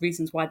are lots of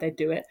reasons why they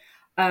do it.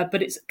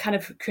 But it's kind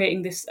of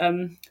creating this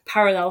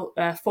parallel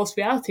false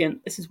reality. And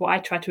this is what I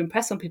try to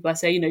impress on people. I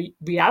say,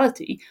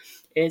 reality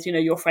is,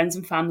 your friends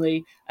and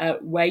family,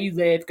 where you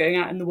live, going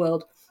out in the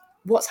world.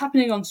 What's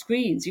happening on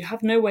screens, you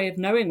have no way of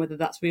knowing whether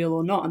that's real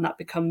or not. And that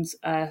becomes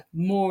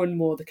more and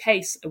more the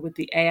case with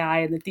the AI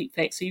and the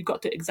deepfake. So you've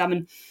got to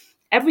examine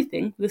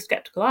everything with a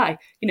skeptical eye,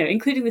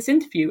 including this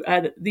interview.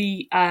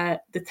 The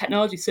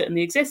technology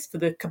certainly exists for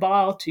the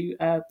cabal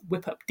to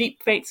whip up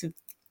deep fakes of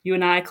you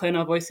and I, clone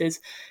our voices.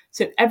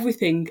 So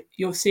everything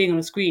you're seeing on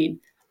a screen,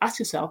 ask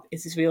yourself,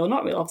 is this real or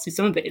not real? Obviously,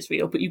 some of it is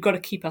real, but you've got to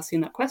keep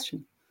asking that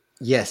question.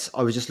 Yes,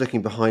 I was just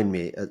looking behind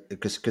me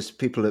because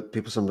people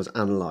sometimes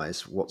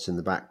analyze what's in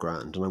the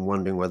background, and I'm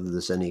wondering whether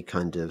there's any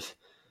kind of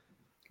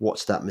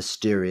what's that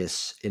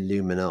mysterious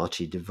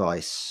Illuminati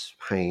device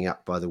hanging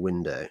up by the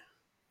window.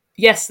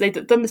 Yes,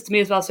 they've done this to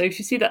me as well. So if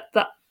you see that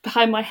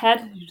behind my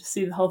head, you just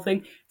see the whole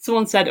thing.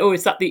 Someone said, "Oh,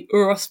 is that the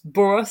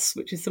Ouroboros,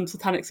 which is some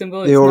satanic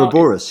symbol?" The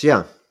Ouroboros,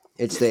 yeah,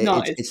 it's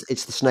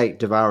it's the snake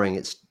devouring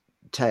its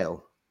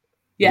tail.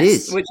 It yes,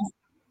 is. which is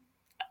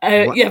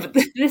yeah, but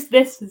this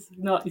is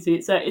not. You see,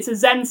 it's a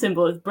Zen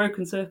symbol. It's a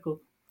broken circle.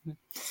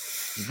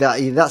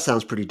 That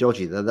sounds pretty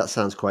dodgy. Though that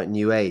sounds quite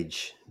new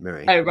age,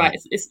 Miri. Oh right,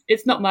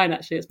 it's not mine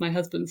actually. It's my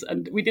husband's,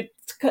 and we did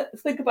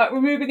think about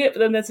removing it, but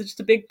then there's just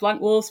a big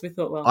blank wall, so we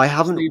thought, well,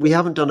 We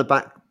haven't done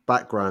a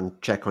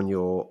background check on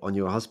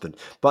your husband.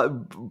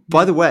 But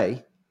by the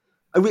way,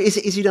 is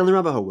he down the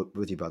rabbit hole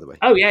with you? By the way.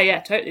 Oh yeah,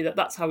 totally.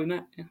 That's how we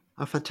met. Yeah.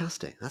 Oh,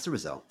 fantastic! That's a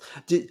result.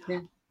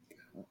 Yeah.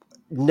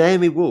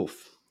 Naomi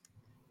Wolf,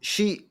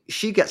 she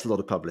gets a lot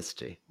of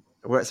publicity.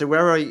 So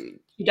where are you?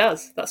 She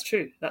does. That's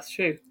true.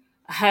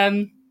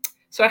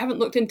 So I haven't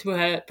looked into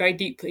her very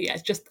deeply.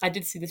 It's just I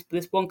did see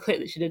this one clip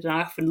that she did, and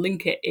I often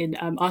link it in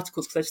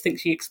articles because I just think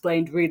she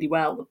explained really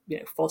well,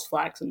 false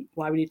flags and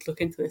why we need to look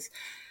into this.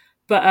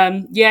 But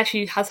yeah,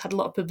 she has had a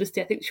lot of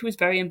publicity. I think she was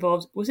very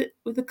involved. Was it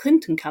with the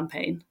Clinton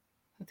campaign?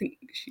 I think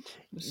she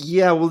was.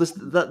 Yeah, well, there's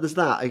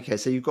that. Okay,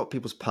 so you've got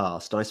people's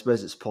past. I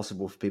suppose it's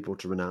possible for people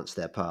to renounce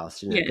their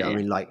past. Yeah. I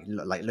mean, like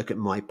look at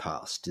my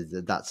past.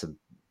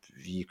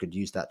 You could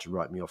use that to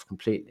write me off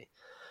completely.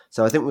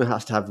 So I think we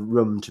have to have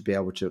room to be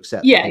able to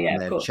accept that people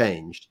may have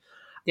changed.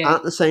 Yeah.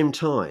 At the same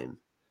time,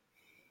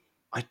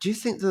 I do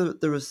think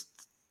that there is.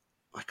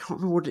 I can't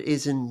remember what it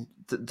is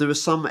there are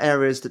some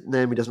areas that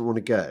Naomi doesn't want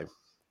to go.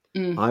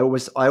 I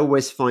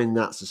always find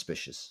that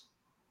suspicious.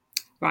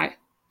 Right,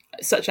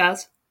 such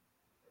as.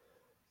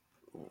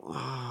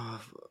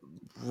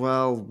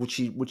 Well, would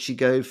she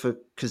go for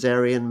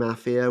Khazarian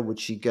mafia? Would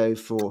she go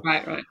for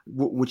right?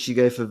 Would she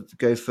go for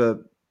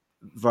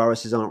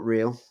viruses aren't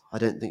real? I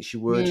don't think she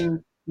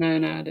would. No, I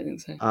don't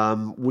think so.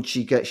 Would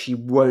she get? She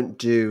won't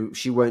do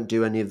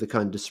any of the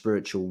kind of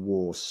spiritual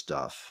war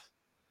stuff.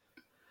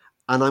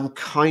 And I'm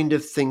kind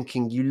of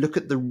thinking, you look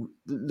at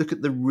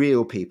the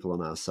real people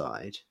on our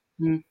side.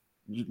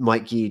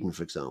 Mike Yeadon,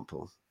 for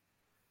example.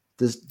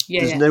 There's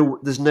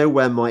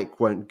nowhere Mike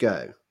won't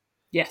go.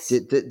 Yes.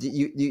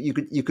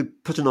 You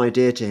could put an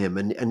idea to him,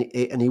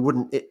 and he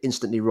wouldn't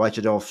instantly write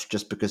it off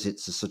just because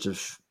it's a sort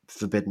of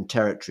forbidden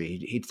territory.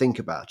 He'd think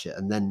about it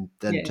and then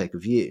take a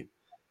view.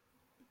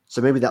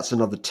 So maybe that's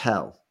another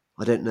tell.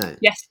 I don't know.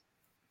 Yes.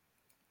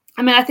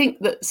 I mean, I think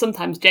that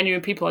sometimes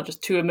genuine people are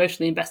just too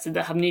emotionally invested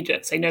that have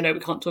knee-jerk say, no, we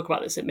can't talk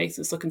about this. It makes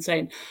us look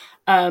insane.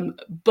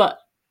 But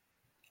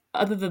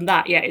other than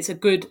that, yeah, it's a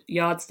good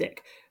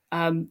yardstick.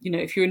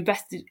 If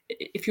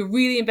you're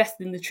really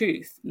invested in the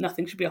truth,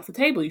 nothing should be off the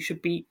table. You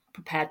should be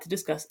prepared to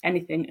discuss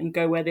anything and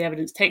go where the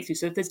evidence takes you.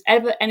 So if there's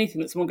ever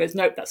anything that someone goes,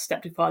 nope, that's a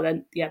step too far,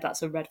 then yeah,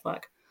 that's a red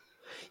flag.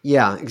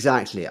 Yeah,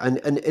 exactly. And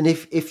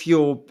if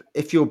your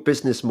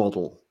business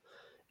model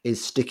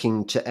is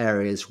sticking to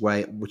areas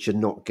which are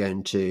not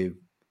going to,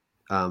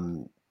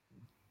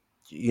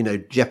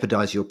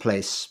 jeopardize your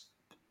place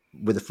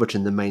with a foot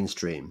in the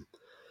mainstream,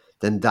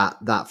 then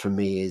that for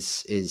me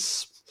is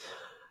it's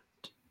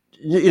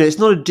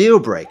not a deal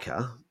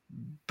breaker,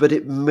 but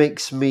it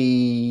makes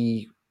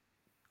me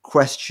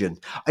question.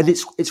 And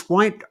it's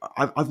why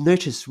I've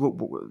noticed.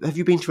 Have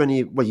you been to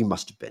any? Well, you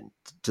must have been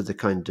to the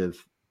kind of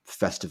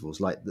festivals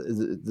like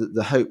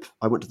the Hope.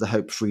 I went to the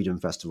Hope Freedom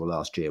Festival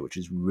last year, which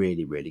was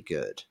really, really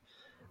good.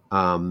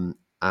 And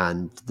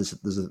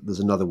there's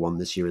another one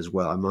this year as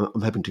well.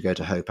 I'm hoping to go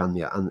to Hope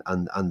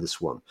and this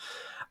one.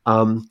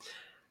 And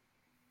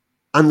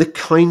the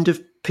kind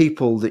of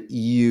people that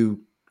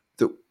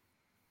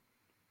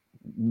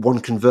one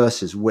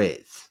converses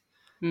with,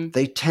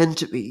 they tend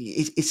to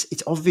be.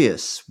 It's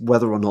obvious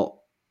whether or not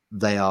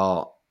they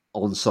are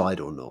on side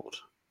or not.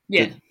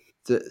 Yeah.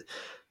 The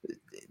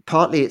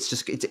partly it's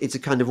just it's a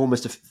kind of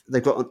almost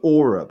they've got an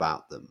aura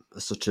about them,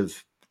 a sort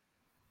of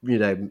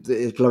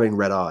glowing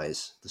red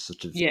eyes, the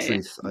sort of Yeah.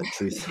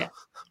 truth, Yeah.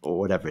 or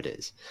whatever it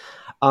is.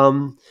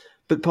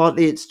 But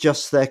partly it's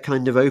just their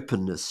kind of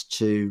openness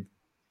to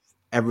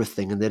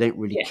everything, and they don't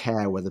really Yeah.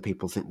 care whether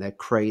people think they're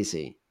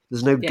crazy.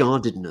 There's no Yeah.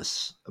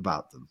 guardedness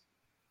about them.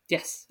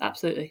 Yes,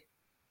 absolutely.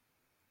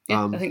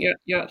 Yeah, I Um, think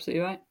you're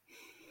absolutely right.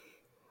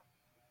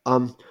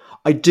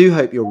 I do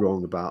hope you're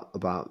wrong about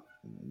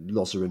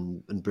Loza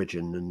and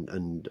Bridgen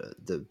and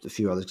the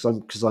few others,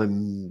 because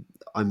I'm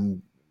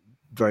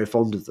very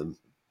fond of them.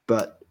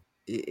 But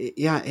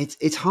yeah,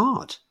 it's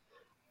hard.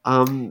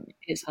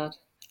 It's hard.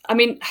 I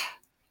mean,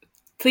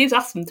 please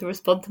ask them to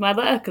respond to my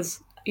letter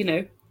because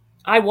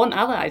I want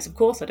allies. Of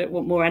course, I don't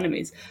want more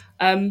enemies.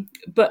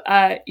 But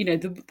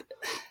the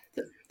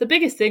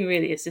biggest thing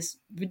really is this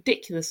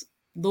ridiculous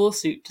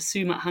lawsuit to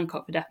sue Matt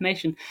Hancock for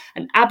defamation.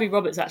 And Abby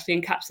Roberts actually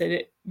encapsulated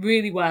it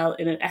really well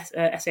in an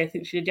essay I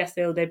think she did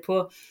yesterday or the day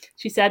before.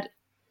 She said,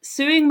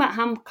 suing Matt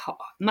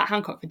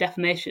Hancock for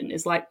defamation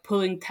is like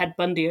pulling Ted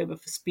Bundy over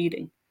for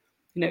speeding.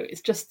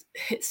 It's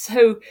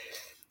so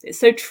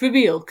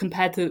trivial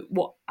compared to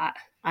what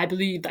I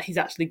believe that he's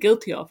actually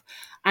guilty of.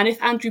 And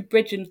if Andrew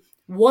Bridgen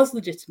was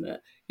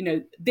legitimate,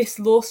 this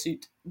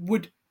lawsuit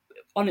would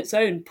on its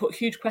own put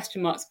huge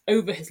question marks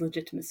over his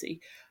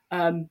legitimacy.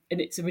 And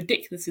it's a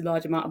ridiculously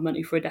large amount of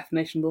money for a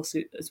defamation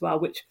lawsuit as well,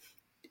 which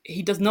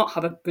he does not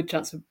have a good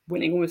chance of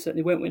winning, almost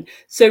certainly won't win.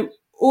 So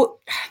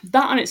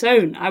that on its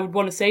own, I would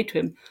want to say to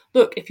him,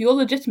 look, if you're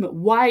legitimate,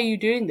 why are you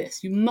doing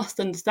this? You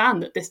must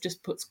understand that this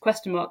just puts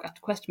question mark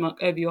after question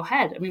mark over your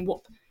head. I mean,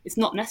 what? It's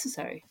not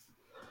necessary.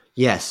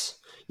 Yes,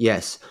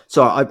 yes.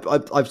 So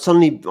I'm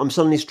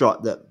suddenly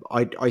struck that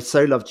I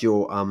so loved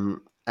your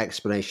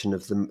explanation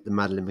of the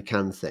Madeleine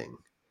McCann thing,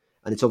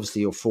 and it's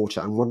obviously your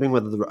forte. I'm wondering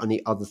whether there are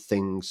any other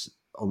things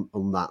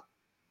on that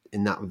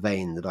in that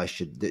vein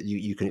that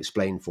you can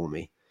explain for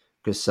me,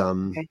 because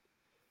Okay.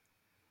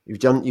 you've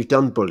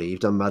done Bully, you've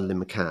done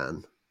Madeleine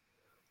McCann.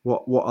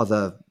 What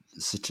other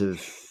sort of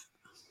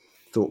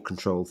thought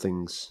control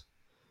things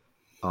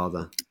are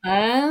there?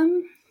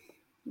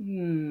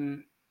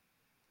 Hmm.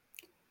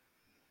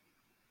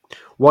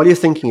 While you're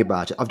thinking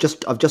about it, I've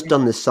just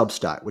done this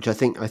Substack, which I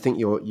think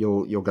you're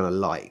going to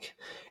like.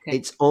 Okay.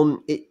 It's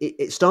on.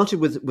 It started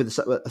with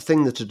a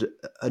thing that had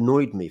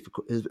annoyed me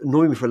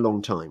for a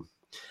long time.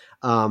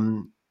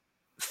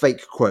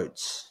 Fake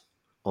quotes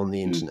on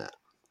the Hmm. internet,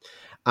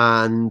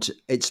 and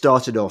it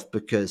started off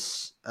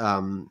because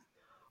a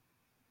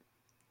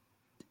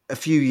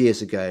few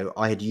years ago,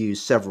 I had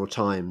used several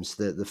times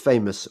the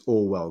famous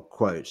Orwell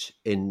quote,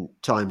 "In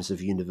times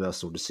of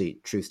universal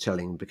deceit, truth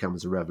telling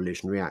becomes a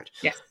revolutionary act."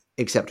 Yes.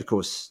 Except, of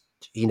course,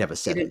 he never You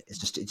said it. did. It's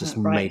just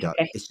Right. made up.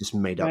 Okay. It's just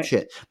made up Right.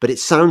 shit. But it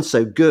sounds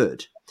so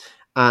good,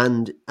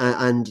 and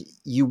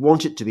you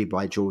want it to be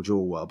by George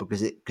Orwell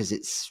because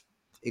it's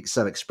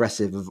so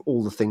expressive of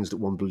all the things that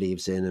one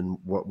believes in and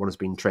what one has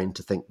been trained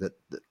to think that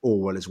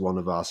Orwell is one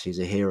of us. He's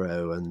a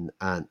hero and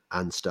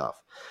stuff.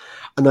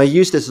 And I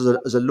used this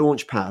as a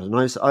launch pad, and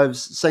I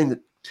was saying that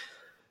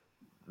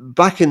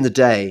back in the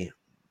day,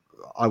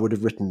 I would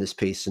have written this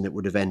piece, and it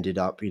would have ended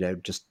up,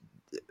 just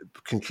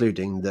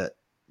concluding that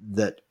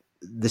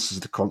this is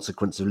the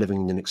consequence of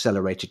living in an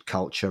accelerated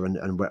culture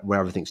and where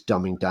everything's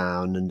dumbing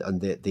down, and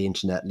the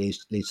internet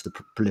leads to the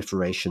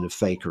proliferation of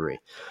fakery.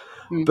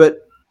 Hmm.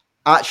 But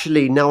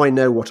actually, now I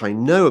know what I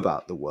know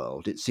about the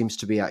world, it seems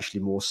to be actually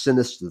more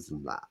sinister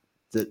than that.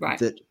 That Right.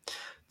 that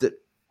that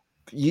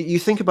you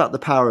think about the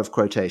power of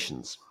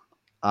quotations.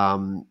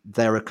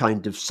 They're a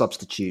kind of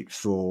substitute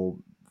for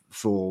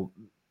for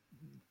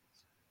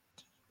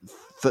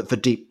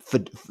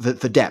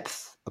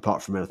depth,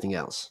 apart from anything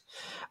else.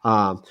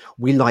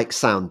 We like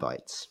sound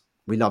bites.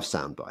 We love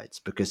sound bites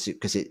because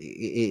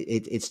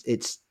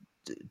it's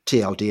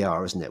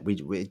TLDR, isn't it?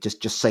 It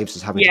just saves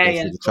us having to Yeah. go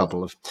Yeah. through Of the course.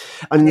 trouble of.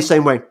 And in the Yeah.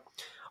 same way,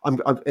 I'm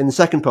in the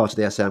second part of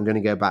the essay, I'm going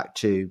to go back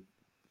to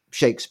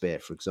Shakespeare,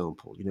 for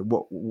example.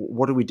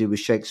 What do we do with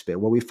Shakespeare?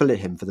 Well, we fill it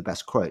him for the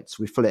best quotes.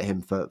 We fill it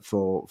him for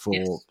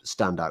Yes.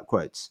 standout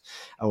quotes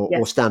or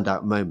Yes.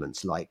 standout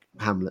moments like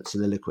Hamlet's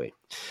soliloquy.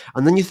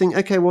 And then you think,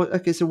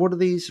 okay, so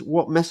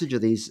what message are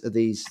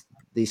these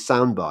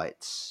sound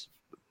bites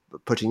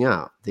putting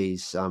out?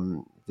 These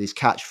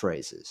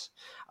catchphrases,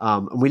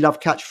 and we love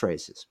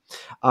catchphrases.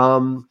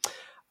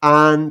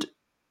 And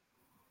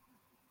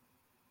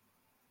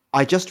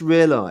I just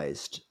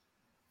realised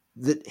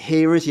that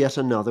here is yet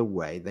another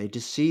way they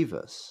deceive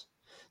us.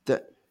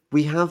 That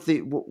we have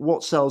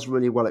what sells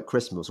really well at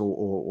Christmas,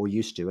 or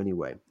used to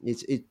anyway.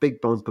 It's big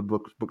bumper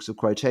books of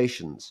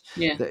quotations.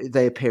 Yeah.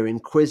 They appear in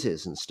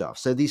quizzes and stuff.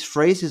 So these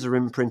phrases are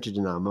imprinted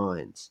in our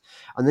minds,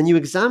 and then you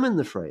examine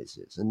the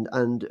phrases, and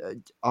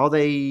are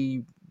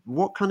they?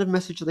 What kind of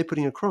message are they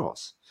putting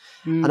across?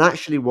 And Hmm.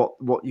 actually, what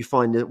you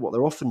find that what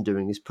they're often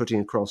doing is putting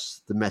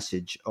across the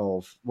message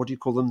of, what do you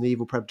call them? The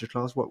evil predator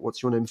class.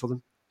 What's your name for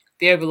them?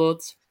 The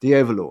overlords. The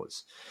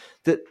overlords.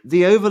 That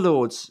the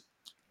overlords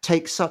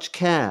take such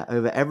care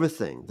over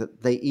everything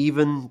that they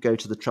even go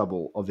to the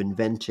trouble of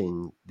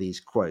inventing these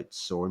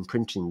quotes or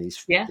imprinting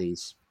Yeah.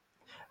 these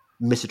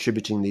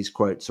misattributing these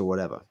quotes or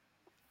whatever.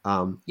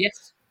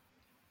 Yes.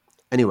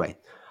 Anyway,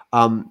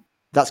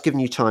 that's given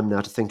you time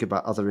now to think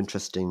about other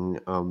interesting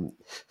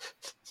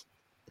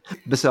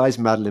besides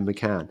Madeleine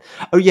McCann.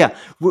 Oh yeah.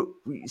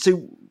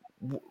 So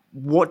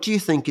what do you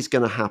think is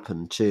going to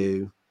happen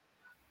to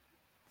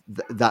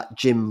that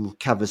Jim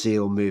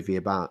Caviezel movie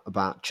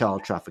about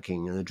child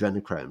trafficking and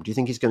adrenochrome? Do you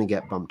think he's going to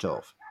get bumped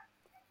off?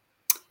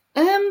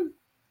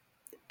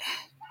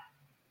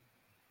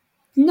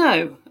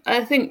 No,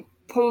 I think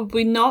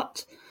probably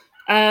not.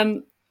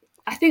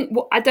 I think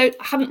what I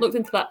haven't looked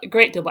into that a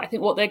great deal, but I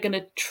think what they're going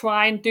to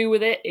try and do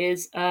with it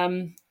is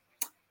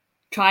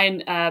try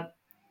and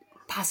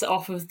pass it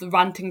off as the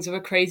rantings of a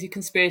crazy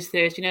conspiracy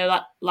theorist. You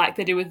know, like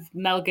they do with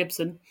Mel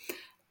Gibson.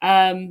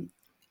 Um,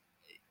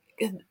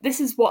 this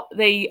is what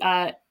they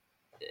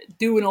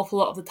do an awful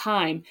lot of the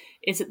time,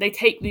 is that they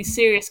take these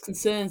serious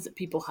concerns that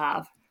people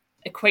have,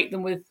 equate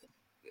them with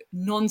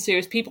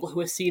non-serious people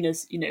who are seen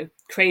as, you know,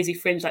 crazy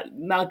fringe. Like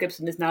Mel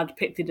Gibson is now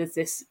depicted as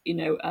this, you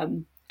know,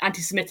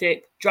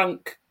 anti-Semitic,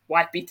 drunk,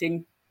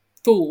 wife-beating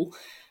fool.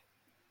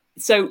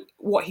 So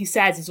what he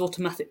says is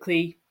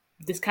automatically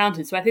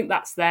discounted. So I think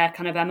that's their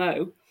kind of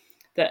MO,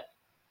 that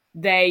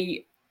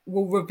they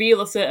will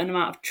reveal a certain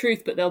amount of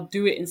truth, but they'll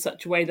do it in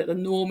such a way that the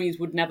normies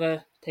would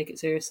never take it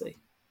seriously.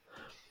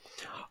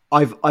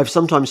 I've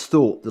sometimes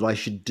thought that I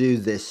should do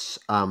this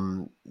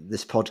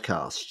this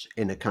podcast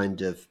in a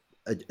kind of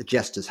a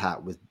jester's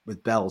hat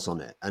with bells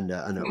on it and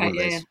one Right? of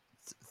Yeah. those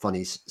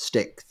funny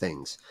stick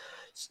things,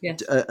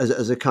 Yes.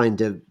 as a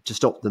kind of to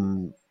stop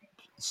them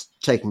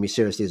taking me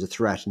seriously as a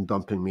threat and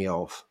bumping me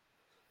off.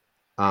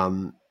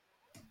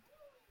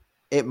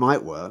 It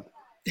might work,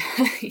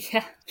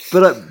 Yeah.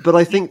 but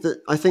I think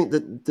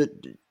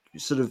that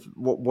sort of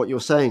what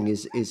you're saying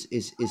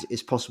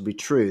is possibly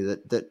true.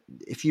 That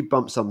if you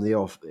bump somebody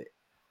off,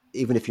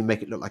 even if you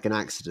make it look like an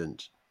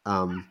accident,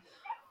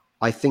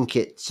 I think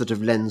it sort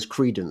of lends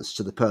credence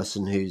to the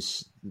person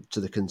who's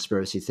to the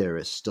conspiracy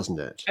theorists, doesn't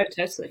it? Oh,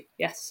 totally.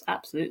 Yes,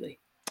 absolutely.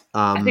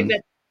 I think Um,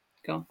 that.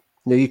 Go on.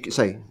 no, you could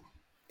say.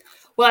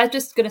 Well, I was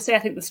just going to say, I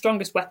think the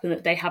strongest weapon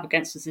that they have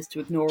against us is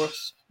to ignore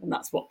us, and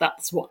that's what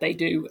they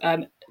do.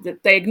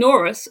 That they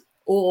ignore us,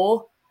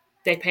 or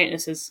they paint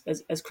us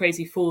as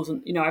crazy fools.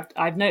 And you know,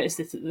 I've noticed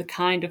this, that the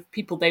kind of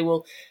people they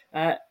will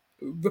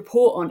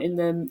report on in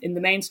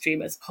the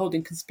mainstream as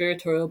holding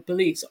conspiratorial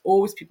beliefs are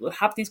always people who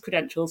have these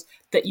credentials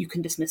that you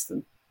can dismiss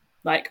them.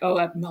 Like,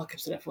 oh, Mel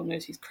Gibson, everyone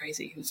knows he's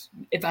crazy, who's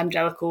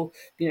evangelical,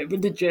 you know,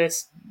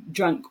 religious,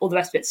 drunk, all the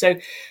rest of it. So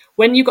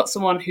when you've got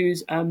someone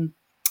who's kind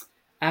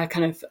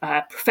of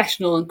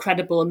professional and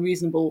credible and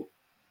reasonable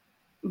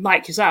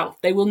like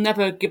yourself, they will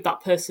never give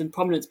that person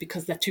prominence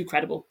because they're too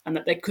credible and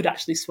that they could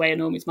actually sway a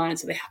normie's mind.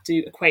 So they have to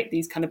equate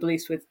these kind of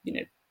beliefs with, you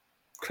know,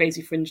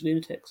 crazy fringe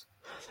lunatics.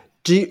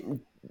 Do you,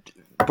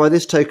 by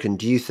this token,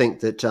 do you think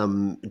that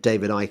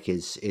David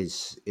Icke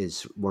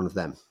is one of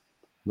them,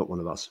 not one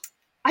of us?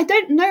 I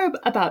don't know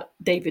about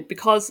David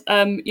because,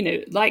 you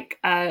know, like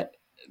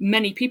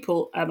many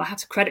people, I have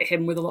to credit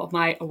him with a lot of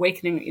my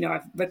awakening. You know,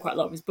 I've read quite a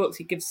lot of his books.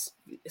 He gives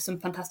some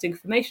fantastic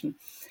information.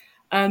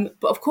 But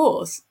of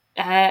course,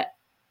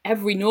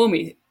 every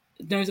normie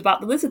knows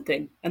about the lizard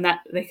thing, and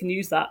that they can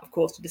use that, of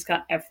course, to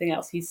discount everything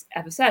else he's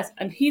ever says.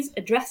 And he's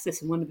addressed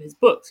this in one of his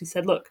books. He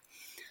said, "Look,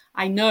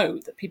 I know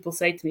that people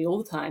say to me all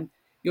the time,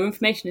 your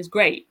information is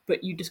great,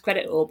 but you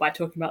discredit it all by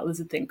talking about the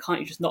lizard thing. Can't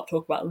you just not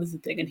talk about the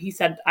lizard thing?" And he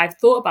said, "I've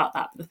thought about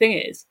that, but the thing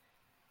is,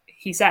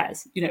 he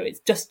says, you know,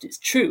 it's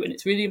true and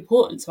it's really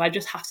important. So I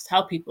just have to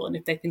tell people, and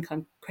if they think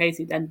I'm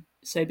crazy, then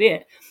so be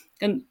it."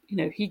 And you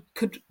know, he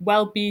could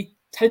well be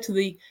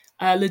totally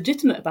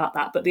legitimate about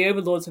that, but the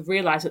overlords have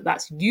realised that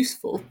that's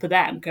useful for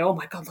them. Go, oh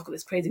my god, look at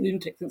this crazy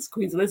lunatic thinks the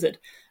Queen's a lizard,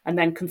 and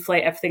then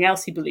conflate everything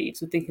else he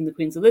believes with thinking the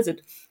Queen's a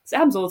lizard. So it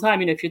happens all the time.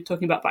 You know, if you're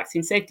talking about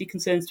vaccine safety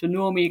concerns to a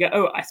normie, you go,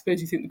 oh, I suppose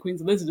you think the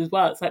Queen's a lizard as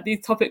well. It's like these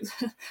topics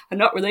are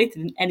not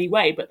related in any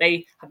way, but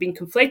they have been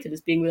conflated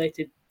as being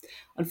related,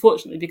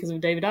 unfortunately, because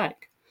of David Icke.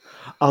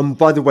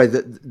 By the way,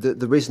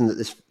 the reason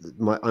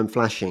that I'm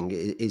flashing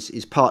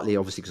is partly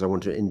obviously because I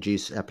want to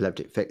induce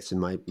epileptic fits in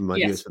my Yes.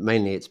 viewers, but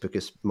mainly it's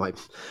because my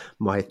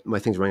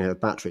things are running out of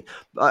battery.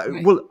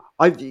 Right. Well,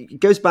 it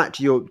goes back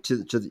to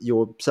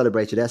your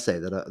celebrated essay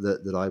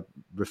that I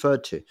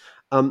referred to.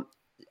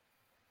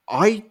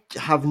 I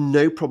have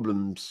no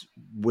problems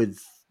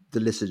with the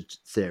lizard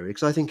theory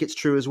because I think it's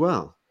true as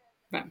well.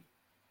 Right.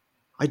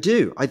 I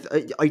do. I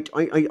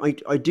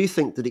do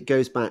think that it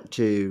goes back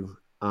to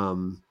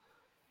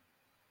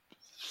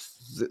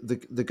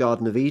the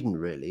Garden of Eden,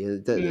 really,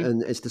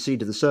 and it's the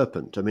seed of the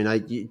serpent. I mean, I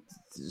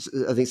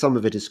think some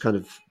of it is kind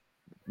of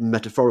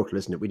metaphorical,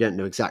 isn't it? We don't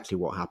know exactly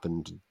what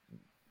happened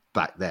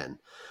back then,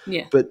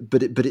 Yeah. but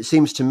it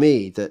seems to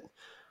me that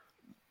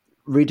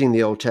reading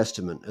the Old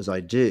Testament as I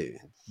do,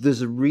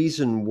 there's a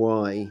reason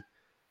why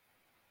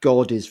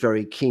God is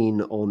very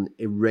keen on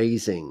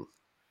erasing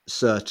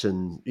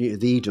certain,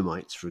 the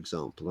Edomites, for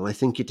example, and I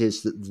think it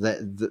is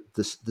that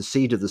the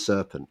seed of the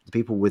serpent, the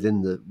people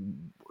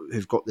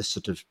who've got this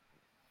sort of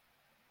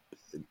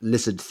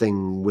lizard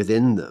thing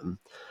within them,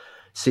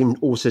 seem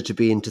also to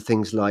be into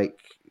things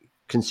like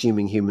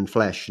consuming human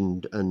flesh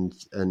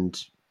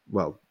and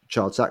well,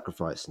 child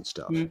sacrifice and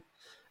stuff,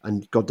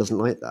 and God doesn't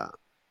like that.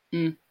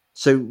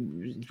 So,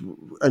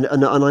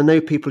 and I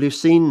know people who've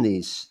seen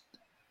these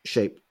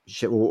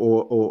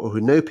or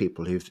who know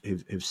people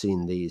who've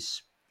seen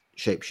these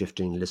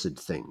shape-shifting lizard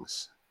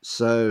things.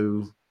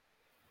 So,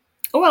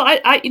 well,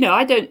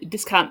 I don't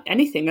discount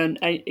anything, and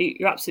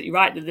you're absolutely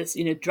right that this,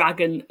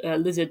 dragon,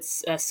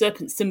 lizards,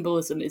 serpent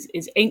symbolism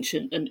is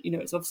ancient, and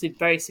it's obviously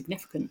very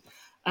significant.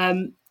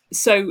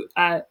 So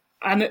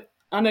I'm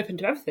I'm open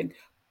to everything,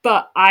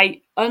 but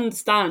I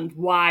understand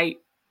why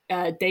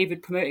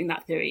David promoting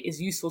that theory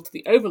is useful to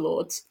the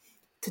overlords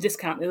to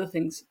discount the other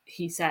things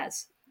he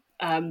says.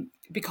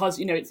 Because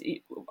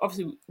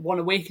obviously one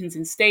awakens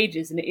in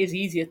stages, and it is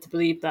easier to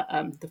believe that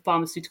the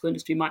pharmaceutical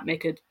industry might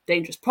make a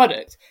dangerous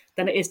product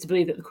than it is to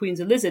believe that the Queen's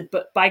a lizard.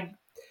 But by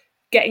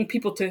getting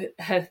people to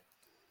have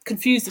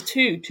confused the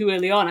two too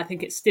early on, I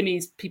think it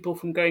stymies people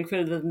from going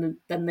further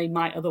than they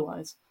might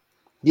otherwise.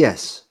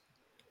 yes,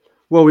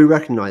 well, we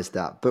recognise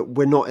that, but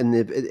we're not in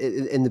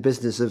the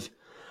business of.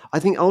 I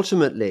think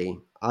ultimately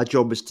our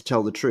job is to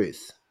tell the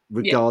truth,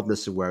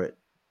 regardless of where it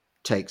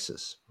takes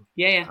us.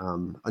 Yeah.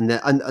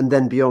 And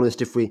then be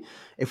honest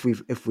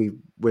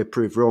we're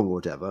proved wrong or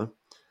whatever,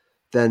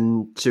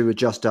 then to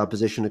adjust our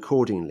position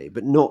accordingly,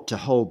 but not to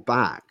hold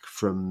back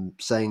from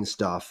saying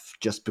stuff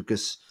just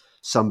because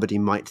somebody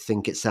might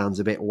think it sounds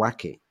a bit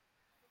wacky.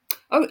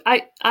 Oh,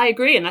 I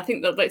agree, and I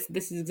think that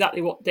this is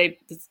exactly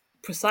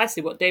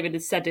precisely what David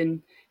has said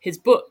in his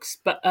books.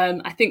 But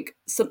I think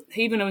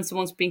even when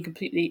someone's being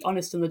completely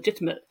honest and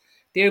legitimate,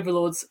 the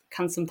overlords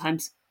can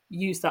sometimes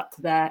use that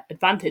to their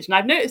advantage. And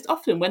I've noticed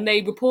often when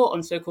they report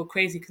on so-called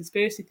crazy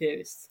conspiracy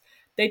theorists,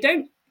 they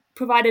don't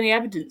provide any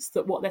evidence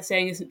that what they're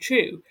saying isn't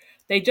true.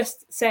 They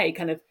just say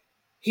kind of,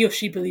 he or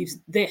she believes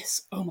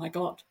this. Oh my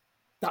God,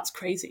 that's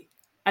crazy.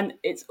 And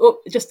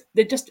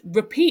they just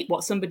repeat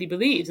what somebody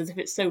believes as if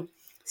it's so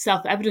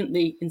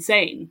self-evidently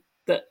insane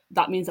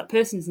that means that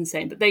person's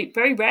insane. But they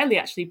very rarely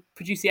actually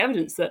produce the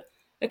evidence that,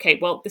 okay,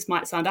 well, this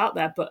might sound out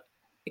there, but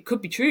it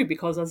could be true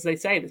because, as they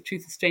say, the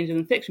truth is stranger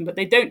than fiction. But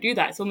they don't do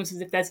that. It's almost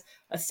as if there's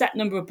a set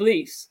number of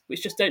beliefs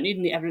which just don't need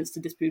any evidence to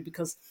disprove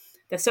because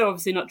they're so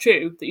obviously not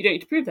true that you don't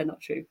need to prove they're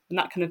not true. And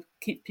that kind of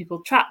keeps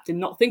people trapped in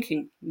not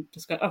thinking and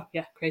just go, oh,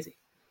 yeah, crazy.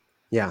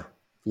 Yeah.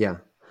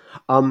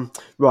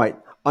 Right.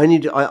 I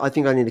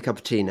think I need a cup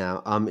of tea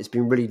now. It's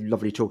been really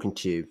lovely talking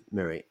to you,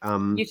 Miri.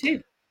 You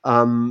too.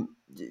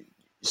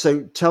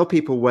 So tell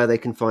people where they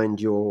can find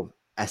your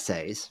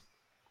essays.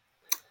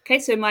 Okay,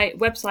 so my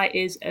website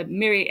is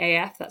Miri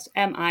AF, that's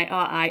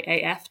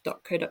miriaf.co.uk,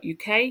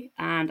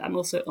 and I'm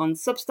also on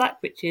Substack,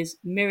 which is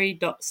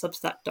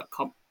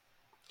miri.substack.com.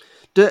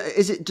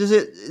 Is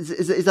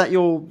that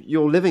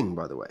your living,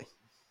 by the way?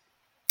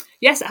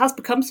 Yes, it has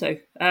become so.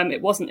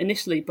 It wasn't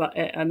initially, but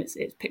it's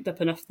picked up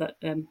enough that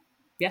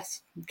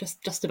yes,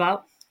 just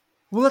about.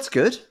 Well, that's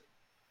good.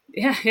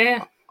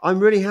 Yeah. I'm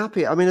really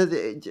happy. I mean,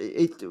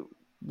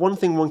 one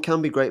thing one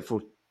can be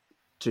grateful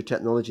to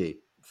technology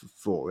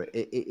for.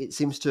 It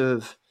seems to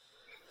have.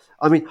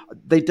 I mean,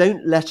 they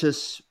don't let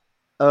us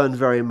earn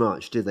very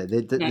much, do they?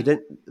 They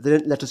don't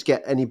let us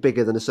get any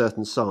bigger than a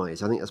certain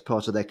size. I think that's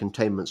part of their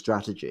containment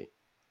strategy.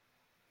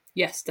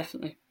 Yes,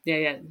 definitely.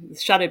 Yeah. The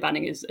shadow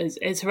banning is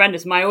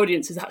horrendous. My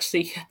audience is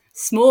actually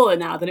smaller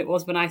now than it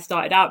was when I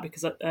started out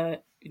because I've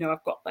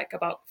got like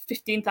about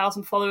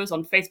 15,000 followers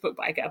on Facebook,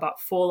 but I get about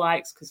 4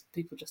 likes because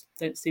people just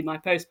don't see my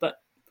post.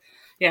 But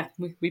yeah,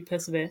 we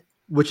persevere.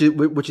 Which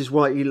is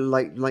why you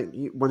like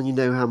when you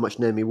know how much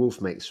Naomi Wolf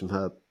makes from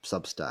her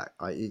Substack.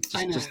 I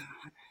know.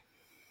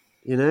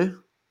 You know.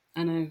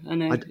 I know. I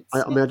mean,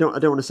 I don't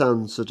want to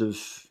sound sort of.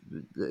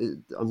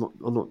 I'm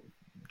not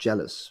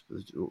jealous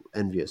or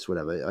envious,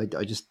 whatever.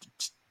 I just,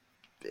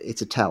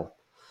 it's a tell.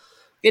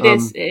 It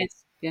is.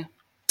 Yeah.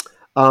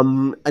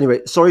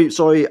 Anyway, sorry,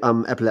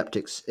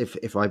 epileptics.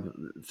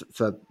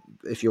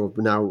 If you're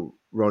now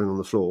rolling on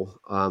the floor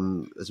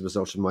as a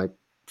result of my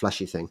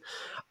flashy thing.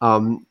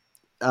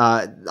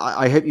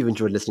 I hope you've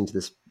enjoyed listening to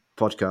this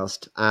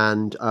podcast,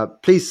 and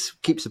please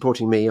keep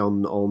supporting me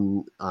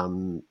on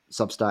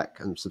Substack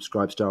and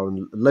Subscribestar.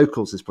 And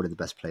Locals is probably the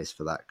best place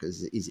for that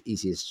because it's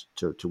easiest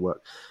to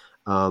work.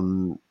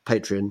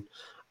 Patreon.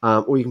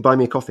 Or you can buy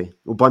me a coffee,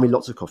 or buy me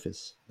lots of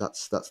coffees.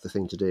 That's the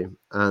thing to do.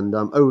 And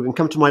and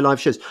come to my live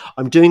shows.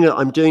 I'm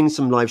doing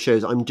some live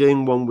shows. I'm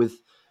doing one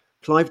with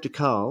Clive de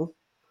Carle,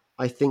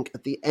 I think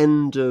at the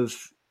end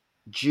of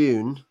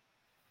June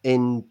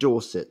in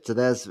Dorset. So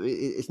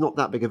it's not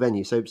that big a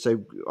venue. So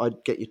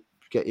I'd get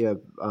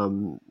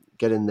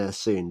in there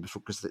soon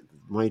because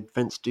my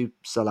events do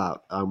sell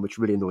out, which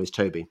really annoys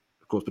Toby,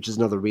 of course, which is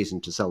another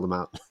reason to sell them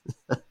out.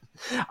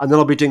 And then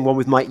I'll be doing one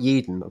with Mike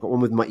Yeadon. I've got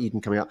one with Mike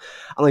Yeadon coming up.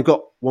 And I've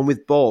got one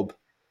with Bob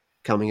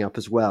coming up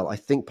as well. I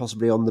think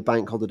possibly on the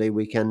bank holiday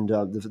weekend,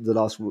 the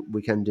last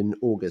weekend in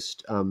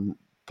August,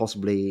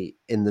 possibly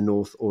in the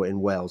north or in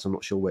Wales. I'm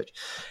not sure which.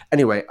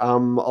 Anyway,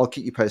 I'll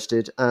keep you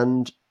posted.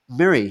 And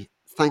Miri,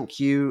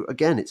 thank you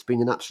again. It's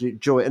been an absolute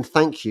joy. And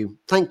thank you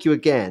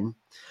again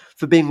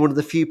for being one of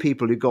the few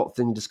people who got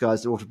Thin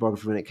Disguised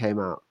autobiography when it came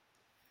out.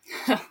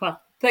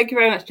 Well, thank you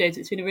very much, James.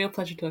 It's been a real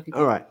pleasure talking to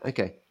you. All right.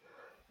 Okay.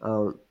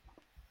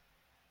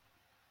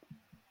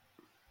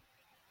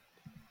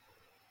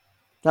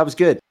 That was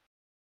good.